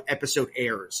TV show episode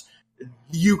airs.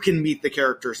 You can meet the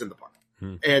characters in the park.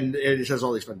 And it has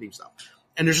all these fun theme stuff.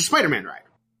 And there's a Spider-Man ride.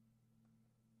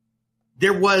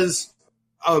 There was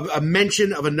a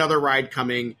mention of another ride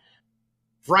coming.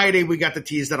 Friday, we got the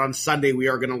tease that on Sunday we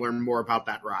are going to learn more about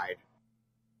that ride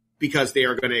because they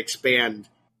are going to expand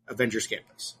Avengers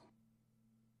Campus.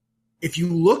 If you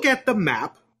look at the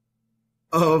map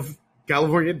of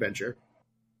California Adventure,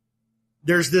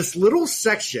 there's this little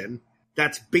section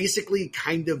that's basically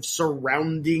kind of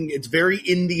surrounding, it's very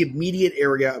in the immediate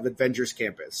area of Avengers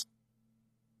Campus.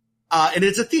 And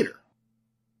it's a theater.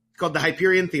 It's called the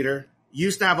Hyperion Theater.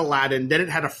 Used to have Aladdin, then it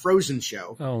had a Frozen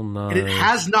show. Oh, no. And it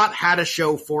has not had a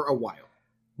show for a while.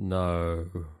 No.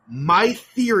 My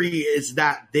theory is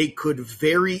that they could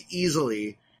very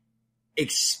easily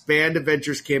expand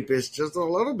Avengers Campus just a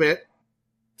little bit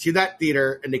to that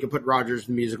theater, and they can put Rogers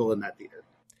the Musical in that theater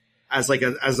as like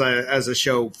as a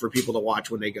show for people to watch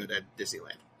when they go to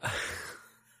Disneyland.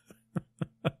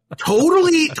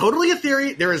 Totally a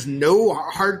theory. There is no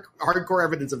hardcore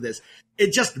evidence of this.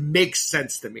 It just makes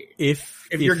sense to me. If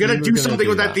you're going to do something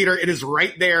with that theater, it is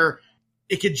right there.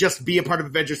 It could just be a part of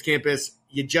Avengers Campus.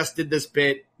 You just did this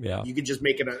bit. Yeah. You could just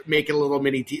make it a little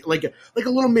mini like a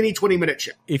little mini 20-minute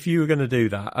show. If you were going to do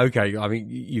that, okay. I mean,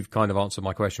 you've kind of answered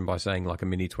my question by saying like a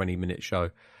mini 20-minute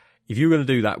show. If you were going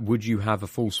to do that, would you have a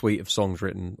full suite of songs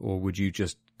written, or would you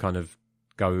just kind of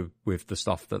go with the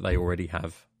stuff that they already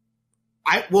have?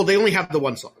 They only have the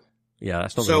one song. Yeah,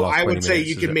 that's not. So I would say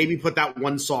you could maybe put that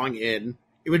one song in.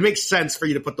 It would make sense for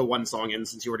you to put the one song in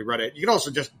since you already read it. You could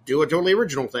also just do a totally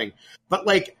original thing. But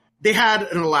like they had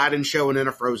an Aladdin show and then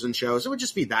a Frozen show, so it would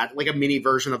just be that, like a mini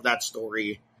version of that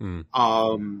story.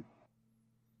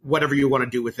 Whatever you want to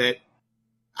do with it.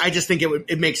 I just think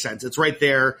it makes sense. It's right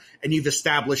there, and you've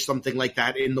established something like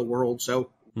that in the world,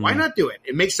 so why not do it?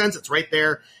 It makes sense. It's right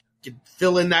there. You can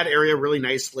fill in that area really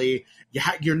nicely.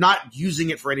 You're not using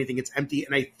it for anything. It's empty.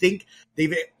 And I think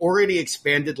they've already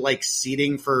expanded like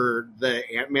seating for the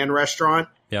Ant-Man restaurant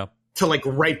to like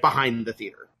right behind the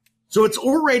theater. So it's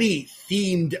already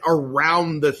themed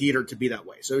around the theater to be that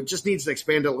way. So it just needs to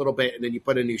expand a little bit, and then you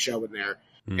put a new show in there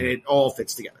and it all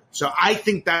fits together. So I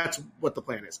think that's what the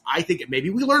plan is. I think maybe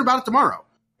we learn about it tomorrow.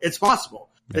 It's possible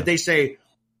that they say,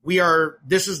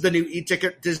 this is the new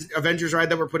e-ticket Avengers ride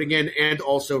that we're putting in, and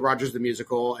also Rogers the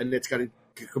Musical, and it's going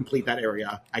to complete that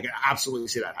area. I can absolutely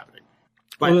see that happening.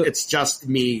 But it's just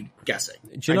me guessing.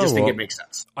 I just think it makes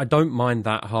sense. I don't mind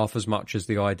that half as much as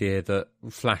the idea that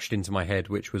flashed into my head,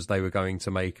 which was they were going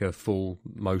to make a full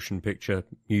motion picture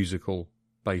musical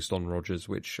based on Rogers,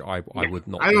 which I would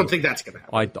not. I don't think that's going to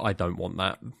happen. I don't want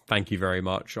that. Thank you very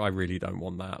much. I really don't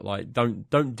want that. Like,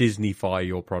 don't Disney-fy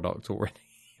your product already.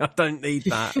 I don't need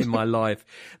that in my life.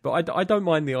 But I don't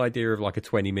mind the idea of like a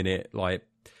 20-minute, like,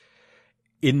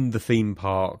 in the theme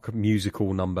park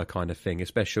musical number kind of thing,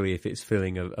 especially if it's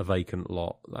filling a vacant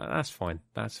lot. That's fine.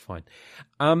 That's fine.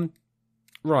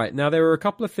 Right. Now, there are a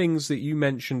couple of things that you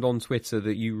mentioned on Twitter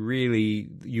that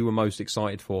you were most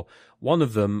excited for. One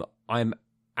of them, I'm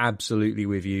absolutely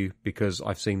with you because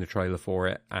I've seen the trailer for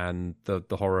it, and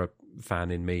the horror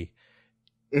fan in me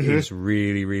is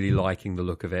really, really liking the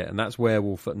look of it, and that's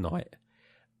Werewolf at Night.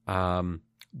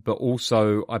 But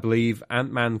also, I believe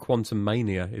Ant-Man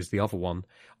Quantumania is the other one.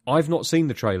 I've not seen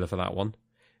the trailer for that one.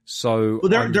 So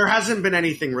there hasn't been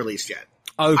anything released yet.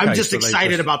 Okay, I'm just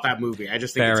excited about that movie. I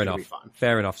just think it's going to be fun.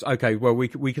 Fair enough. Okay, well, we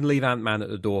can leave Ant-Man at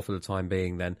the door for the time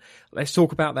being then. Let's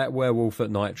talk about that Werewolf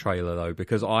at Night trailer, though,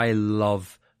 because I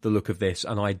love the look of this,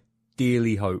 and I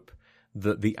dearly hope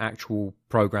that the actual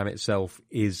program itself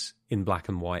is in black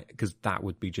and white, because that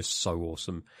would be just so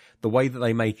awesome. The way that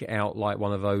they make it out like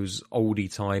one of those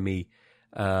oldie-timey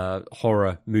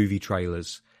horror movie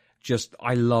trailers,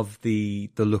 I love the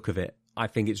look of it. I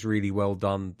think it's really well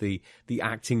done. The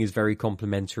acting is very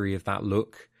complimentary of that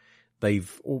look.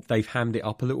 They've hammed it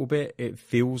up a little bit. It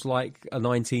feels like a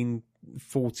 1940s,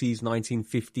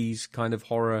 1950s kind of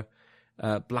horror,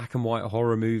 black and white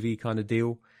horror movie kind of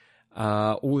deal.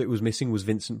 All it was missing was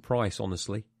Vincent Price,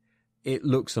 honestly. It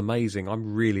looks amazing.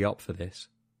 I'm really up for this.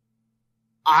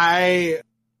 I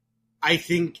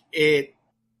think it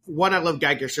one, I love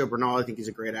Guy Bernal. I think he's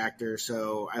a great actor,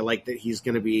 so I like that he's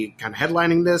going to be kind of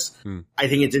headlining this. I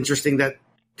think it's interesting that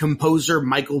composer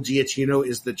Michael Giacchino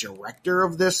is the director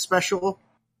of this special.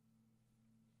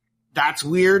 That's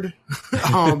weird.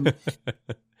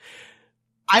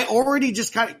 I already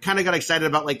just kind of got excited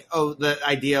about the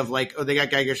idea of they got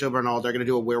Guy Bernal. They're going to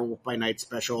do a Werewolf by Night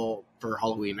special for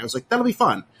Halloween. I was like, that'll be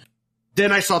fun.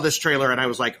 Then I saw this trailer and I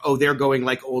was like, oh, they're going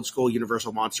old school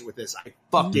Universal Monster with this. I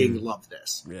fucking love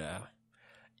this. Yeah.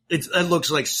 It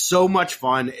looks like so much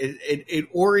fun. It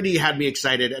already had me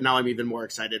excited, and now I'm even more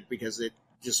excited because it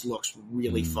just looks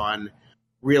really fun,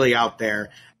 really out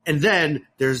there. And then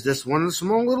there's this one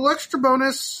small little extra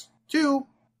bonus too.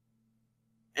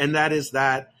 And that is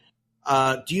that,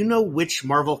 do you know which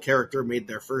Marvel character made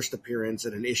their first appearance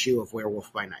in an issue of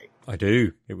Werewolf by Night? I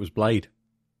do. It was Blade.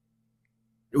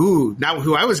 Ooh, not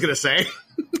who I was going to say.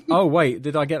 Oh, wait,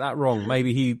 did I get that wrong?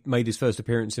 Maybe he made his first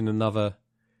appearance in another...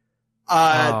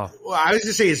 Well, I was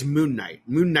going to say it's Moon Knight.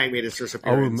 Moon Knight made his first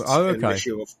appearance okay. in an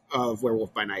issue of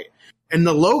Werewolf by Night. And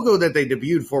the logo that they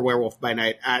debuted for Werewolf by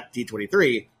Night at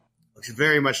D23 looks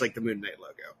very much like the Moon Knight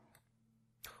logo.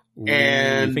 Ooh,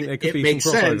 and I think there could be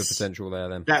some crossover potential there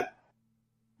then.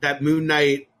 That Moon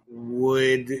Knight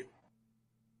would,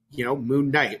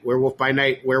 Moon Knight, Werewolf by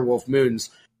Night, Werewolf Moons.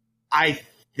 I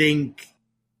think,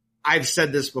 I've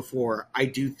said this before, I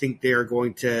do think they are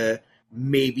going to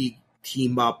and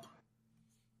team up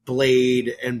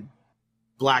Blade and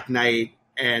Black Knight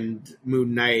and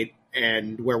Moon Knight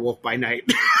and Werewolf by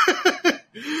Night.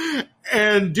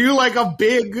 And do a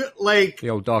big, the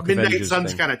old Dark Midnight Avengers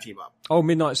Suns thing. kind of team up. Oh,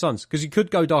 Midnight Suns. Because you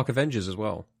could go Dark Avengers as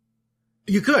well.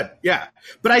 You could, yeah.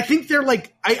 But I think they're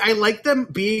I like them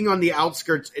being on the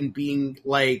outskirts and being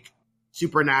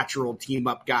supernatural team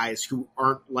up guys who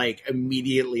aren't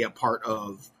immediately a part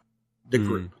of the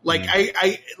group.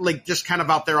 I just kind of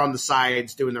out there on the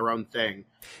sides doing their own thing.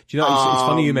 Do you know, it's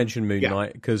funny you mentioned Moon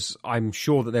Knight, because I'm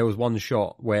sure that there was one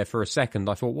shot where for a second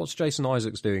I thought, what's Jason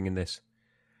Isaacs doing in this?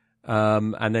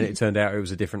 And then it turned out it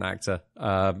was a different actor.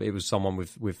 It was someone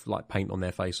with paint on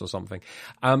their face or something.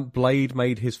 Blade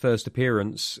made his first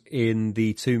appearance in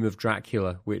the Tomb of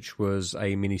Dracula, which was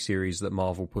a miniseries that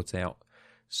Marvel put out.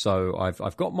 So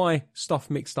I've got my stuff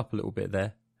mixed up a little bit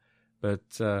there,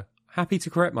 but happy to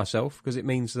correct myself because it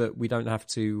means that we don't have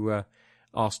to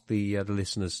ask the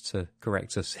listeners to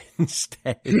correct us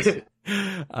instead.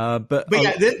 But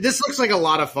yeah, this looks like a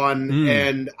lot of fun,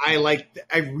 and I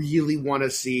really want to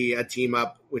see a team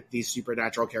up with these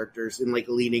supernatural characters and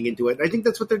leaning into it. I think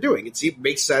that's what they're doing. It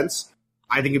makes sense.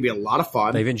 I think it'd be a lot of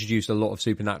fun. They've introduced a lot of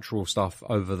supernatural stuff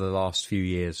over the last few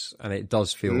years, and it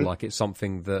does feel like it's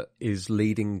something that is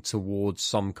leading towards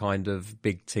some kind of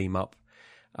big team up.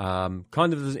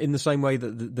 Kind of in the same way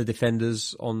that the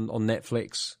Defenders on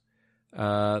Netflix,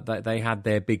 they had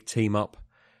their big team up.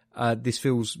 This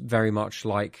feels very much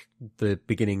like the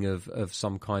beginning of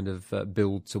some kind of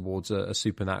build towards a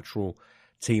supernatural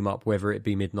team up, whether it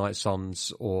be Midnight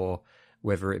Suns or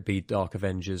whether it be Dark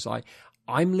Avengers.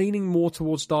 I'm leaning more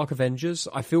towards Dark Avengers.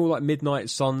 I feel like Midnight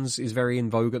Suns is very in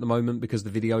vogue at the moment because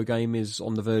the video game is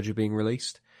on the verge of being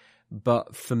released.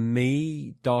 But for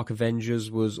me, Dark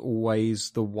Avengers was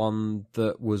always the one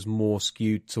that was more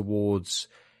skewed towards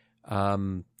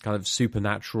kind of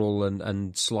supernatural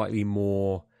and slightly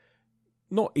more,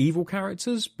 not evil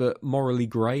characters, but morally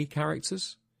grey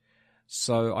characters.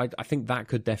 So I think that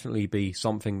could definitely be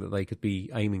something that they could be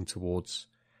aiming towards.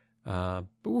 But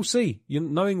we'll see.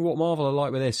 Knowing what Marvel are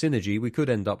like with their synergy, we could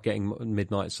end up getting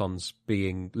Midnight Suns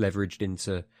being leveraged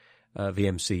into the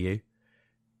MCU.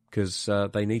 Because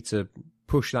they need to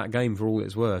push that game for all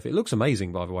it's worth. It looks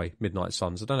amazing, by the way, Midnight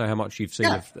Suns. I don't know how much you've seen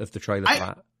of the trailer for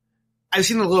that. I've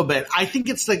seen a little bit. I think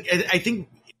it's I think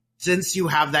since you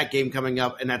have that game coming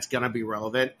up and that's going to be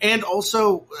relevant. And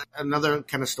also another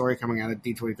kind of story coming out of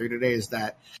D23 today is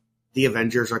that the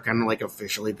Avengers are kind of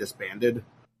officially disbanded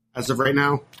as of right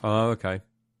now. Oh, okay.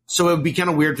 So it would be kind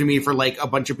of weird to me for a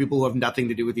bunch of people who have nothing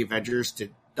to do with the Avengers to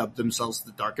dub themselves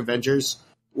the Dark Avengers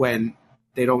when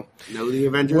they don't know the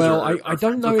Avengers. Well, I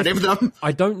don't know.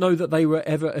 I don't know that they were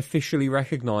ever officially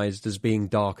recognized as being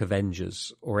Dark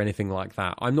Avengers or anything like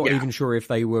that. I'm not even sure if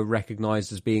they were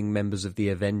recognized as being members of the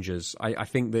Avengers. I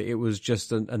think that it was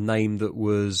just a name that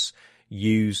was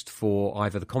used for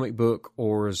either the comic book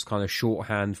or as kind of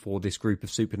shorthand for this group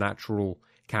of supernatural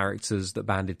characters that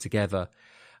banded together.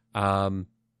 Of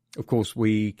course,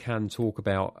 we can talk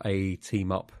about a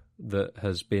team up that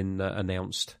has been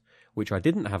announced, which I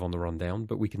didn't have on the rundown,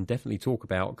 but we can definitely talk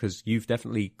about because you've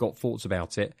definitely got thoughts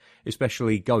about it,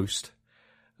 especially Ghost.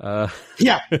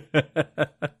 Yeah.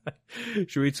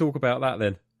 Should we talk about that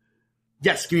then?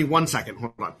 Yes, give me 1 second.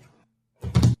 Hold on.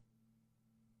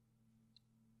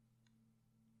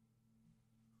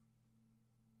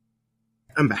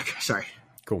 I'm back. Sorry.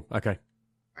 Cool. Okay.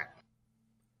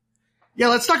 Yeah,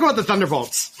 let's talk about the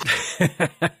Thunderbolts.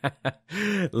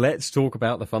 Let's talk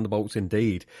about the Thunderbolts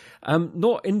indeed.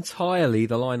 Not entirely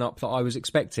the lineup that I was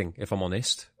expecting, if I'm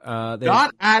honest.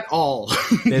 Not at all.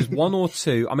 There's one or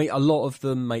two. I mean, a lot of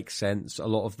them make sense. A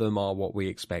lot of them are what we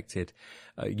expected.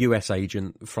 US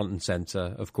Agent, front and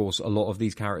center. Of course, a lot of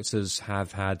these characters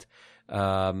have had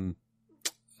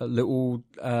little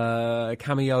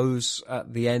cameos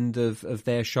at the end of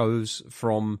their shows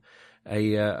from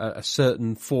a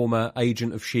certain former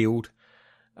agent of S.H.I.E.L.D.,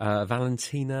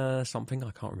 Valentina something, I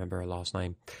can't remember her last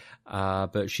name,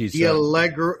 but she's the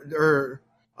Allegra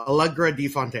de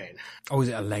Fontaine. Oh, is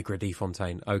it Allegra de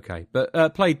Fontaine? Okay,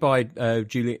 but played by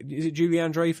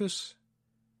Julianne Dreyfus?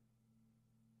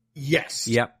 Yes.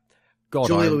 Yep. God,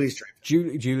 Julia Louise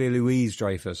Dreyfus. Julia Louise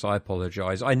Dreyfus. I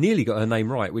apologise. I nearly got her name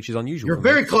right, which is unusual. You're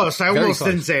very close. I almost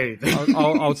didn't say anything.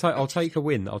 I'll take a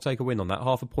win. I'll take a win on that.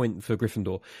 Half a point for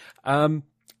Gryffindor.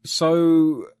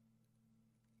 So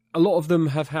a lot of them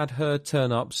have had her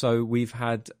turn up. So we've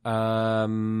had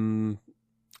Black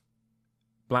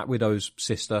Widow's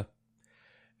sister,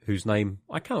 whose name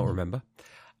I cannot remember.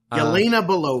 Elena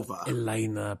Belova.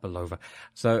 Elena Belova.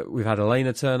 So we've had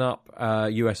Elena turn up,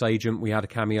 US Agent. We had a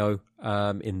cameo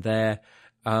in there.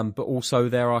 But also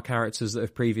there are characters that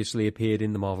have previously appeared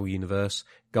in the Marvel Universe.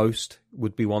 Ghost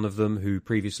would be one of them, who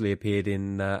previously appeared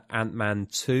in Ant-Man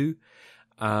 2.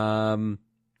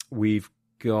 We've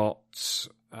got...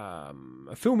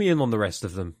 fill me in on the rest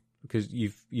of them, because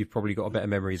you've probably got a better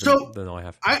memory than I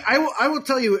have. I will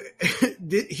tell you,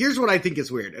 here's what I think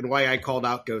is weird and why I called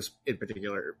out Ghost in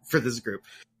particular for this group.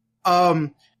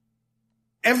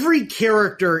 Every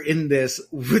character in this,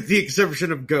 with the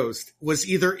exception of Ghost, was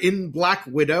either in Black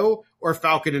Widow or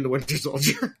Falcon and the Winter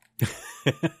Soldier.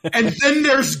 And then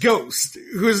there's Ghost,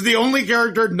 who is the only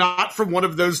character not from one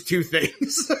of those two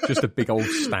things. Just a big old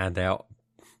standout.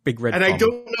 Big red and thumb. I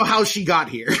don't know how she got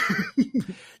here.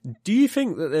 Do you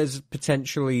think that there's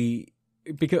potentially,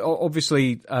 because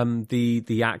obviously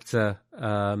the actor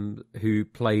who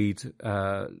played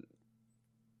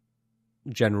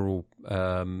General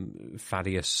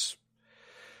Thaddeus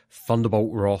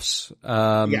Thunderbolt Ross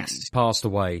yes, passed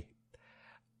away.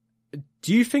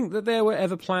 Do you think that there were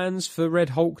ever plans for Red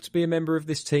Hulk to be a member of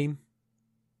this team?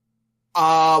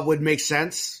 Would make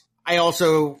sense. I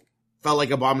also felt like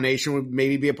Abomination would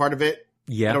maybe be a part of it.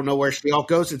 Yeah. I don't know where She-Hulk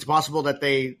goes. It's possible that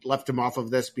they left him off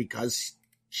of this because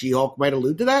She-Hulk might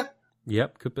allude to that.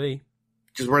 Yep, could be.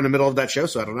 Because we're in the middle of that show,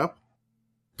 so I don't know.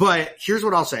 But here's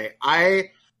what I'll say.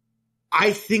 I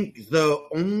think the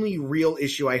only real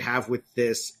issue I have with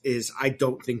this is I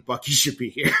don't think Bucky should be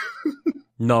here.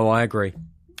 No, I agree.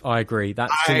 I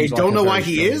don't know why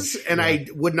he is, and yeah. I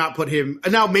would not put him...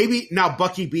 Now,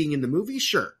 Bucky being in the movie,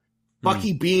 sure.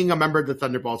 Bucky being a member of the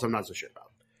Thunderbolts, I'm not so sure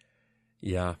about.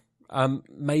 Yeah.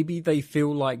 Maybe they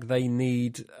feel like they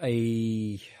need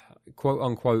a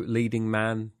quote-unquote leading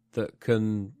man that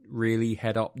can really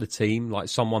head up the team, like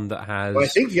someone that has... Well, I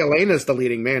think Yelena's the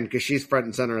leading man because she's front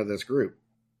and center of this group.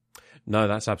 No,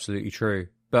 that's absolutely true.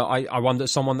 But I wonder,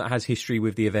 someone that has history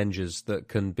with the Avengers that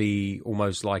can be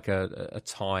almost like a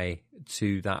tie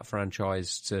to that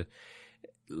franchise to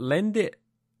lend it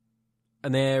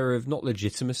an air of not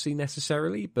legitimacy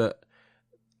necessarily, but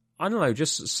I don't know,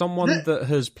 just someone that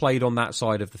has played on that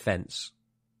side of the fence.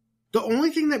 The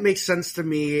only thing that makes sense to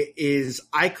me is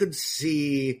I could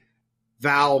see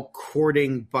Val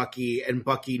courting Bucky and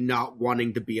Bucky not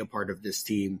wanting to be a part of this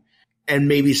team. And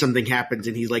maybe something happens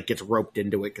and he like gets roped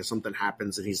into it because something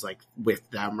happens and he's like with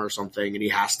them or something and he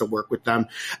has to work with them.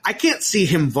 I can't see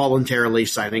him voluntarily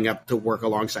signing up to work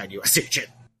alongside US Agent.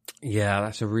 Yeah,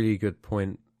 that's a really good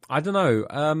point. I don't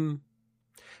know.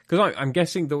 Because I'm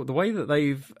guessing the way that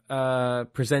they've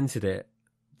presented it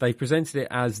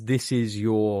as this is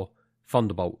your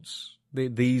Thunderbolts.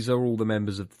 These are all the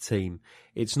members of the team.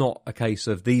 It's not a case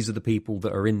of these are the people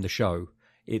that are in the show.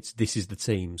 This is the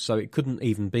team. So it couldn't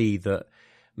even be that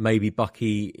maybe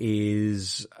Bucky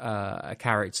is a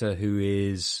character who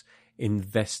is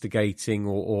investigating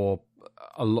or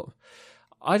a lot.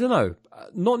 I don't know.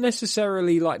 Not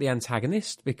necessarily like the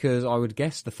antagonist, because I would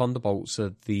guess the Thunderbolts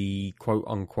are the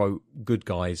quote-unquote good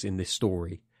guys in this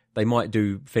story. They might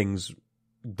do things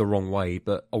the wrong way,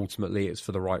 but ultimately it's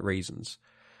for the right reasons.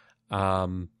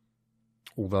 Although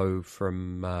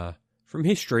from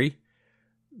history,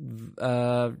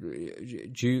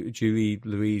 Julie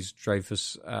Louise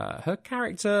Dreyfus, her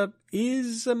character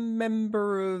is a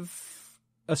member of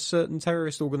a certain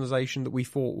terrorist organization that we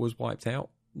thought was wiped out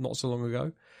not so long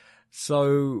ago.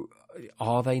 So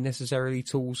are they necessarily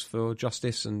tools for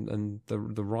justice and the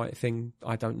right thing?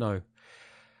 I don't know.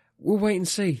 We'll wait and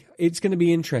see. It's going to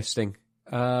be interesting.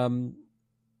 But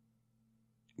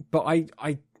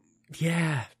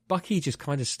yeah, Bucky just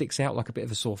kind of sticks out like a bit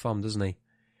of a sore thumb, doesn't he?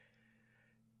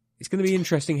 It's going to be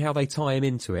interesting how they tie him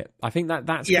into it. I think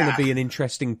that's going to be an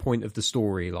interesting point of the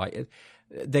story. Like,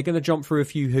 they're going to jump through a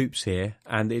few hoops here,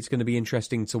 and it's going to be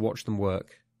interesting to watch them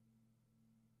work.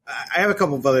 I have a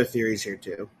couple of other theories here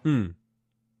too. And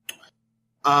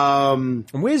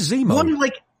where's Zemo? One,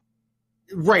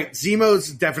 right,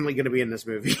 Zemo's definitely going to be in this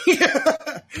movie.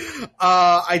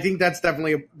 I think that's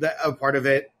definitely a part of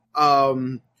it.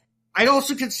 I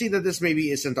also could see that this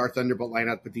maybe isn't our Thunderbolt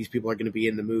lineup, but these people are going to be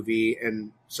in the movie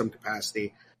in some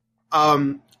capacity.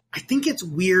 I think it's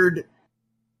weird.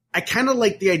 I kind of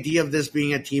like the idea of this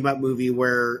being a team-up movie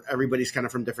where everybody's kind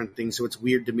of from different things, so it's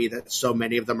weird to me that so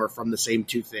many of them are from the same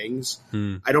two things.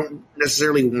 I don't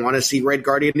necessarily want to see Red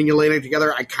Guardian and Yelena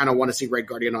together. I kind of want to see Red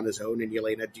Guardian on his own and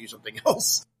Yelena do something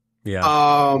else.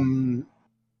 Yeah.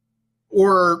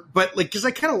 Because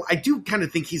I do kind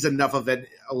of think he's enough of an,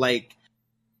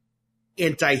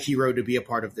 anti-hero to be a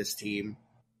part of this team.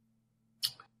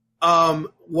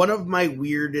 One of my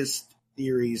weirdest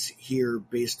theories here,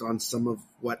 based on some of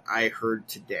what I heard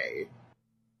today,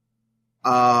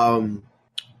 there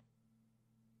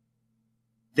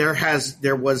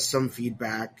was some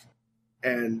feedback,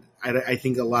 and I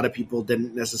think a lot of people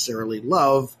didn't necessarily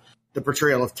love the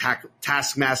portrayal of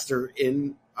Taskmaster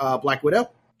in Black Widow.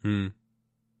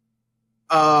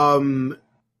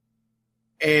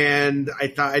 And I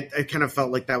thought I kind of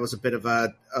felt like that was a bit of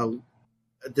a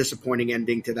disappointing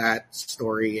ending to that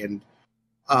story, and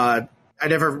I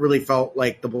never really felt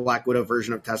like the Black Widow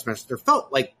version of Taskmaster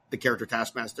felt like the character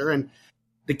Taskmaster, and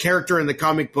the character in the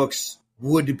comic books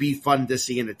would be fun to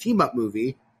see in a team-up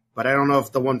movie, but I don't know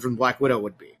if the one from Black Widow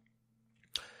would be.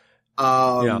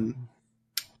 I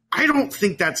don't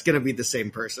think that's going to be the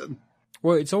same person.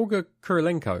 Well, it's Olga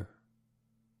Kurilenko.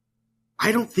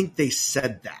 I don't think they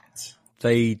said that.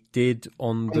 They did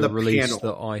on the release panel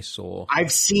that I saw.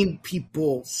 I've seen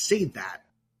people say that,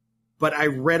 but I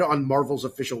read on Marvel's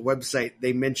official website,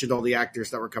 they mentioned all the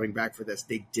actors that were coming back for this.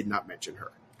 They did not mention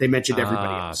her. They mentioned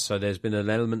everybody else. So there's been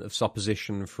an element of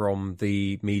supposition from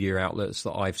the media outlets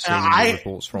that I've seen the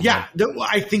reports from. Yeah,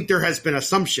 I think there has been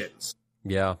assumptions.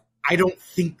 Yeah. I don't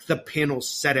think the panel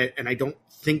said it, and I don't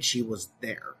think she was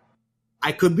there.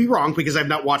 I could be wrong because I've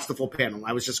not watched the full panel.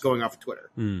 I was just going off of Twitter.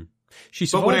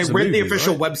 But when I read the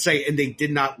official website and they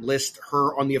did not list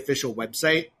her on the official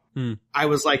website, I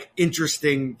was like,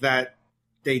 interesting that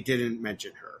they didn't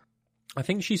mention her. I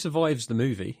think she survives the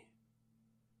movie.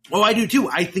 Oh, I do too.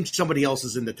 I think somebody else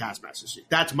is in the Taskmaster suit.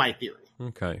 That's my theory.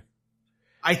 Okay.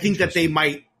 I think that they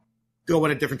might go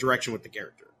in a different direction with the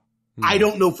character. I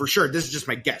don't know for sure. This is just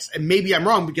my guess. And maybe I'm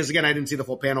wrong because, again, I didn't see the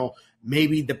full panel.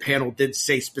 Maybe the panel did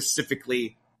say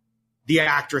specifically the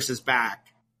actress is back.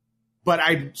 But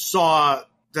I saw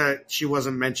that she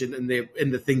wasn't mentioned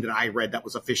in the thing that I read that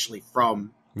was officially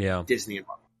from Disney and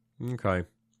Marvel. Okay.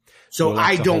 So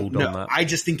I don't know. I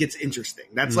just think it's interesting.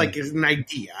 That's like an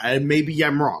idea. Maybe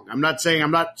I'm wrong. I'm not saying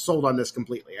I'm not sold on this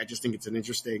completely. I just think it's an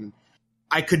interesting.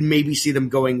 I could maybe see them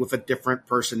going with a different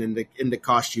person in the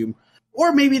costume,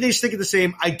 or maybe they stick it the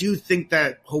same. I do think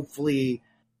that hopefully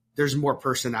there's more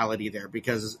personality there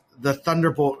because the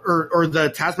Thunderbolt or the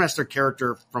Taskmaster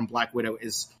character from Black Widow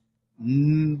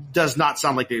does not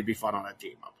sound like they'd be fun on a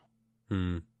team up.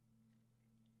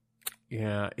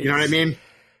 Yeah. You know what I mean?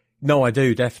 No, I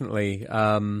do, definitely.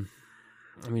 I mean,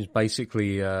 it's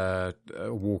basically a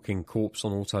walking corpse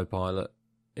on autopilot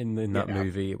in that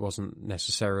movie. It wasn't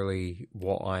necessarily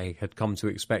what I had come to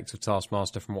expect of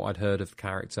Taskmaster from what I'd heard of the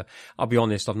character. I'll be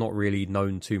honest, I've not really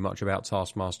known too much about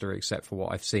Taskmaster except for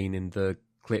what I've seen in the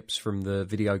clips from the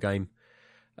video game,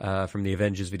 from the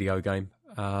Avengers video game.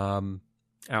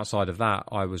 Outside of that,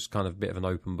 I was kind of a bit of an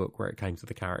open book where it came to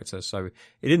the character. So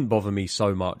it didn't bother me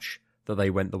so much that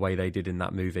they went the way they did in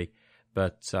that movie.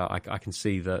 But I can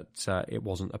see that it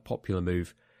wasn't a popular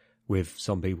move with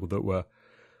some people that were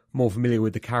more familiar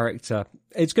with the character.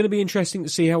 It's going to be interesting to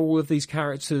see how all of these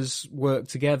characters work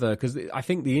together, because I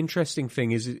think the interesting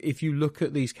thing is if you look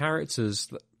at these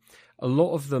characters, a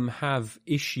lot of them have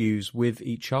issues with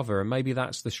each other, and maybe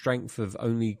that's the strength of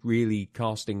only really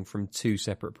casting from two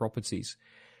separate properties,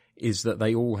 is that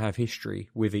they all have history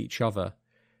with each other,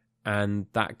 and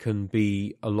that can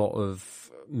be a lot of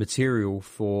material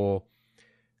for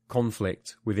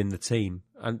conflict within the team.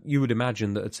 And you would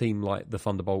imagine that a team like the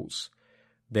Thunderbolts,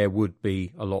 there would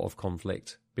be a lot of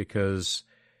conflict, because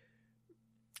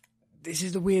this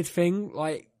is the weird thing,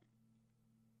 like,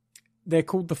 they're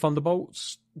called the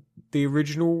Thunderbolts. The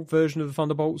original version of the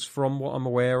Thunderbolts, from what I'm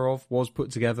aware of, was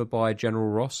put together by General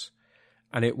Ross.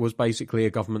 and it was basically a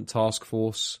government task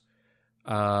force,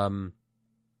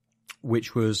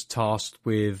 which was tasked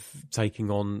with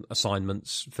taking on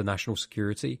assignments for national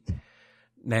security.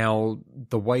 Now,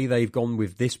 the way they've gone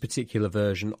with this particular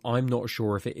version, I'm not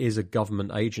sure if it is a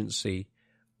government agency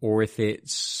or if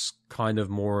it's kind of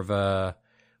more of a,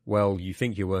 well, you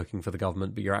think you're working for the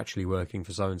government, but you're actually working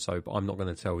for so-and-so, but I'm not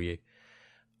going to tell you.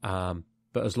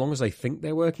 But as long as they think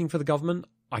they're working for the government,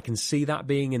 I can see that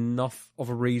being enough of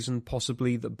a reason,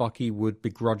 possibly, that Bucky would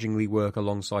begrudgingly work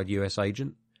alongside US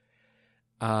Agent.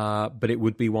 But it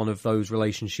would be one of those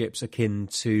relationships akin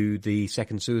to the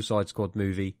second Suicide Squad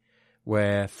movie,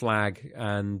 where Flag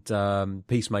and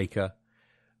Peacemaker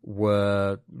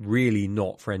were really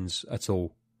not friends at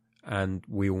all. And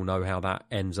we all know how that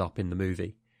ends up in the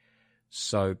movie.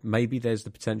 So maybe there's the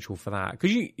potential for that.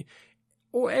 Because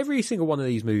or every single one of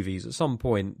these movies, at some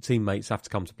point, teammates have to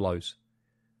come to blows.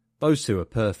 Those two are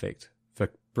perfect for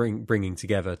bringing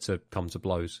together to come to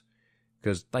blows.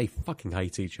 Because they fucking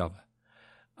hate each other.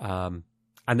 And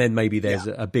then maybe there's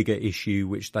a bigger issue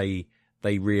which they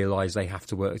realise they have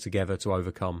to work together to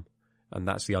overcome. And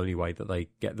that's the only way that they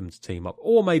get them to team up.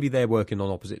 Or maybe they're working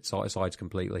on opposite sides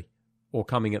completely. Or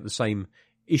coming at the same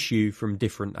issue from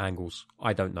different angles.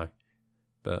 I don't know.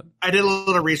 But I did a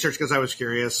little research because I was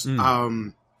curious.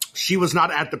 She was not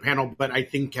at the panel, but I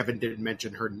think Kevin did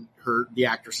mention the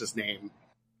actress's name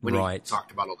when he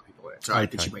talked about all the people in it. So I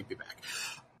think she might be back.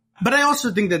 But I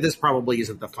also think that this probably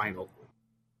isn't the final.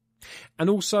 And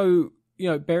also,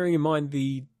 bearing in mind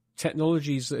the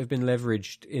technologies that have been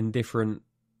leveraged in different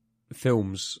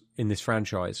films in this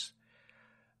franchise,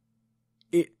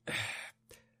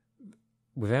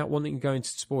 without wanting to go into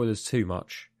spoilers too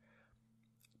much,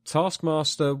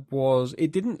 Taskmaster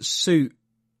it didn't suit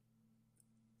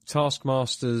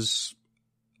Taskmaster's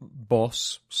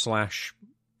boss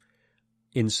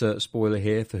 / insert spoiler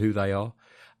here for who they are,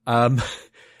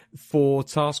 for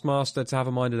Taskmaster to have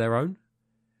a mind of their own.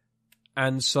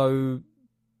 And so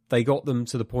they got them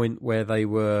to the point where they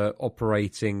were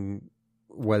operating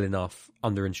well enough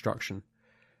under instruction.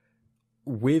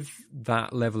 With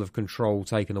that level of control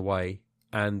taken away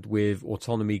and with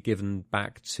autonomy given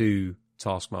back to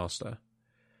Taskmaster,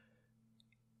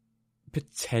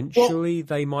 potentially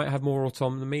they might have more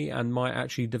autonomy and might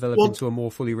actually develop into a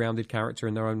more fully rounded character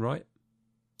in their own right.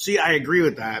 See, I agree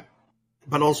with that.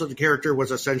 But also the character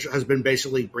has been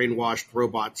basically brainwashed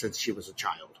robot since she was a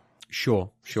child.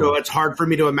 Sure. So it's hard for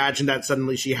me to imagine that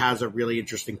suddenly she has a really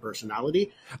interesting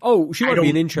personality. Oh, she won't be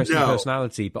an interesting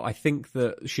personality, but I think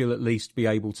that she'll at least be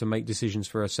able to make decisions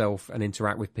for herself and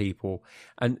interact with people.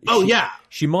 And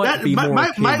she might be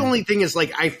more. My only thing is,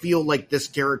 I feel like this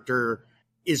character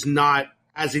is not,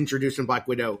 as introduced in Black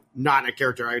Widow, not a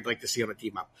character I would like to see on a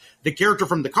team up. The character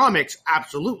from the comics,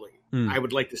 absolutely, I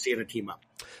would like to see in a team up.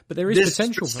 But there is this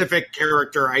potential. This specific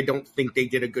character, I don't think they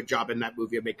did a good job in that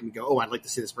movie of making me go, I'd like to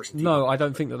see this person team No, up. I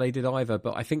don't think that they did either,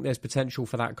 but I think there's potential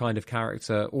for that kind of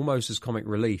character almost as comic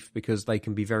relief, because they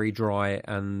can be very dry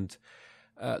and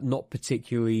not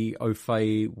particularly au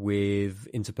fait with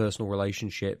interpersonal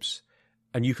relationships.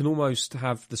 And you can almost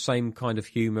have the same kind of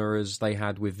humour as they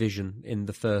had with Vision in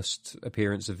the first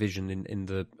appearance of Vision in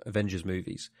the Avengers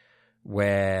movies,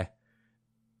 where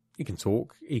he can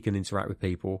talk, he can interact with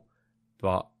people,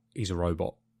 but he's a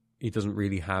robot. He doesn't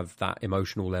really have that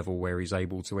emotional level where he's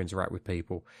able to interact with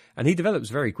people. And he develops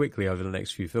very quickly over the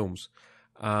next few films.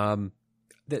 But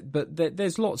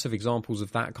there's lots of examples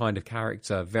of that kind of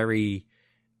character, very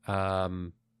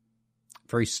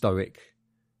stoic,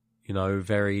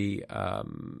 very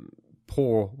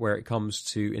poor where it comes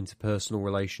to interpersonal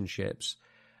relationships.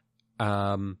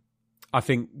 I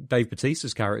think Dave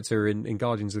Bautista's character in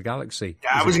Guardians of the Galaxy. Yeah,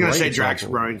 I was going to say Drax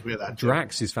reminds me of that.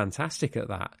 Drax is fantastic at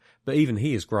that, but even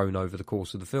he has grown over the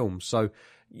course of the film. So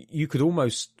you could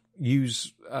almost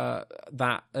use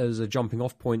that as a jumping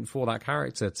off point for that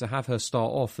character, to have her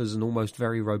start off as an almost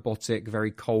very robotic,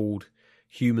 very cold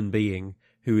human being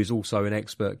who is also an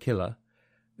expert killer,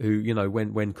 who,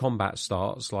 when combat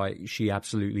starts, she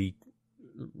absolutely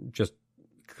just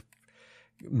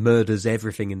murders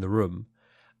everything in the room.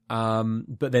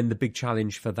 But then the big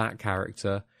challenge for that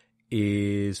character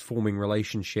is forming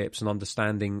relationships and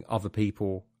understanding other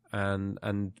people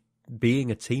and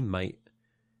being a teammate,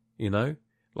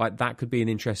 that could be an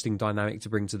interesting dynamic to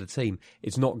bring to the team.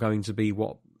 It's not going to be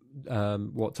what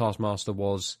Taskmaster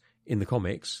was in the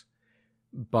comics,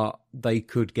 but they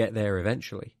could get there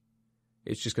eventually.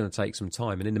 It's just going to take some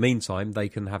time. And in the meantime, they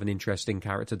can have an interesting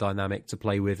character dynamic to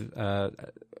play with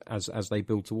as they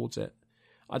build towards it.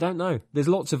 I don't know. There's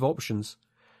lots of options.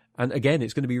 And again,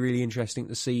 it's going to be really interesting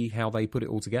to see how they put it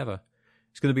all together.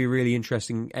 It's going to be a really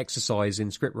interesting exercise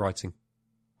in script writing.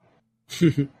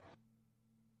 And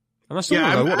I still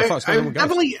don't know what the fuck's going on with Ghost.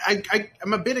 Definitely,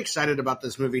 I'm a bit excited about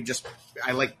this movie. Just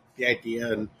I like the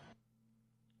idea, and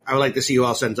I would like to see who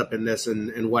else ends up in this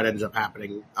and what ends up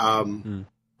happening.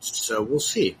 So we'll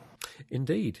see.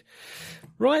 Indeed.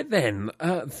 Right then,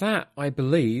 that I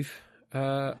believe.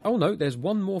 Oh no, there's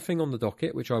one more thing on the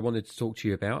docket which I wanted to talk to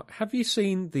you about. Have you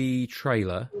seen the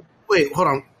trailer? Wait, hold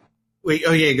on. Wait,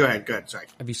 oh yeah, go ahead. Sorry.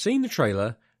 Have you seen the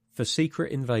trailer for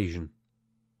Secret Invasion?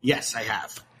 Yes, I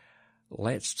have.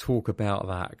 Let's talk about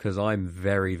that, because I'm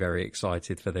very, very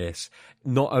excited for this.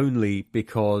 Not only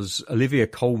because Olivia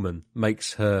Colman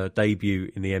makes her debut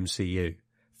in the MCU.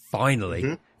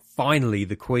 Finally,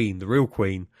 the Queen, the real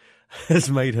Queen, has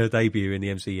made her debut in the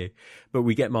MCU. But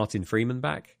we get Martin Freeman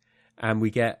back, and we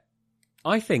get,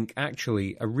 I think,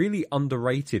 actually, a really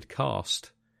underrated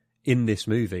cast in this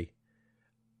movie.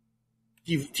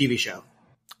 TV show.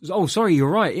 Oh, sorry, you're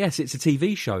right. Yes, it's a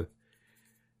TV show.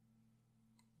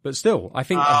 But still, I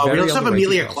think we also have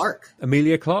Emilia Clarke.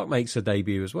 Emilia Clarke makes her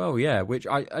debut as well, yeah. Which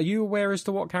are you aware as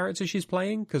to what character she's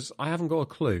playing? Because I haven't got a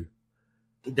clue.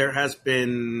 There has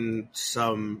been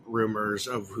some rumors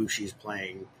of who she's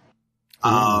playing.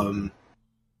 But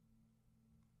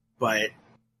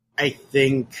I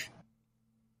think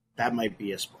that might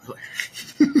be a spoiler.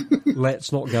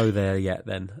 Let's not go there yet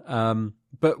then.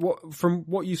 But from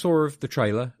what you saw of the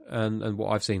trailer and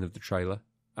what I've seen of the trailer,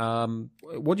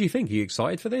 what do you think? Are you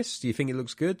excited for this? Do you think it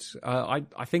looks good?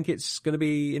 I think it's going to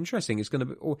be interesting.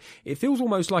 It feels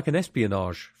almost like an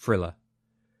espionage thriller.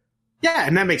 Yeah,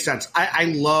 and that makes sense. I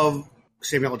love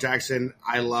Samuel L. Jackson.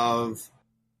 I love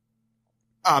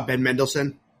Ben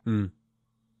Mendelsohn. We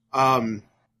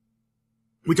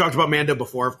talked about Mando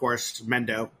before, of course.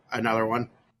 Mendo, another one.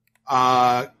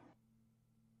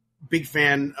 Big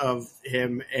fan of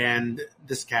him and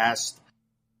this cast.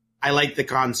 I like the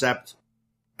concept.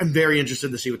 I'm very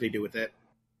interested to see what they do with it.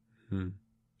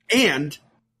 And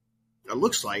it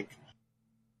looks like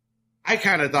I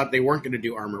kind of thought they weren't going to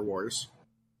do Armor Wars.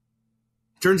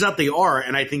 Turns out they are,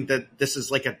 and I think that this is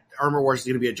like Armor Wars is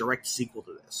going to be a direct sequel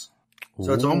to this.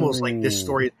 So it's almost like this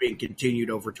story is being continued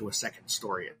over to a second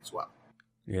story as well.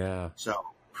 Yeah. So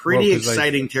pretty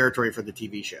exciting territory for the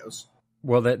TV shows.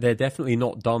 Well, they're definitely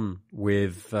not done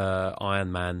with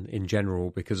Iron Man in general,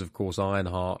 because of course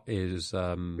Ironheart is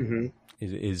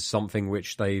something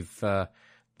which they've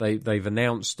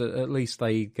announced. At least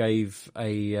they gave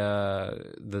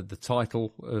the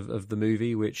title of the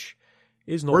movie, which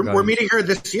is not. We're meeting her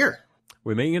this year.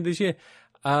 We're meeting her this year.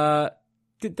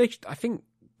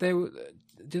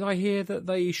 Did I hear that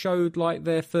they showed like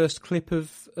their first clip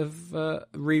of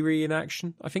Riri in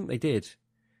action? I think they did.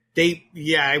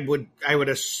 I would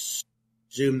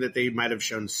assume that they might have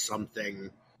shown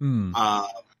something.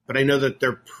 But I know that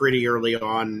they're pretty early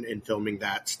on in filming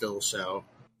that still, so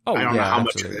I don't know how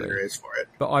much of it there is for it.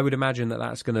 But I would imagine that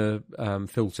that's going to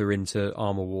filter into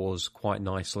Armor Wars quite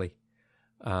nicely.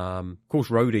 Of course,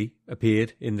 Rhodey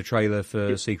appeared in the trailer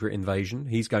for Secret Invasion.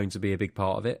 He's going to be a big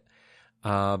part of it.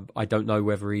 I don't know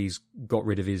whether he's got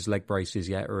rid of his leg braces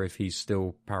yet or if he's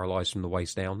still paralyzed from the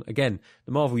waist down. Again,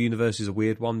 the Marvel Universe is a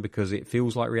weird one because it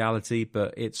feels like reality,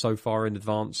 but it's so far in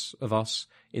advance of us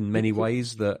in many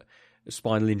ways that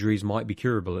spinal injuries might be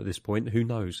curable at this point. Who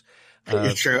knows?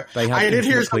 It's true. I did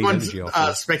hear someone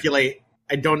speculate.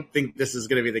 I don't think this is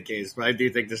going to be the case, but I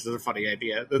do think this is a funny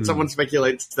idea. That someone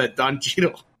speculates that Don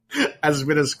Cheadle has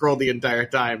been a Skrull the entire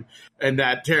time, and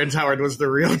that Terrence Howard was the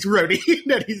real Rhodey,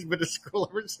 and that he's been a Skrull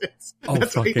ever since. Oh,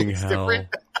 that's fucking hell. Different.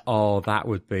 Oh, that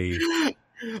would be...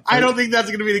 I don't think that's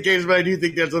going to be the case, but I do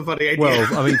think that's a funny idea.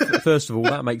 Well, I mean, first of all,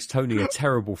 that makes Tony a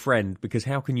terrible friend, because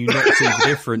how can you not see the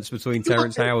difference between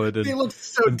Terrence Howard and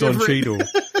Don Cheadle?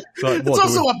 It's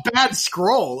also a bad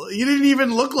Skrull. You didn't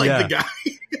even look like the guy.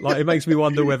 Like, it makes me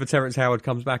wonder whether Terrence Howard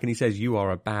comes back and he says, "You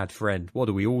are a bad friend." What,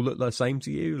 do we all look the same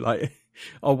to you? Like,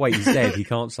 oh wait, he's dead. He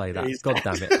can't say that. God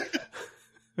damn it.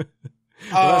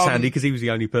 Well, that's handy, because he was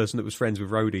the only person that was friends with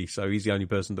Rhodey, so he's the only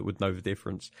person that would know the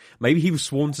difference. Maybe he was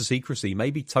sworn to secrecy.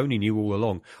 Maybe Tony knew all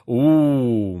along.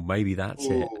 Ooh, maybe that's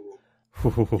it.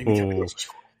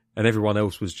 And everyone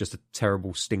else was just a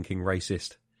terrible, stinking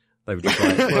racist. They were just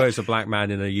like, well, it's a black man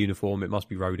in a uniform. It must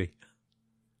be Rhodey.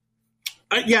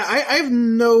 I have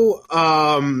no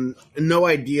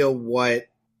idea what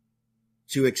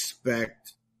to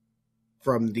expect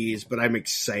from these, but I'm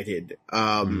excited.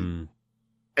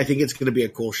 I think it's going to be a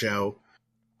cool show.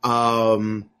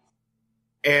 And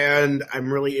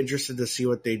I'm really interested to see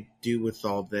what they do with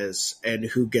all this and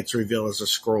who gets revealed as a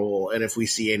Skrull, and if we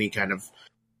see any kind of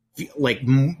like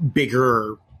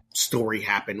bigger story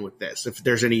happen with this. If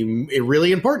there's any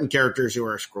really important characters who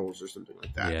are Skrulls or something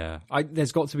like that. Yeah,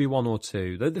 there's got to be one or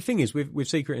two. The thing is, with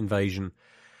Secret Invasion,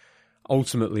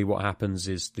 ultimately what happens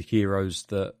is the heroes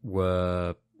that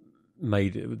were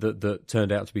made that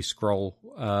turned out to be Skrull,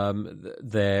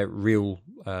 their real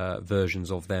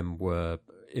versions of them were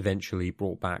eventually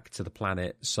brought back to the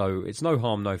planet. So it's no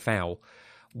harm, no foul.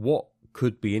 What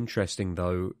could be interesting,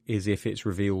 though, is if it's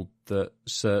revealed that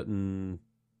certain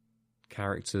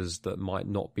characters that might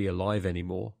not be alive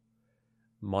anymore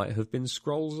might have been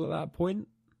Skrulls at that point.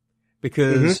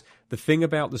 Because the thing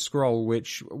about the Skrull,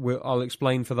 which I'll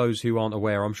explain for those who aren't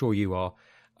aware, I'm sure you are,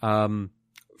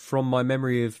 from my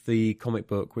memory of the comic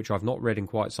book, which I've not read in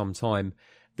quite some time,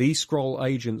 these Skrull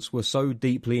agents were so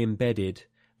deeply embedded,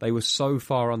 they were so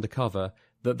far undercover,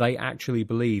 that they actually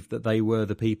believed that they were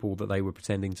the people that they were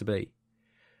pretending to be.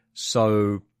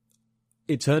 So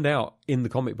it turned out in the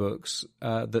comic books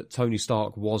that Tony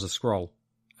Stark was a Skrull.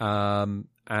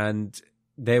 And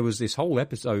there was this whole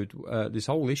episode, this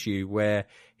whole issue where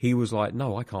he was like,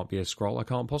 no, I can't be a Skrull. I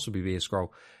can't possibly be a Skrull.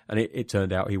 And it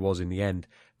turned out he was in the end,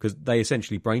 because they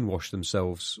essentially brainwashed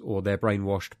themselves, or they're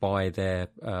brainwashed by their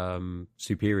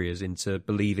superiors into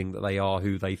believing that they are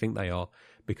who they think they are.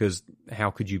 Because how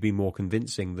could you be more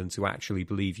convincing than to actually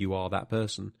believe you are that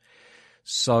person?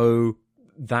 So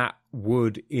that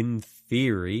would, in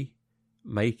theory,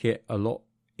 make it a lot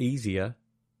easier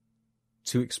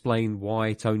to explain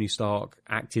why Tony Stark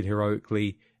acted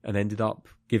heroically and ended up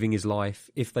giving his life,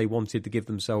 if they wanted to give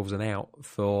themselves an out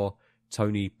for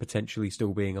Tony potentially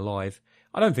still being alive.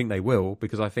 I don't think they will,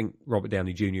 because I think Robert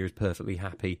Downey Jr. is perfectly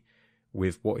happy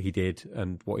with what he did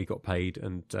and what he got paid,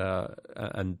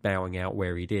 and bowing out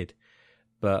where he did.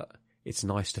 But it's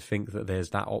nice to think that there's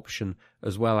that option,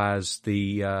 as well as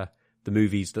the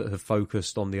movies that have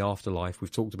focused on the afterlife. We've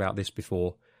talked about this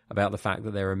before, about the fact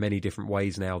that there are many different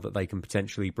ways now that they can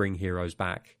potentially bring heroes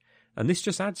back. And this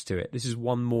just adds to it. This is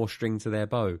one more string to their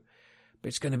bow. But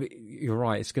it's going to be, you're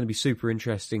right, it's going to be super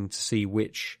interesting to see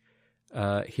which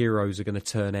heroes are going to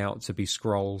turn out to be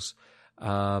Skrulls.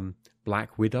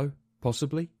 Black Widow,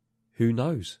 possibly. Who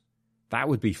knows? That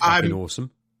would be fucking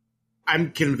awesome.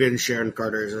 I'm convinced Sharon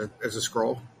Carter is a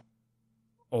Skrull.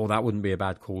 Oh, that wouldn't be a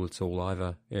bad call at all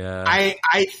either. Yeah,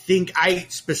 I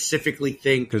specifically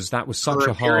think, because that was such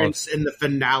a appearance in the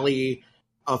finale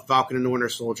of Falcon and the Winter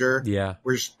Soldier. Yeah,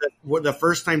 where the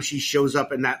first time she shows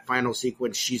up in that final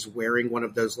sequence, she's wearing one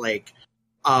of those, like,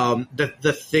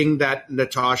 the thing that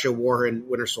Natasha wore in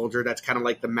Winter Soldier. That's kind of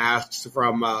like the masks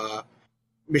from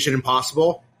Mission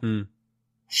Impossible.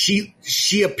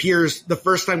 She appears the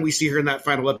first time we see her in that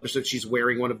final episode. She's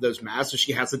wearing one of those masks, so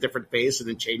she has a different face and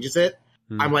then changes it.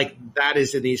 I'm like, that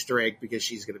is an Easter egg, because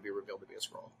she's going to be revealed to be a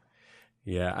Skrull.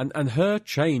 Yeah, and her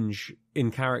change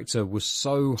in character was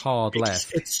so hard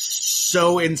left. It's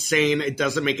so insane. It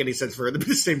doesn't make any sense for her to be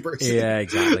the same person. Yeah,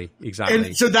 exactly.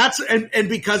 And so that's, and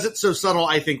because it's so subtle,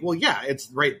 I think, well, yeah,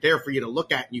 it's right there for you to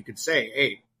look at, and you could say,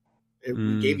 hey,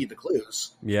 we gave you the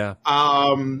clues. Yeah.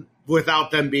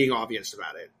 Without them being obvious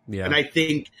about it. Yeah. And I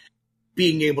think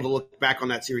being able to look back on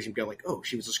that series and go like, oh,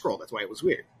 she was a Skrull, that's why it was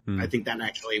weird. I think that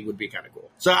actually would be kind of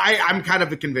cool. So I'm kind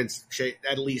of convinced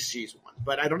at least she's one,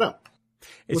 but I don't know.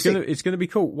 It's going to be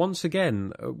cool. Once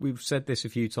again, we've said this a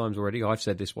few times already. I've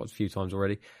said this a few times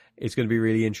already. It's going to be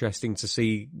really interesting to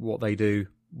see what they do,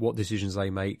 what decisions they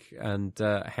make, and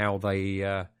how they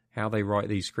write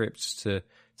these scripts to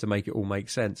make it all make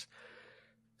sense.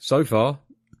 So far,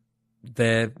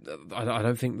 I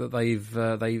don't think that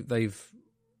they've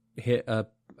hit a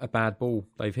bad ball.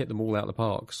 They've hit them all out of the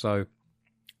park. So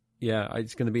yeah,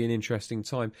 it's going to be an interesting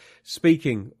time.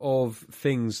 Speaking of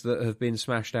things that have been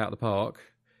smashed out of the park,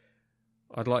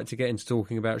 I'd like to get into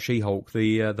talking about She-Hulk,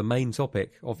 the main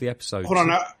topic of the episode. Hold on,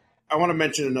 I want to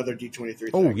mention another D23 thing.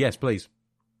 Oh, yes, please.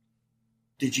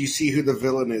 Did you see who the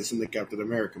villain is in the Captain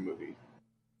America movie?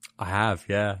 I have,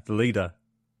 yeah, the leader.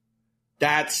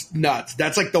 That's nuts.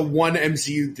 That's like the one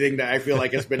MCU thing that I feel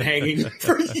like has been hanging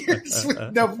for years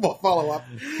with no follow-up.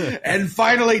 And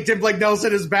finally, Tim Blake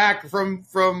Nelson is back from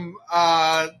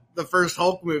the first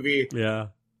Hulk movie. Yeah.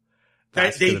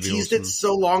 They teased it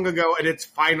so long ago, and it's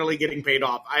finally getting paid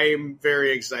off. I am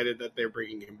very excited that they're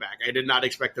bringing him back. I did not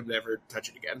expect them to ever touch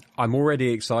it again. I'm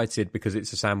already excited because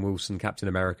it's a Sam Wilson Captain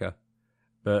America.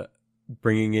 But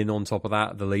bringing in on top of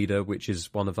that the leader, which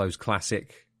is one of those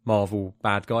classic Marvel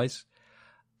bad guys,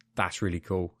 that's really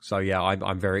cool. So yeah,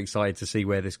 I'm very excited to see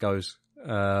where this goes.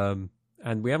 And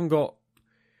we haven't got,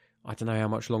 I don't know how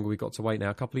much longer we've got to wait now,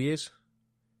 a couple of years?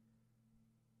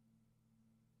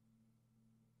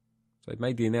 So they've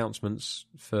made the announcements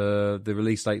for the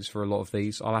release dates for a lot of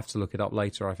these. I'll have to look it up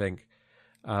later, I think.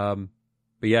 But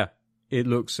But yeah, it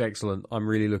looks excellent. I'm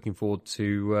really looking forward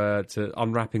to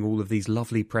unwrapping all of these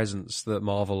lovely presents that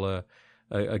Marvel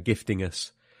are gifting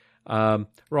us.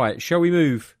 Right, shall we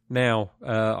move now?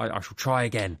 I shall try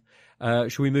again. Shall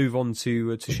we move on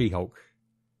to She-Hulk?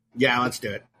 Yeah, let's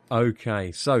do it.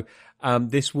 Okay, so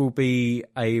this will be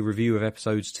a review of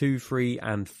episodes 2, 3,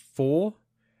 and 4.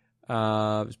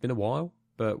 It's been a while,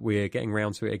 but we're getting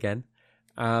round to it again.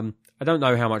 I don't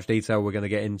know how much detail we're going to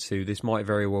get into. This might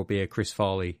very well be a Chris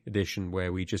Farley edition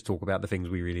where we just talk about the things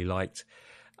we really liked.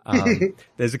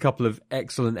 There's a couple of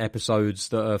excellent episodes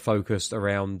that are focused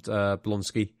around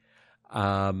Blonsky.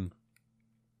 I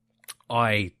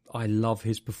love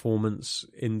his performance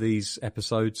in these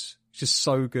episodes. It's just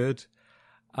so good.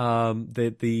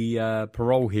 The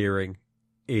parole hearing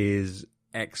is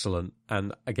excellent.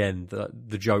 And again,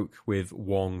 the joke with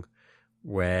Wong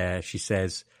where she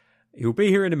says, he'll be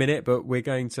here in a minute, but we're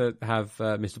going to have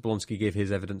Mr. Blonsky give his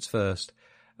evidence first.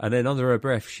 And then under her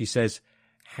breath, she says,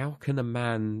 how can a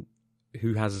man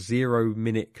who has a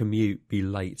 0-minute commute be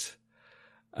late?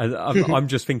 And I'm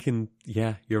just thinking,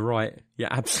 yeah, you're right.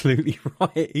 You're absolutely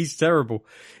right. He's terrible.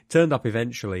 Turned up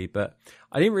eventually, but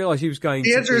I didn't realize he was going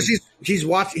The answer is he's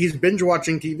binge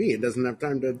watching TV and doesn't have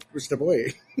time to step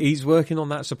away. He's working on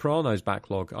that Sopranos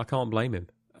backlog. I can't blame him.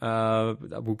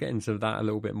 We'll get into that a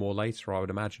little bit more later, I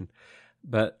would imagine.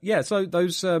 But yeah, so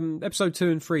those episode 2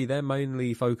 and 3, they're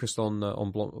mainly focused on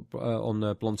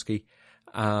Blonsky,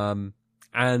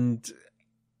 and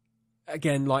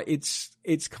again, like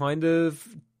it's kind of,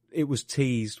 it was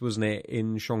teased, wasn't it,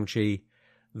 in Shang-Chi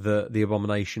that the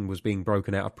Abomination was being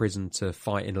broken out of prison to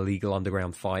fight in illegal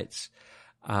underground fights.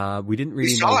 We didn't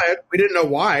really saw it. We didn't know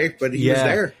why, but he was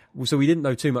there. So we didn't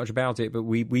know too much about it, but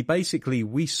we basically,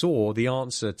 we saw the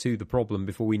answer to the problem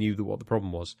before we knew what the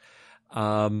problem was.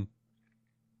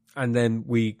 And then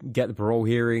we get the parole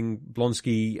hearing.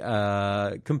 Blonsky,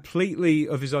 completely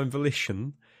of his own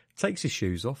volition, takes his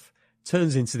shoes off,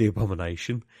 turns into the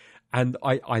Abomination. And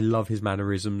I love his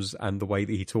mannerisms and the way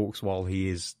that he talks while he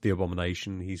is the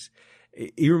Abomination.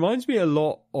 He reminds me a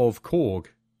lot of Korg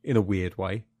in a weird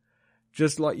way.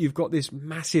 Just like you've got this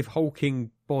massive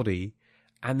hulking body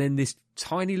and then this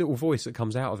tiny little voice that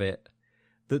comes out of it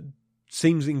that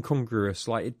seems incongruous,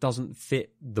 like it doesn't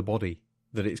fit the body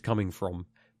that it's coming from,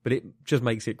 but it just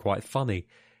makes it quite funny.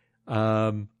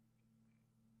 Yeah,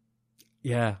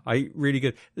 really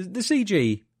good. The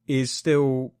CG is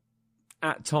still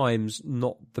at times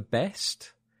not the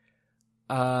best.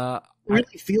 It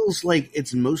really feels like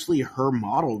it's mostly her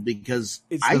model because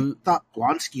I thought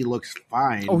Blonsky looks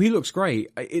fine. Oh, he looks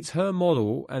great. It's her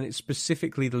model, and it's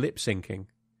specifically the lip syncing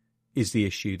is the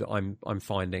issue that I'm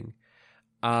finding.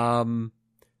 But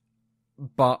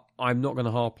I'm not going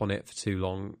to harp on it for too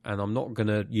long, and I'm not going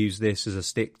to use this as a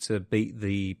stick to beat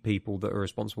the people that are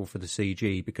responsible for the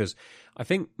CG, because I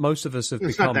think most of us have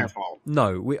it's become... not their fault.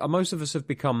 No, most of us have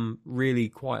become really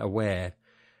quite aware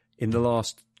in the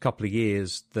last couple of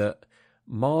years that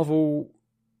Marvel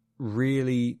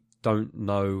really don't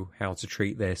know how to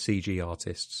treat their CG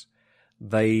artists.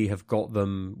 They have got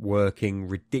them working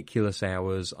ridiculous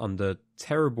hours under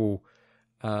terrible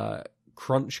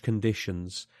crunch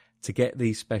conditions to get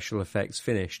these special effects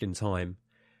finished in time.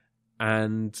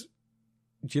 And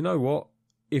do you know what?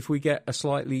 If we get a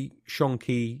slightly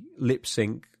shonky lip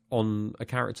sync on a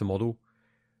character model,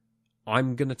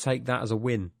 I'm going to take that as a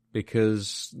win,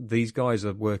 because these guys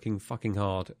are working fucking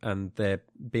hard and they're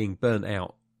being burnt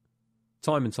out.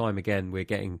 Time and time again, we're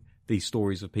getting these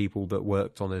stories of people that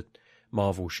worked on a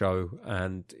Marvel show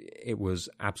and it was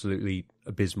absolutely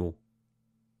abysmal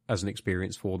as an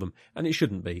experience for them. And it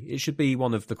shouldn't be. It should be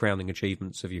one of the crowning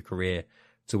achievements of your career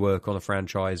to work on a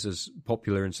franchise as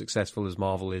popular and successful as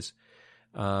Marvel is.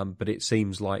 But it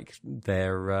seems like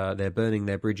they're burning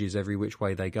their bridges every which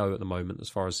way they go at the moment as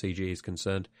far as CG is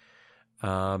concerned.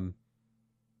 But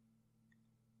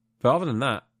other than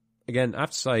that, again, I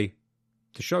have to say,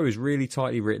 the show is really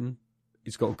tightly written.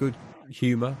 It's got good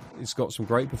humour. It's got some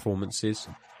great performances.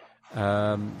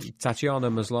 Tatiana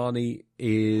Maslany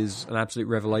is an absolute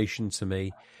revelation to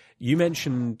me. You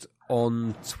mentioned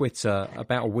on Twitter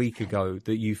about a week ago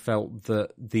that you felt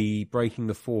that the breaking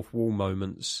the fourth wall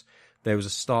moments, there was a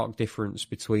stark difference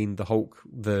between the Hulk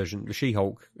version, the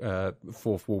She-Hulk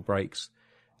fourth wall breaks,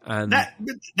 and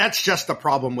that's just the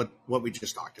problem with what we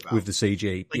just talked about with the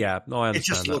CG. Like, yeah, no, I understand. It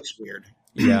just that. Looks weird.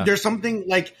 Yeah, there's something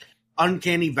like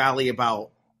Uncanny Valley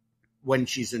about when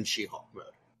she's in She-Hulk mode.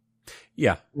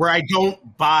 Yeah, where I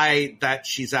don't buy that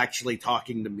she's actually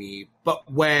talking to me, but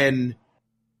when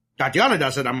Tatiana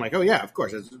does it, I'm like, oh yeah, of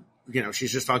course. It's,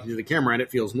 she's just talking to the camera and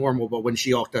it feels normal. But when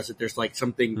She-Hulk does it, there's like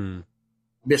something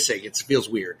missing. It feels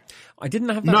weird. I didn't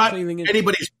have that Not feeling.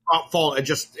 anybody's fault. It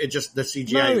just the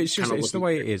CGI. No, it's the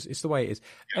way it is. It's the way it is.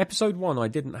 Yeah. Episode 1, I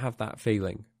didn't have that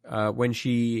feeling. When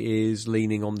she is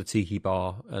leaning on the tiki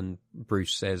bar and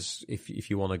Bruce says, if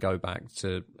you want to go back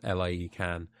to LA, you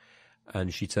can.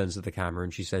 And she turns to the camera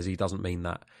and she says, he doesn't mean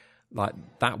that. Like,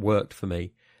 that worked for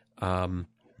me. But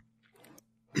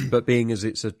being as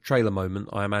it's a trailer moment,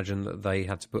 I imagine that they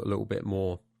had to put a little bit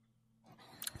more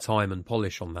time and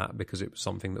polish on that because it was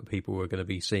something that people were going to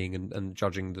be seeing and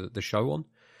judging the show on.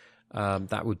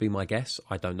 That would be my guess.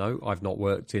 I don't know. I've not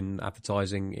worked in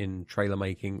advertising, in trailer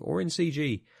making, or in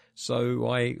CG.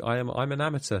 So I'm an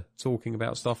amateur talking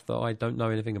about stuff that I don't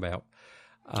know anything about.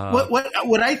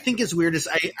 What I think is weird is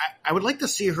I would like to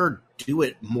see her do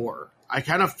it more. I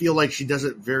kind of feel like she does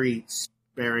it very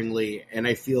sparingly, and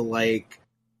I feel like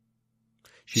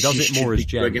she does it more as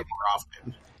Jen. Doing it more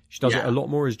often. She does it a lot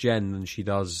more as Jen than she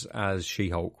does as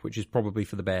She-Hulk, which is probably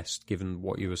for the best, given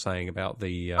what you were saying about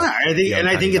the. I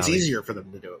think it's easier for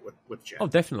them to do it with Jen. Oh,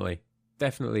 definitely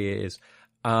it is.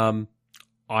 I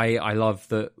love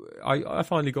that. I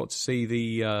finally got to see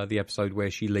the episode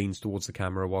where she leans towards the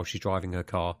camera while she's driving her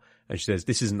car, and she says,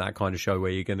 "This isn't that kind of show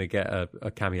where you're going to get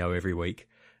a cameo every week."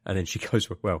 And then she goes,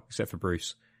 "Well, except for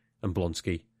Bruce and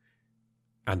Blonsky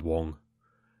and Wong."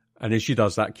 And then she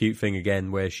does that cute thing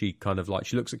again where she kind of like,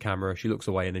 she looks at camera, she looks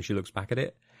away, and then she looks back at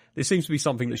it. This seems to be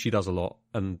something that she does a lot,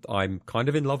 and I'm kind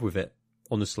of in love with it,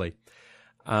 honestly.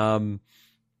 So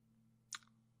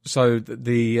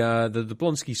the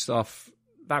Blonsky stuff,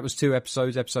 that was 2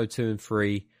 episodes, episode 2 and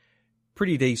 3.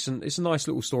 Pretty decent. It's a nice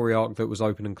little story arc that was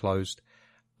open and closed.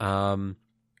 Then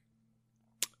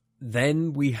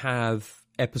we have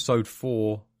episode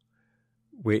 4,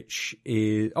 which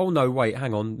is... Oh, no, wait,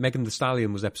 hang on. Megan Thee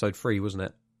Stallion was episode 3, wasn't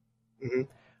it? Mm-hmm.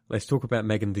 Let's talk about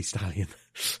Megan Thee Stallion.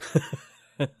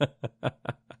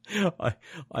 I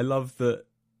love that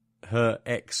her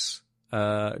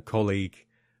ex-colleague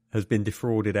has been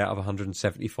defrauded out of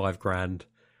 175 grand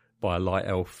by a light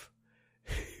elf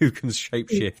who can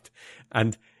shapeshift.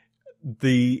 And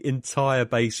the entire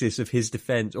basis of his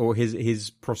defense or his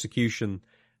prosecution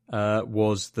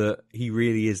was that he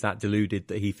really is that deluded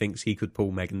that he thinks he could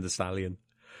pull Megan Thee Stallion.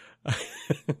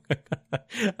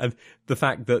 And the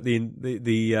fact that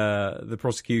the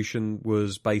prosecution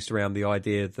was based around the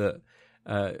idea that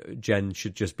Jen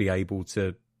should just be able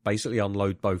to basically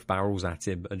unload both barrels at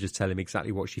him and just tell him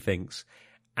exactly what she thinks,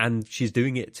 and she's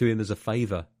doing it to him as a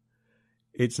favor.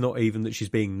 It's not even that she's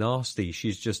being nasty;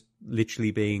 she's just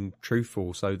literally being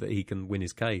truthful so that he can win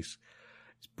his case.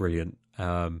 It's brilliant.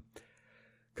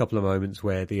 Couple of moments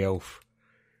where the elf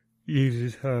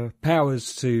uses her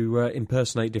powers to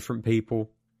impersonate different people.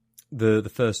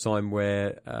 The first time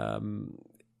where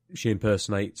she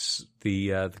impersonates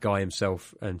the guy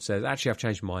himself and says, "Actually, I've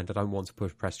changed my mind. I don't want to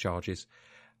press charges."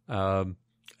 And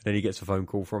then he gets a phone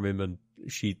call from him, and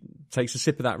she takes a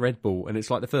sip of that Red Bull, and it's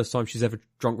like the first time she's ever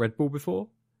drunk Red Bull before.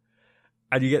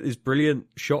 And you get this brilliant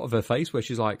shot of her face where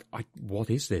she's like, "What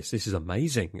is this? This is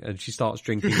amazing!" And she starts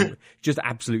drinking, just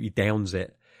absolutely downs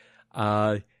it.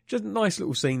 Just nice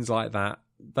little scenes like that.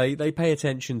 They pay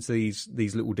attention to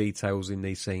these little details in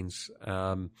these scenes.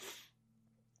 And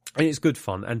it's good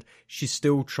fun. And she's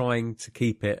still trying to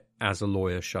keep it as a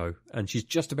lawyer show, and she's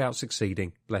just about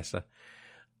succeeding, bless her.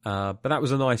 But that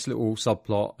was a nice little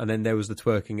subplot. And then there was the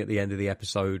twerking at the end of the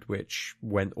episode, which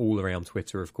went all around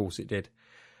Twitter. Of course it did.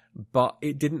 But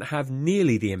it didn't have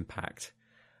nearly the impact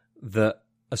that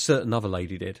a certain other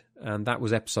lady did. And that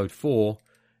was episode 4.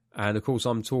 And of course,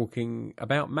 I'm talking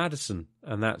about Madison,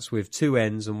 and that's with 2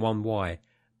 N's and 1 Y.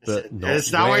 But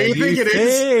that's not what you think it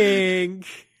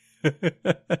is.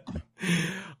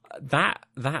 That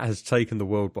has taken the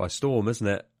world by storm, isn't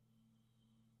it?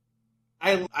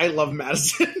 I love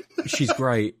Madison. She's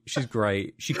great.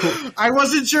 I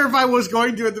wasn't sure if I was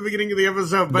going to at the beginning of the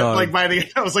episode, but like by the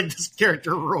end, I was like, this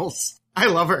character rules. I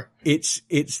love her. It's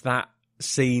that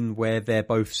scene where they're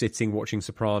both sitting watching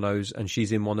Sopranos, and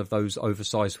she's in one of those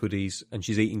oversized hoodies, and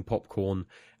she's eating popcorn,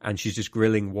 and she's just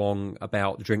grilling Wong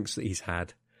about the drinks that he's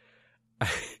had.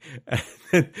 And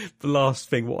then the last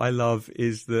thing, what I love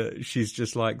is that she's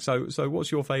just like, so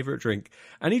what's your favorite drink?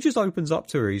 And he just opens up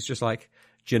to her. He's just like,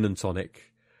 gin and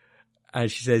tonic.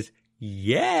 And she says,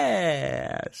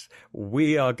 yes,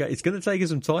 it's going to take us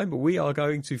some time, but we are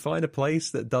going to find a place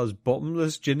that does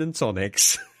bottomless gin and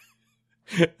tonics.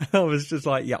 I was just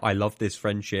like, yeah, I love this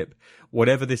friendship.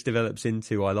 Whatever this develops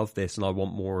into, I love this, and I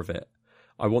want more of it.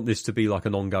 I want this to be like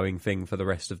an ongoing thing for the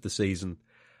rest of the season.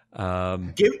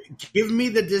 Give me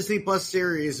the Disney Plus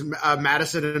series,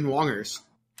 Madison and Wongers.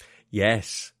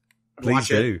 Yes, please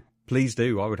do. Please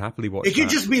do. I would happily watch It could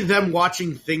just be them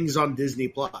watching things on Disney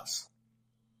Plus.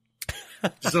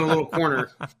 Just in a little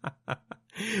corner.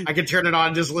 I could turn it on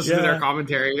and just listen to their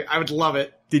commentary. I would love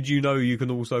it. Did you know you can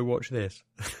also watch this?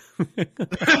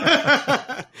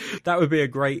 That would be a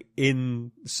great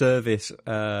in-service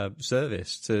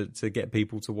service to get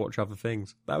people to watch other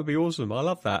things. That would be awesome. I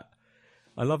love that.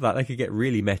 They could get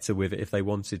really meta with it if they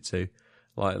wanted to.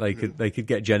 Like they could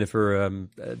get Jennifer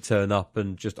turn up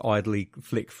and just idly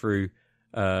flick through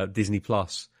Disney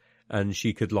Plus, and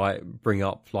she could like bring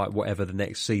up like whatever the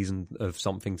next season of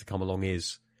something to come along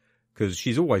is, because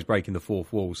she's always breaking the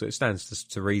fourth wall. So it stands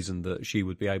to reason that she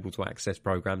would be able to access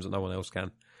programs that no one else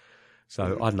can.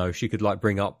 So I don't know, she could like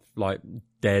bring up like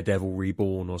Daredevil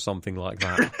Reborn or something like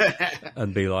that,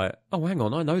 and be like, "Oh, hang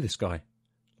on, I know this guy."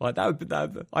 Like I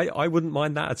wouldn't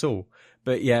mind that at all.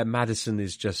 But yeah, Madison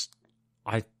is just,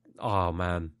 oh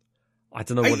man, I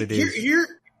don't know what it is.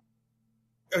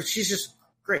 She's just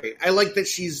great. I like that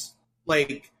she's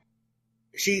like,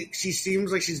 she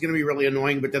seems like she's going to be really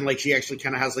annoying, but then like she actually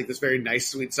kind of has like this very nice,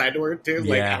 sweet side to her too.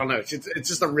 Like, I don't know, it's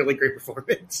just a really great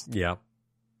performance. Yeah.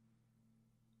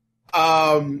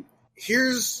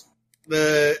 Here's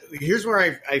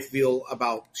where I feel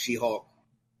about She-Hulk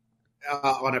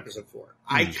on episode 4.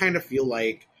 I kind of feel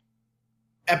like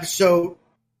episode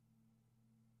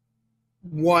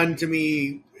 1 to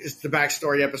me is the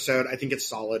backstory episode. I think it's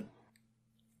solid.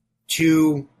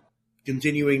 2,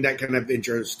 continuing that kind of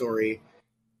intro story.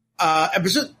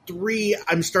 Episode 3,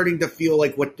 I'm starting to feel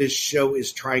like what this show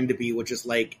is trying to be, which is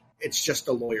like, it's just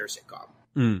a lawyer sitcom.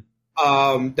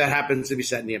 That happens to be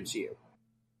set in the MCU.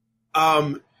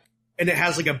 And it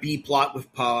has like a B plot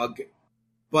with Pug,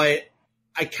 but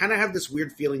I kind of have this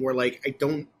weird feeling where like I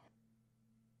don't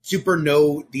super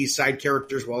know these side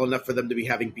characters well enough for them to be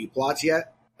having B plots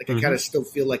yet. Like I kind of still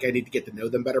feel like I need to get to know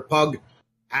them better. Pug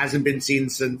hasn't been seen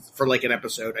for like an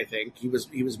episode. I think he was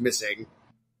missing.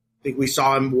 I think we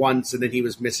saw him once and then he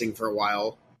was missing for a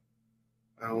while.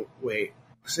 Oh wait,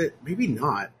 was it? Maybe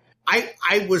not.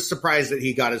 I was surprised that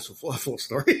he got his full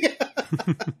story.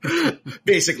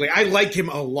 Basically, I like him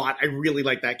a lot. I really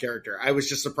like that character. I was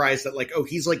just surprised that like, oh,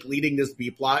 he's like leading this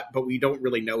B plot, but we don't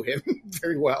really know him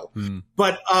very well.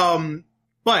 But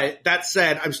that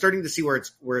said, I'm starting to see where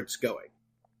it's going.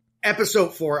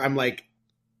 Episode 4, I'm like,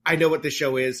 I know what this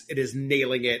show is. It is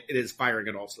nailing it. It is firing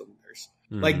on all cylinders.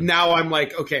 Like now I'm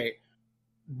like, okay,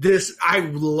 I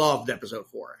loved episode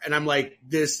 4. And I'm like,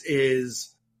 this is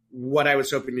what I was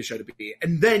hoping the show to be.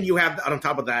 And then you have on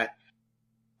top of that,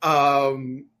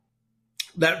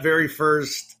 that very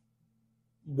first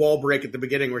wall break at the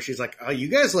beginning where she's like, "Oh, you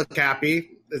guys look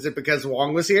happy. Is it because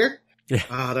Wong was here?" Yeah.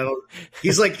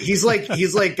 He's like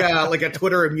a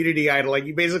Twitter immunity idol. Like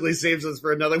he basically saves us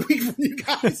for another week from you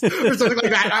guys or something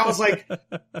like that. And I was like,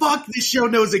 fuck, this show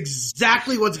knows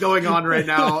exactly what's going on right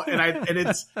now. And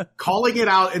it's calling it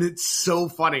out and it's so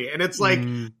funny. And it's like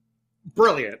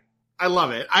brilliant. I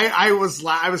love it. I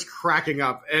was cracking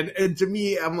up. And to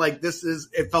me, I'm like,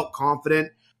 it felt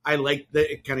confident. I like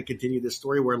that it kind of continued this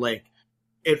story where like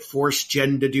it forced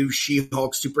Jen to do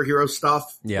She-Hulk superhero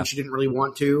stuff. Yeah. And she didn't really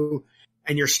want to.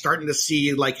 And you're starting to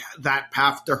see like that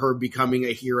path to her becoming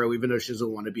a hero, even though she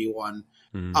doesn't want to be one.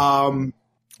 On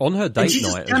her date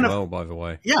night as well, by the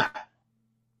way. Yeah.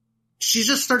 She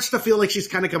just starts to feel like she's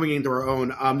kind of coming into her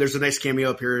own. There's a nice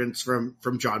cameo appearance from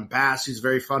John Bass, who's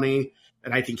very funny.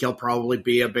 And I think he'll probably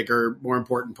be a bigger, more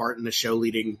important part in the show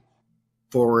leading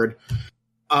forward.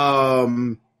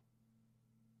 Yeah,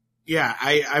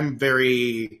 I'm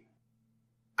very...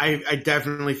 I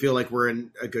definitely feel like we're in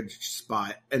a good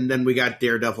spot. And then we got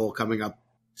Daredevil coming up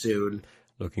soon.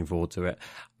 Looking forward to it.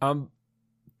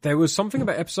 There was something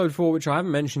about episode 4, which I haven't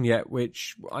mentioned yet,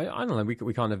 which I don't know,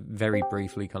 we kind of very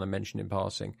briefly kind of mentioned in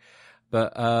passing.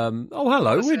 But,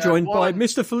 hello. We're joined by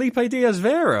Mr. Felipe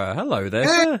Diaz-Vera. Hello there,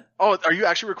 sir. Oh, are you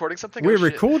actually recording something? We're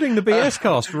recording the BS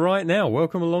cast right now.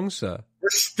 Welcome along, sir.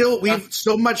 We have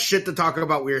so much shit to talk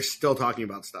about. We're still talking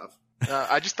about stuff.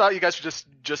 I just thought you guys were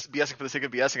just BSing for the sake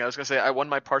of BSing. I was going to say, I won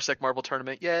my Parsec Marble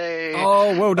tournament. Yay.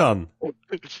 Oh, well done.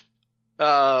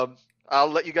 I'll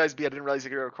let you guys be. I didn't realize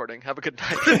you were recording. Have a good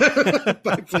night.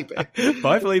 Bye, Felipe.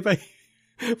 Bye, Felipe.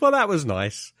 Well, that was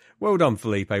nice. Well done,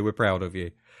 Felipe. We're proud of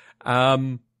you.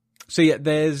 So yeah,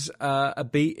 there's a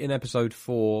beat in episode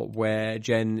 4 where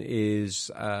Jen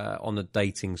is on a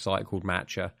dating site called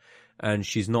Matcha, and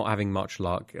she's not having much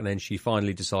luck. And then she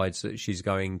finally decides that she's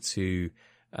going to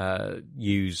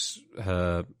use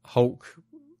her Hulk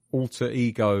alter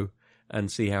ego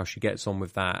and see how she gets on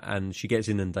with that. And she gets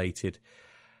inundated.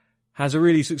 Has a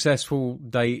really successful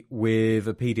date with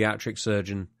a pediatric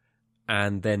surgeon,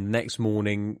 And then next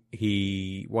morning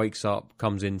he wakes up,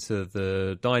 comes into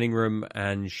the dining room,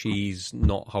 and she's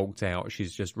not hulked out.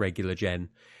 She's just regular Jen.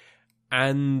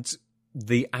 And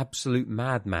the absolute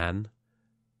madman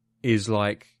is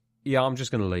like, yeah, I'm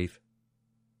just going to leave.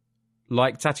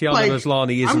 Like, Tatiana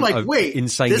Maslany isn't an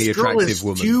insanely attractive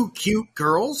woman. Two cute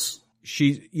girls?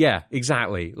 Yeah,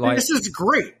 exactly. Like, this is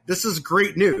great. This is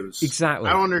great news. Exactly.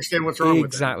 I don't understand what's wrong with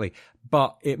it. Exactly.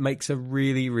 But it makes a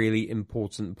really, really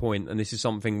important point, and this is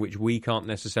something which we can't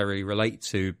necessarily relate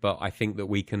to, but I think that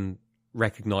we can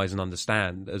recognize and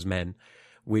understand as men,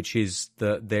 which is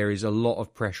that there is a lot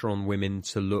of pressure on women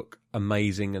to look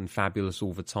amazing and fabulous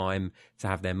all the time, to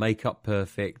have their makeup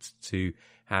perfect, to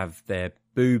have their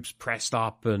boobs pressed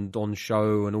up and on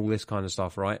show and all this kind of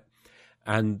stuff, right?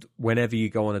 And whenever you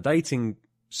go on a dating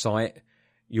site,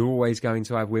 you're always going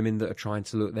to have women that are trying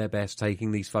to look their best,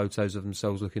 taking these photos of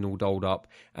themselves looking all dolled up,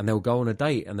 and they'll go on a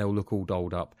date and they'll look all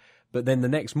dolled up. But then the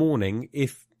next morning,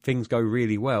 if things go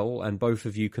really well and both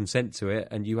of you consent to it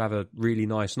and you have a really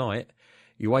nice night,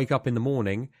 you wake up in the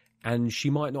morning and she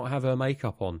might not have her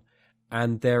makeup on.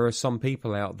 And there are some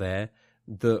people out there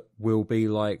that will be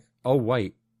like, oh,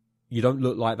 wait, you don't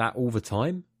look like that all the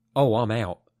time? Oh, I'm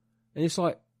out. And it's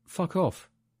like, fuck off.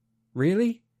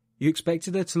 Really? You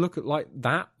expected her to look like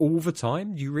that all the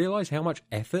time? Do you realise how much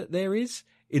effort there is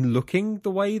in looking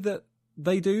the way that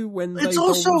they do when they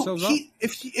doll themselves up?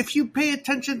 If you pay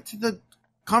attention to the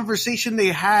conversation they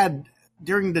had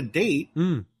during the date,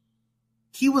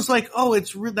 he was like, "Oh,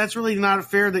 that's really not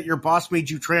fair that your boss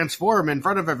made you transform in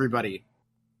front of everybody."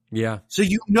 Yeah. So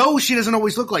she doesn't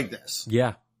always look like this.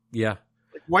 Yeah. Like,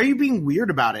 why are you being weird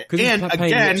about it? And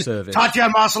again,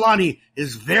 Tatiana Maslany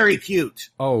is very cute.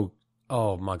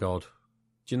 Oh my God.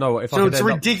 Do you know what? So it's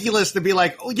ridiculous to be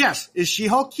like, oh yes, is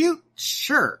She-Hulk cute?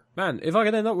 Sure. Man, if I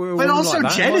could end up with a but woman also like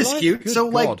that Jen in my is life, cute, good so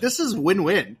God. like this is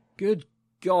win-win. Good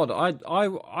God,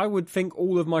 I would think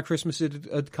all of my Christmases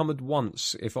had come at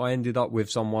once if I ended up with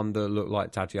someone that looked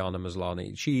like Tatiana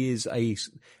Maslany. She is a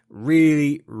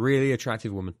really, really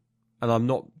attractive woman. And I'm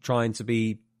not trying to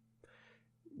be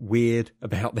weird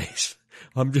about this.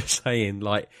 I'm just saying,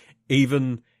 like,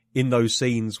 even in those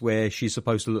scenes where she's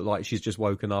supposed to look like she's just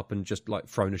woken up and just, like,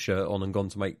 thrown a shirt on and gone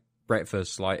to make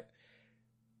breakfast, like,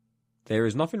 there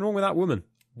is nothing wrong with that woman.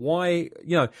 Why,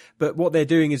 but what they're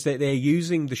doing is that they're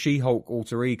using the She-Hulk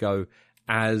alter ego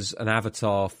as an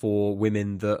avatar for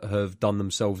women that have done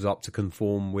themselves up to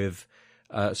conform with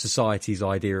society's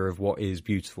idea of what is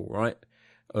beautiful, right?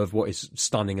 Of what is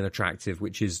stunning and attractive,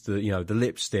 which is the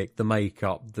lipstick, the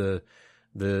makeup, the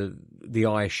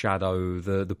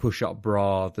eyeshadow, the push-up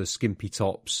bra, the skimpy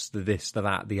tops, the this, the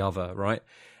that, the other, right?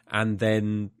 And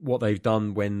then what they've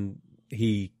done when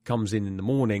he comes in the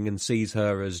morning and sees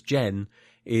her as Jen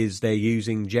is they're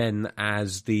using Jen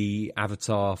as the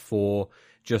avatar for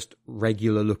just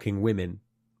regular looking women,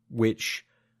 which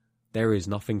there is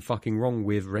nothing fucking wrong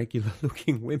with regular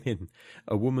looking women.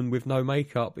 A woman with no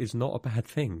makeup is not a bad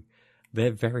thing.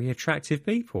 They're very attractive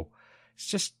people.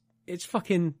 It's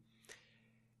fucking,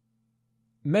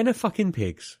 men are fucking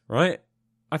pigs, right?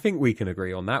 I think we can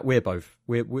agree on that. We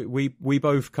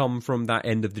both come from that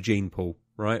end of the gene pool,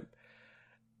 right?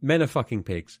 Men are fucking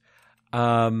pigs.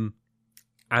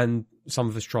 And some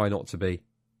of us try not to be.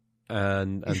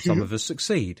 And some of us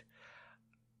succeed.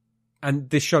 And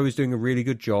this show is doing a really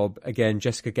good job. Again,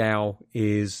 Jessica Gao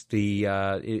is the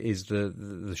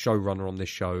showrunner on this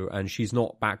show, and she's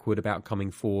not backward about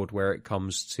coming forward where it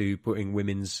comes to putting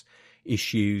women's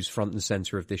issues front and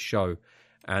center of this show.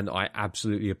 And I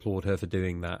absolutely applaud her for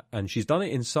doing that. And she's done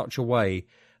it in such a way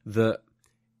that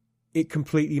it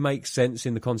completely makes sense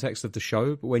in the context of the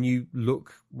show. But when you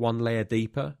look one layer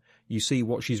deeper, you see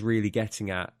what she's really getting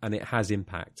at, and it has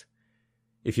impact.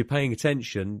 If you're paying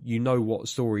attention, you know what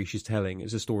story she's telling.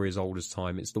 It's a story as old as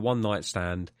time. It's the one night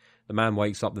stand. The man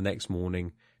wakes up the next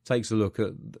morning, takes a look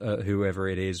at whoever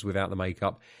it is without the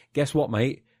makeup. Guess what,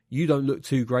 mate? You don't look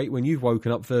too great when you've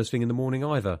woken up first thing in the morning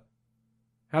either.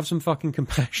 Have some fucking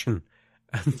compassion.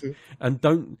 And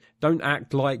don't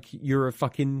act like you're a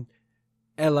fucking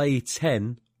LA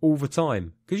 10 all the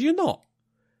time. Because you're not.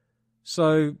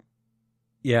 So,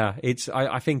 yeah,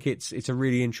 I think it's a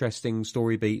really interesting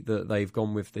story beat that they've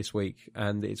gone with this week,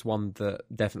 and it's one that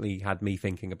definitely had me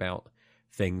thinking about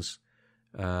things.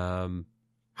 How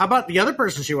about the other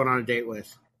person she went on a date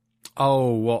with?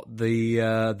 Oh, what,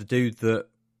 the dude that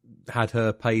had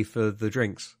her pay for the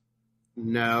drinks?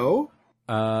 No.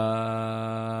 Hang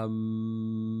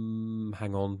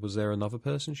on, was there another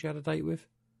person she had a date with?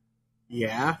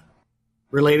 Yeah.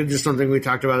 Related to something we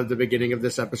talked about at the beginning of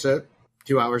this episode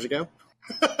 2 hours ago.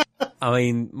 I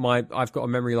mean, I've got a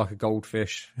memory like a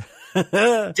goldfish.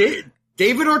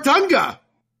 David Ortunga.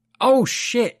 Oh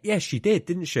shit! Yes, she did,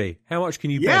 didn't she? How much can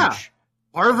you Yeah. bench?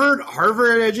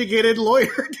 Harvard educated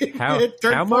lawyer. How turned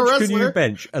pro much wrestler. can you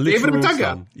bench? A David literal Ortunga.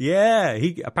 ton. Yeah,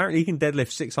 he can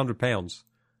deadlift 600 pounds.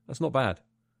 That's not bad.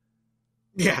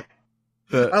 Yeah.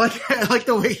 But I like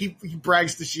the way he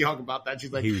brags to She-Hulk about that.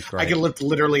 She's like, He was great. I can lift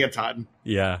literally a ton.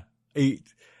 yeah, he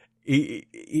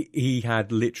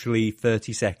had literally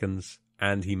 30 seconds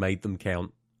and he made them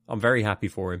count. I'm very happy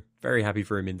for him. Very happy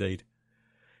for him indeed.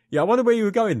 Yeah, I wonder where you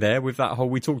were going there with that whole.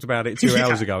 We talked about it 2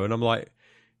 hours ago, and I'm like,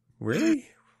 really?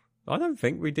 I don't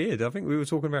think we did. I think we were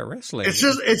talking about wrestling. We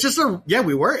were. It's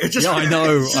just, yeah,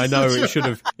 I know.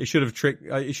 It should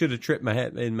have tripped my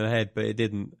head in my head, but it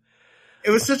didn't.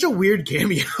 It was such a weird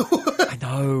cameo. I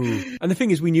know. And the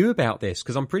thing is, we knew about this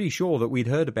because I'm pretty sure that we'd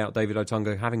heard about David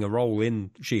Otunga having a role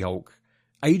in She-Hulk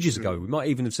ages ago. We might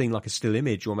even have seen like a still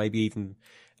image or maybe even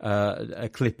a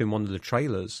clip in one of the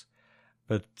trailers.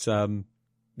 But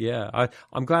yeah,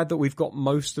 I'm glad that we've got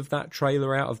most of that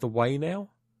trailer out of the way now.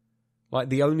 Like,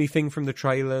 the only thing from the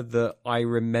trailer that I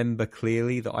remember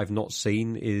clearly that I've not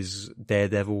seen is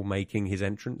Daredevil making his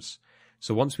entrance.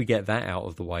 So once we get that out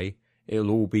of the way, it'll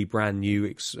all be brand new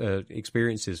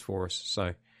experiences for us.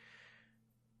 So,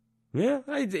 yeah,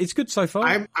 it's good so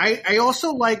far. I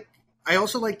also like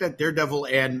that Daredevil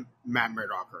and Matt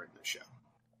Murdock are in this show.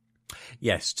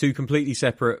 Yes, two completely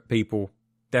separate people.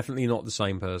 Definitely not the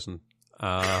same person.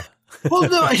 Well,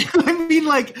 no, I mean,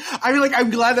 I'm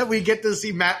glad that we get to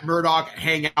see Matt Murdock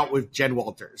hang out with Jen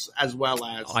Walters as well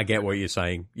as. I get what you're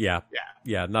saying. Yeah.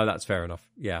 No, that's fair enough.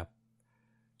 Yeah.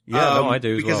 Yeah, no, I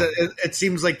do as because well. it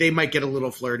seems like they might get a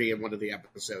little flirty in one of the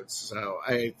episodes. So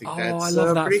I think that's I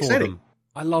love that pretty for exciting. them.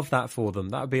 I love that for them.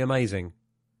 That would be amazing.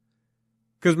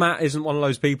 Because Matt isn't one of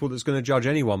those people that's going to judge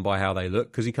anyone by how they look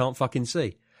because he can't fucking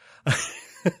see.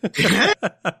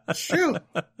 It's true.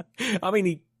 I mean,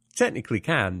 he technically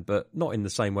can, but not in the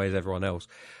same way as everyone else.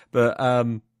 But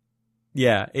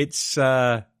yeah, it's.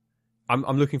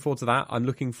 I'm looking forward to that. I'm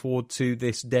looking forward to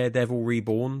this Daredevil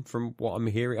Reborn. From what I'm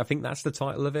hearing, I think that's the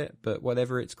title of it. But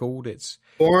whatever it's called, it's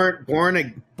Born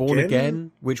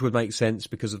Again, which would make sense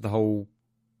because of the whole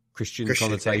Christian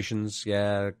connotations,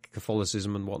 yeah,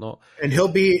 Catholicism and whatnot. And he'll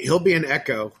be an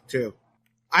Echo too.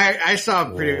 I saw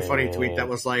a pretty funny tweet that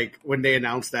was like, when they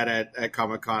announced that at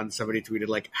Comic-Con, somebody tweeted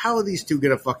like, how are these two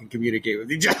gonna fucking communicate with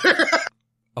each other?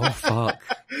 Oh fuck.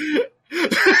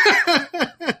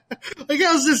 Like,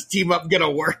 how's this team up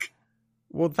gonna work?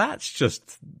 Well, that's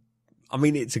just, I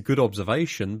mean, it's a good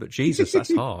observation, but Jesus,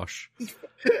 that's harsh.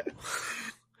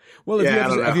 Well,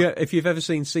 if you've ever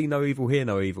seen See No Evil, Hear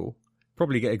No Evil,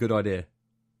 probably get a good idea.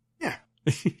 Yeah.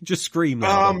 Just scream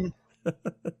louder.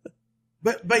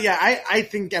 But yeah, I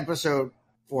think episode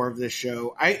 4 of this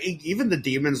show, even the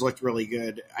demons looked really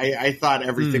good. I thought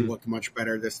everything looked much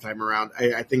better this time around.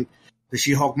 I think the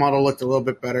She-Hulk model looked a little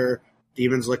bit better.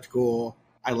 Demons looked cool.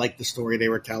 I liked the story they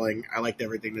were telling. I liked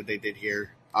everything that they did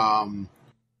here. And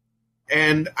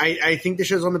I think the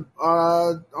show's on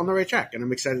the right track, and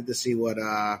I'm excited to see what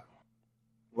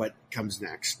comes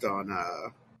next on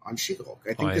She-Hulk.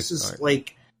 I think this is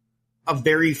like a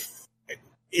very.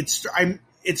 It's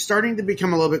starting to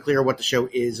become a little bit clearer what the show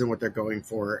is and what they're going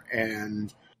for,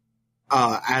 and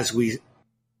as we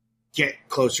get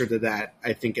closer to that,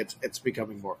 I think it's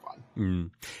becoming more fun.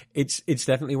 It's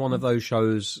definitely one of those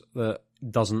shows that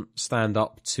doesn't stand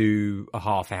up to a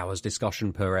half hour's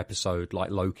discussion per episode, like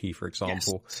Loki, for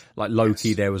example. Yes. Like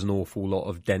Loki, there was an awful lot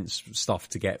of dense stuff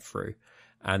to get through.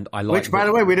 And I like. Which, by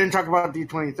the way, we didn't talk about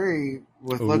D23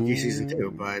 with Loki season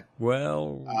 2, but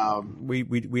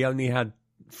we only had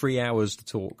 3 hours to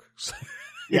talk. So.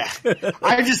 Yeah,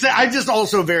 I'm just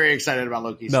also very excited about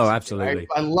Loki. No, absolutely.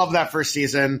 I love that first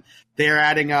season. They're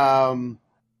adding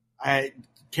I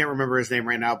can't remember his name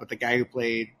right now, but the guy who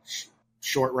played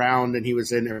Short Round and he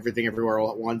was in Everything Everywhere All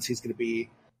at Once. He's going to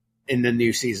be in the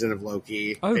new season of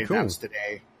Loki. They announced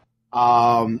today.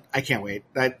 I can't wait.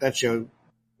 That show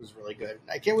was really good.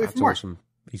 I can't wait for more. Awesome.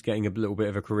 He's getting a little bit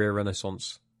of a career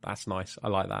renaissance. That's nice. I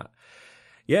like that.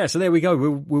 Yeah, so there we go.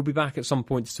 We'll be back at some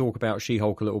point to talk about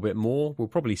She-Hulk a little bit more. We'll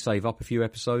probably save up a few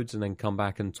episodes and then come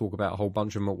back and talk about a whole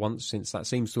bunch of them at once, since that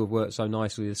seems to have worked so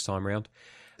nicely this time around.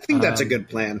 I think that's a good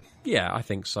plan. Yeah, I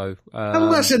think so.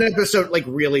 Unless an episode, like,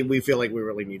 really, we feel like we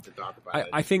really need to talk about it.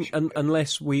 I think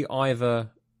unless we either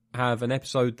have an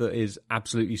episode that is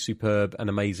absolutely superb and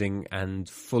amazing and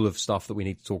full of stuff that we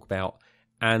need to talk about,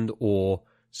 and or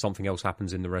something else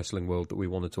happens in the wrestling world that we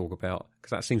want to talk about,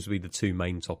 because that seems to be the two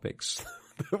main topics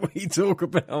that we talk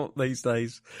about these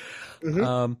days. Mm-hmm.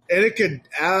 And it could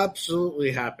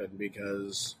absolutely happen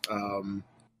because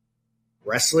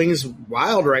wrestling is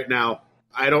wild right now.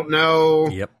 I don't know.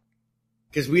 Yep.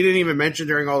 because we didn't even mention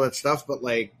during all that stuff, but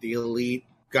like the Elite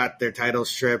got their title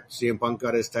stripped, CM Punk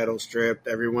got his title stripped,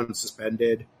 everyone's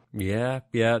suspended. Yeah.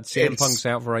 CM Punk's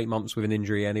out for 8 months with an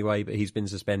injury anyway, but he's been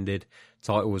suspended.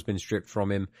 Title has been stripped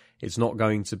from him. It's not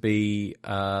going to be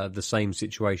the same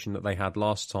situation that they had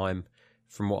last time,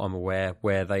 from what I'm aware,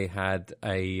 where they had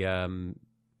a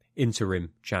interim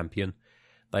champion.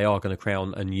 They are going to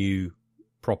crown a new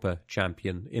proper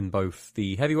champion in both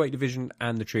the heavyweight division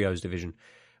and the trios division,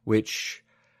 which...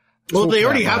 Well, they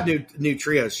already have new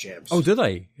trios champs. Oh, do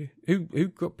they? Who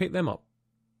picked them up?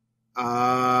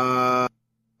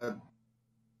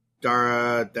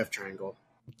 Death Triangle.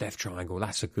 Death Triangle,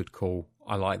 that's a good call.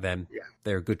 I like them. Yeah.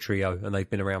 They're a good trio, and they've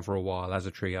been around for a while as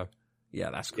a trio.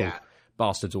 Yeah, that's cool. Yeah.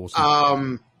 Bastard's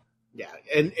awesome. Yeah,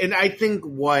 and I think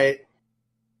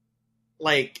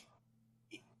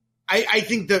I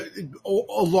think that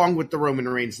along with the Roman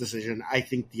Reigns decision, I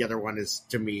think the other one is,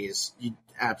 to me, is you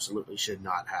absolutely should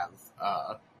not have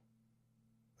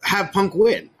Punk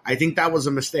win. I think that was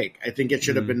a mistake. I think it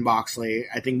should have been Moxley.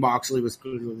 I think Moxley was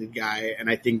clearly the guy, and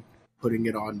I think putting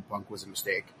it on Punk was a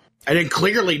mistake. I think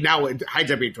clearly now High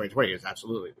Champion 2020 is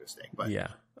absolutely a mistake, but yeah.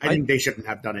 I think they shouldn't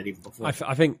have done it even before.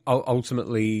 I think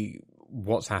ultimately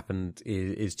what's happened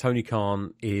is Tony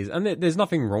Khan is, and there's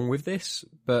nothing wrong with this,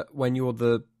 but when you're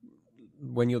the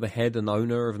head and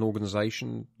owner of an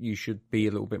organization, you should be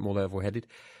a little bit more level-headed.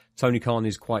 Tony Khan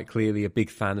is quite clearly a big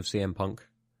fan of CM Punk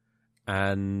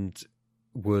and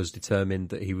was determined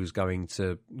that he was going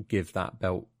to give that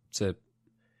belt to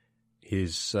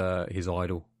his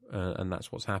idol, and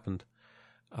that's what's happened.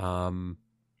 And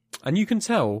you can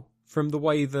tell from the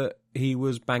way that he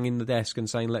was banging the desk and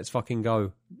saying, let's fucking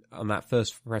go, on that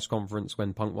first press conference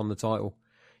when Punk won the title.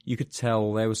 You could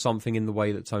tell there was something in the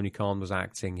way that Tony Khan was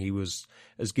acting. He was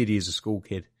as giddy as a school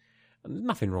kid. And there's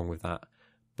nothing wrong with that.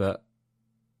 But,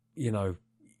 you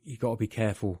got to be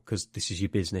careful because this is your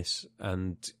business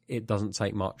and it doesn't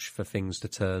take much for things to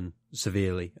turn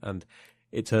severely. And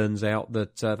it turns out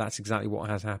that that's exactly what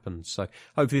has happened. So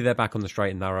hopefully they're back on the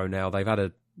straight and narrow now. They've had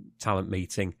a talent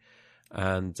meeting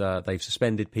and they've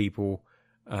suspended people.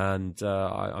 And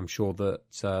I'm sure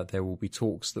that there will be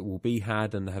talks that will be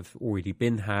had and have already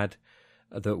been had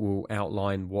that will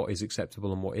outline what is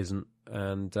acceptable and what isn't.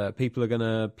 And people are going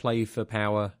to play for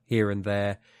power here and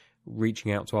there,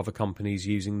 reaching out to other companies,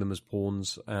 using them as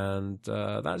pawns. And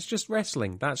that's just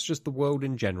wrestling. That's just the world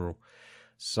in general.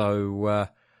 So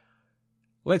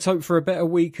let's hope for a better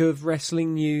week of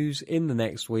wrestling news in the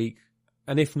next week.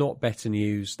 And if not better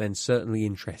news, then certainly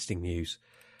interesting news.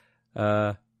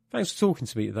 Thanks for talking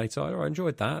to me today, Tyler. I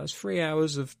enjoyed that. It was 3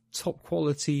 hours of top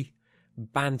quality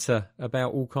banter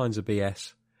about all kinds of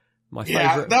BS. My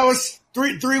favorite. That was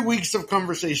three weeks of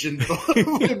conversation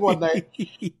in one night,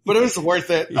 but it was worth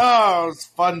it. Oh, it was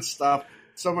fun stuff.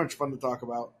 So much fun to talk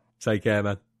about. Take care,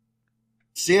 man.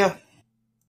 See ya.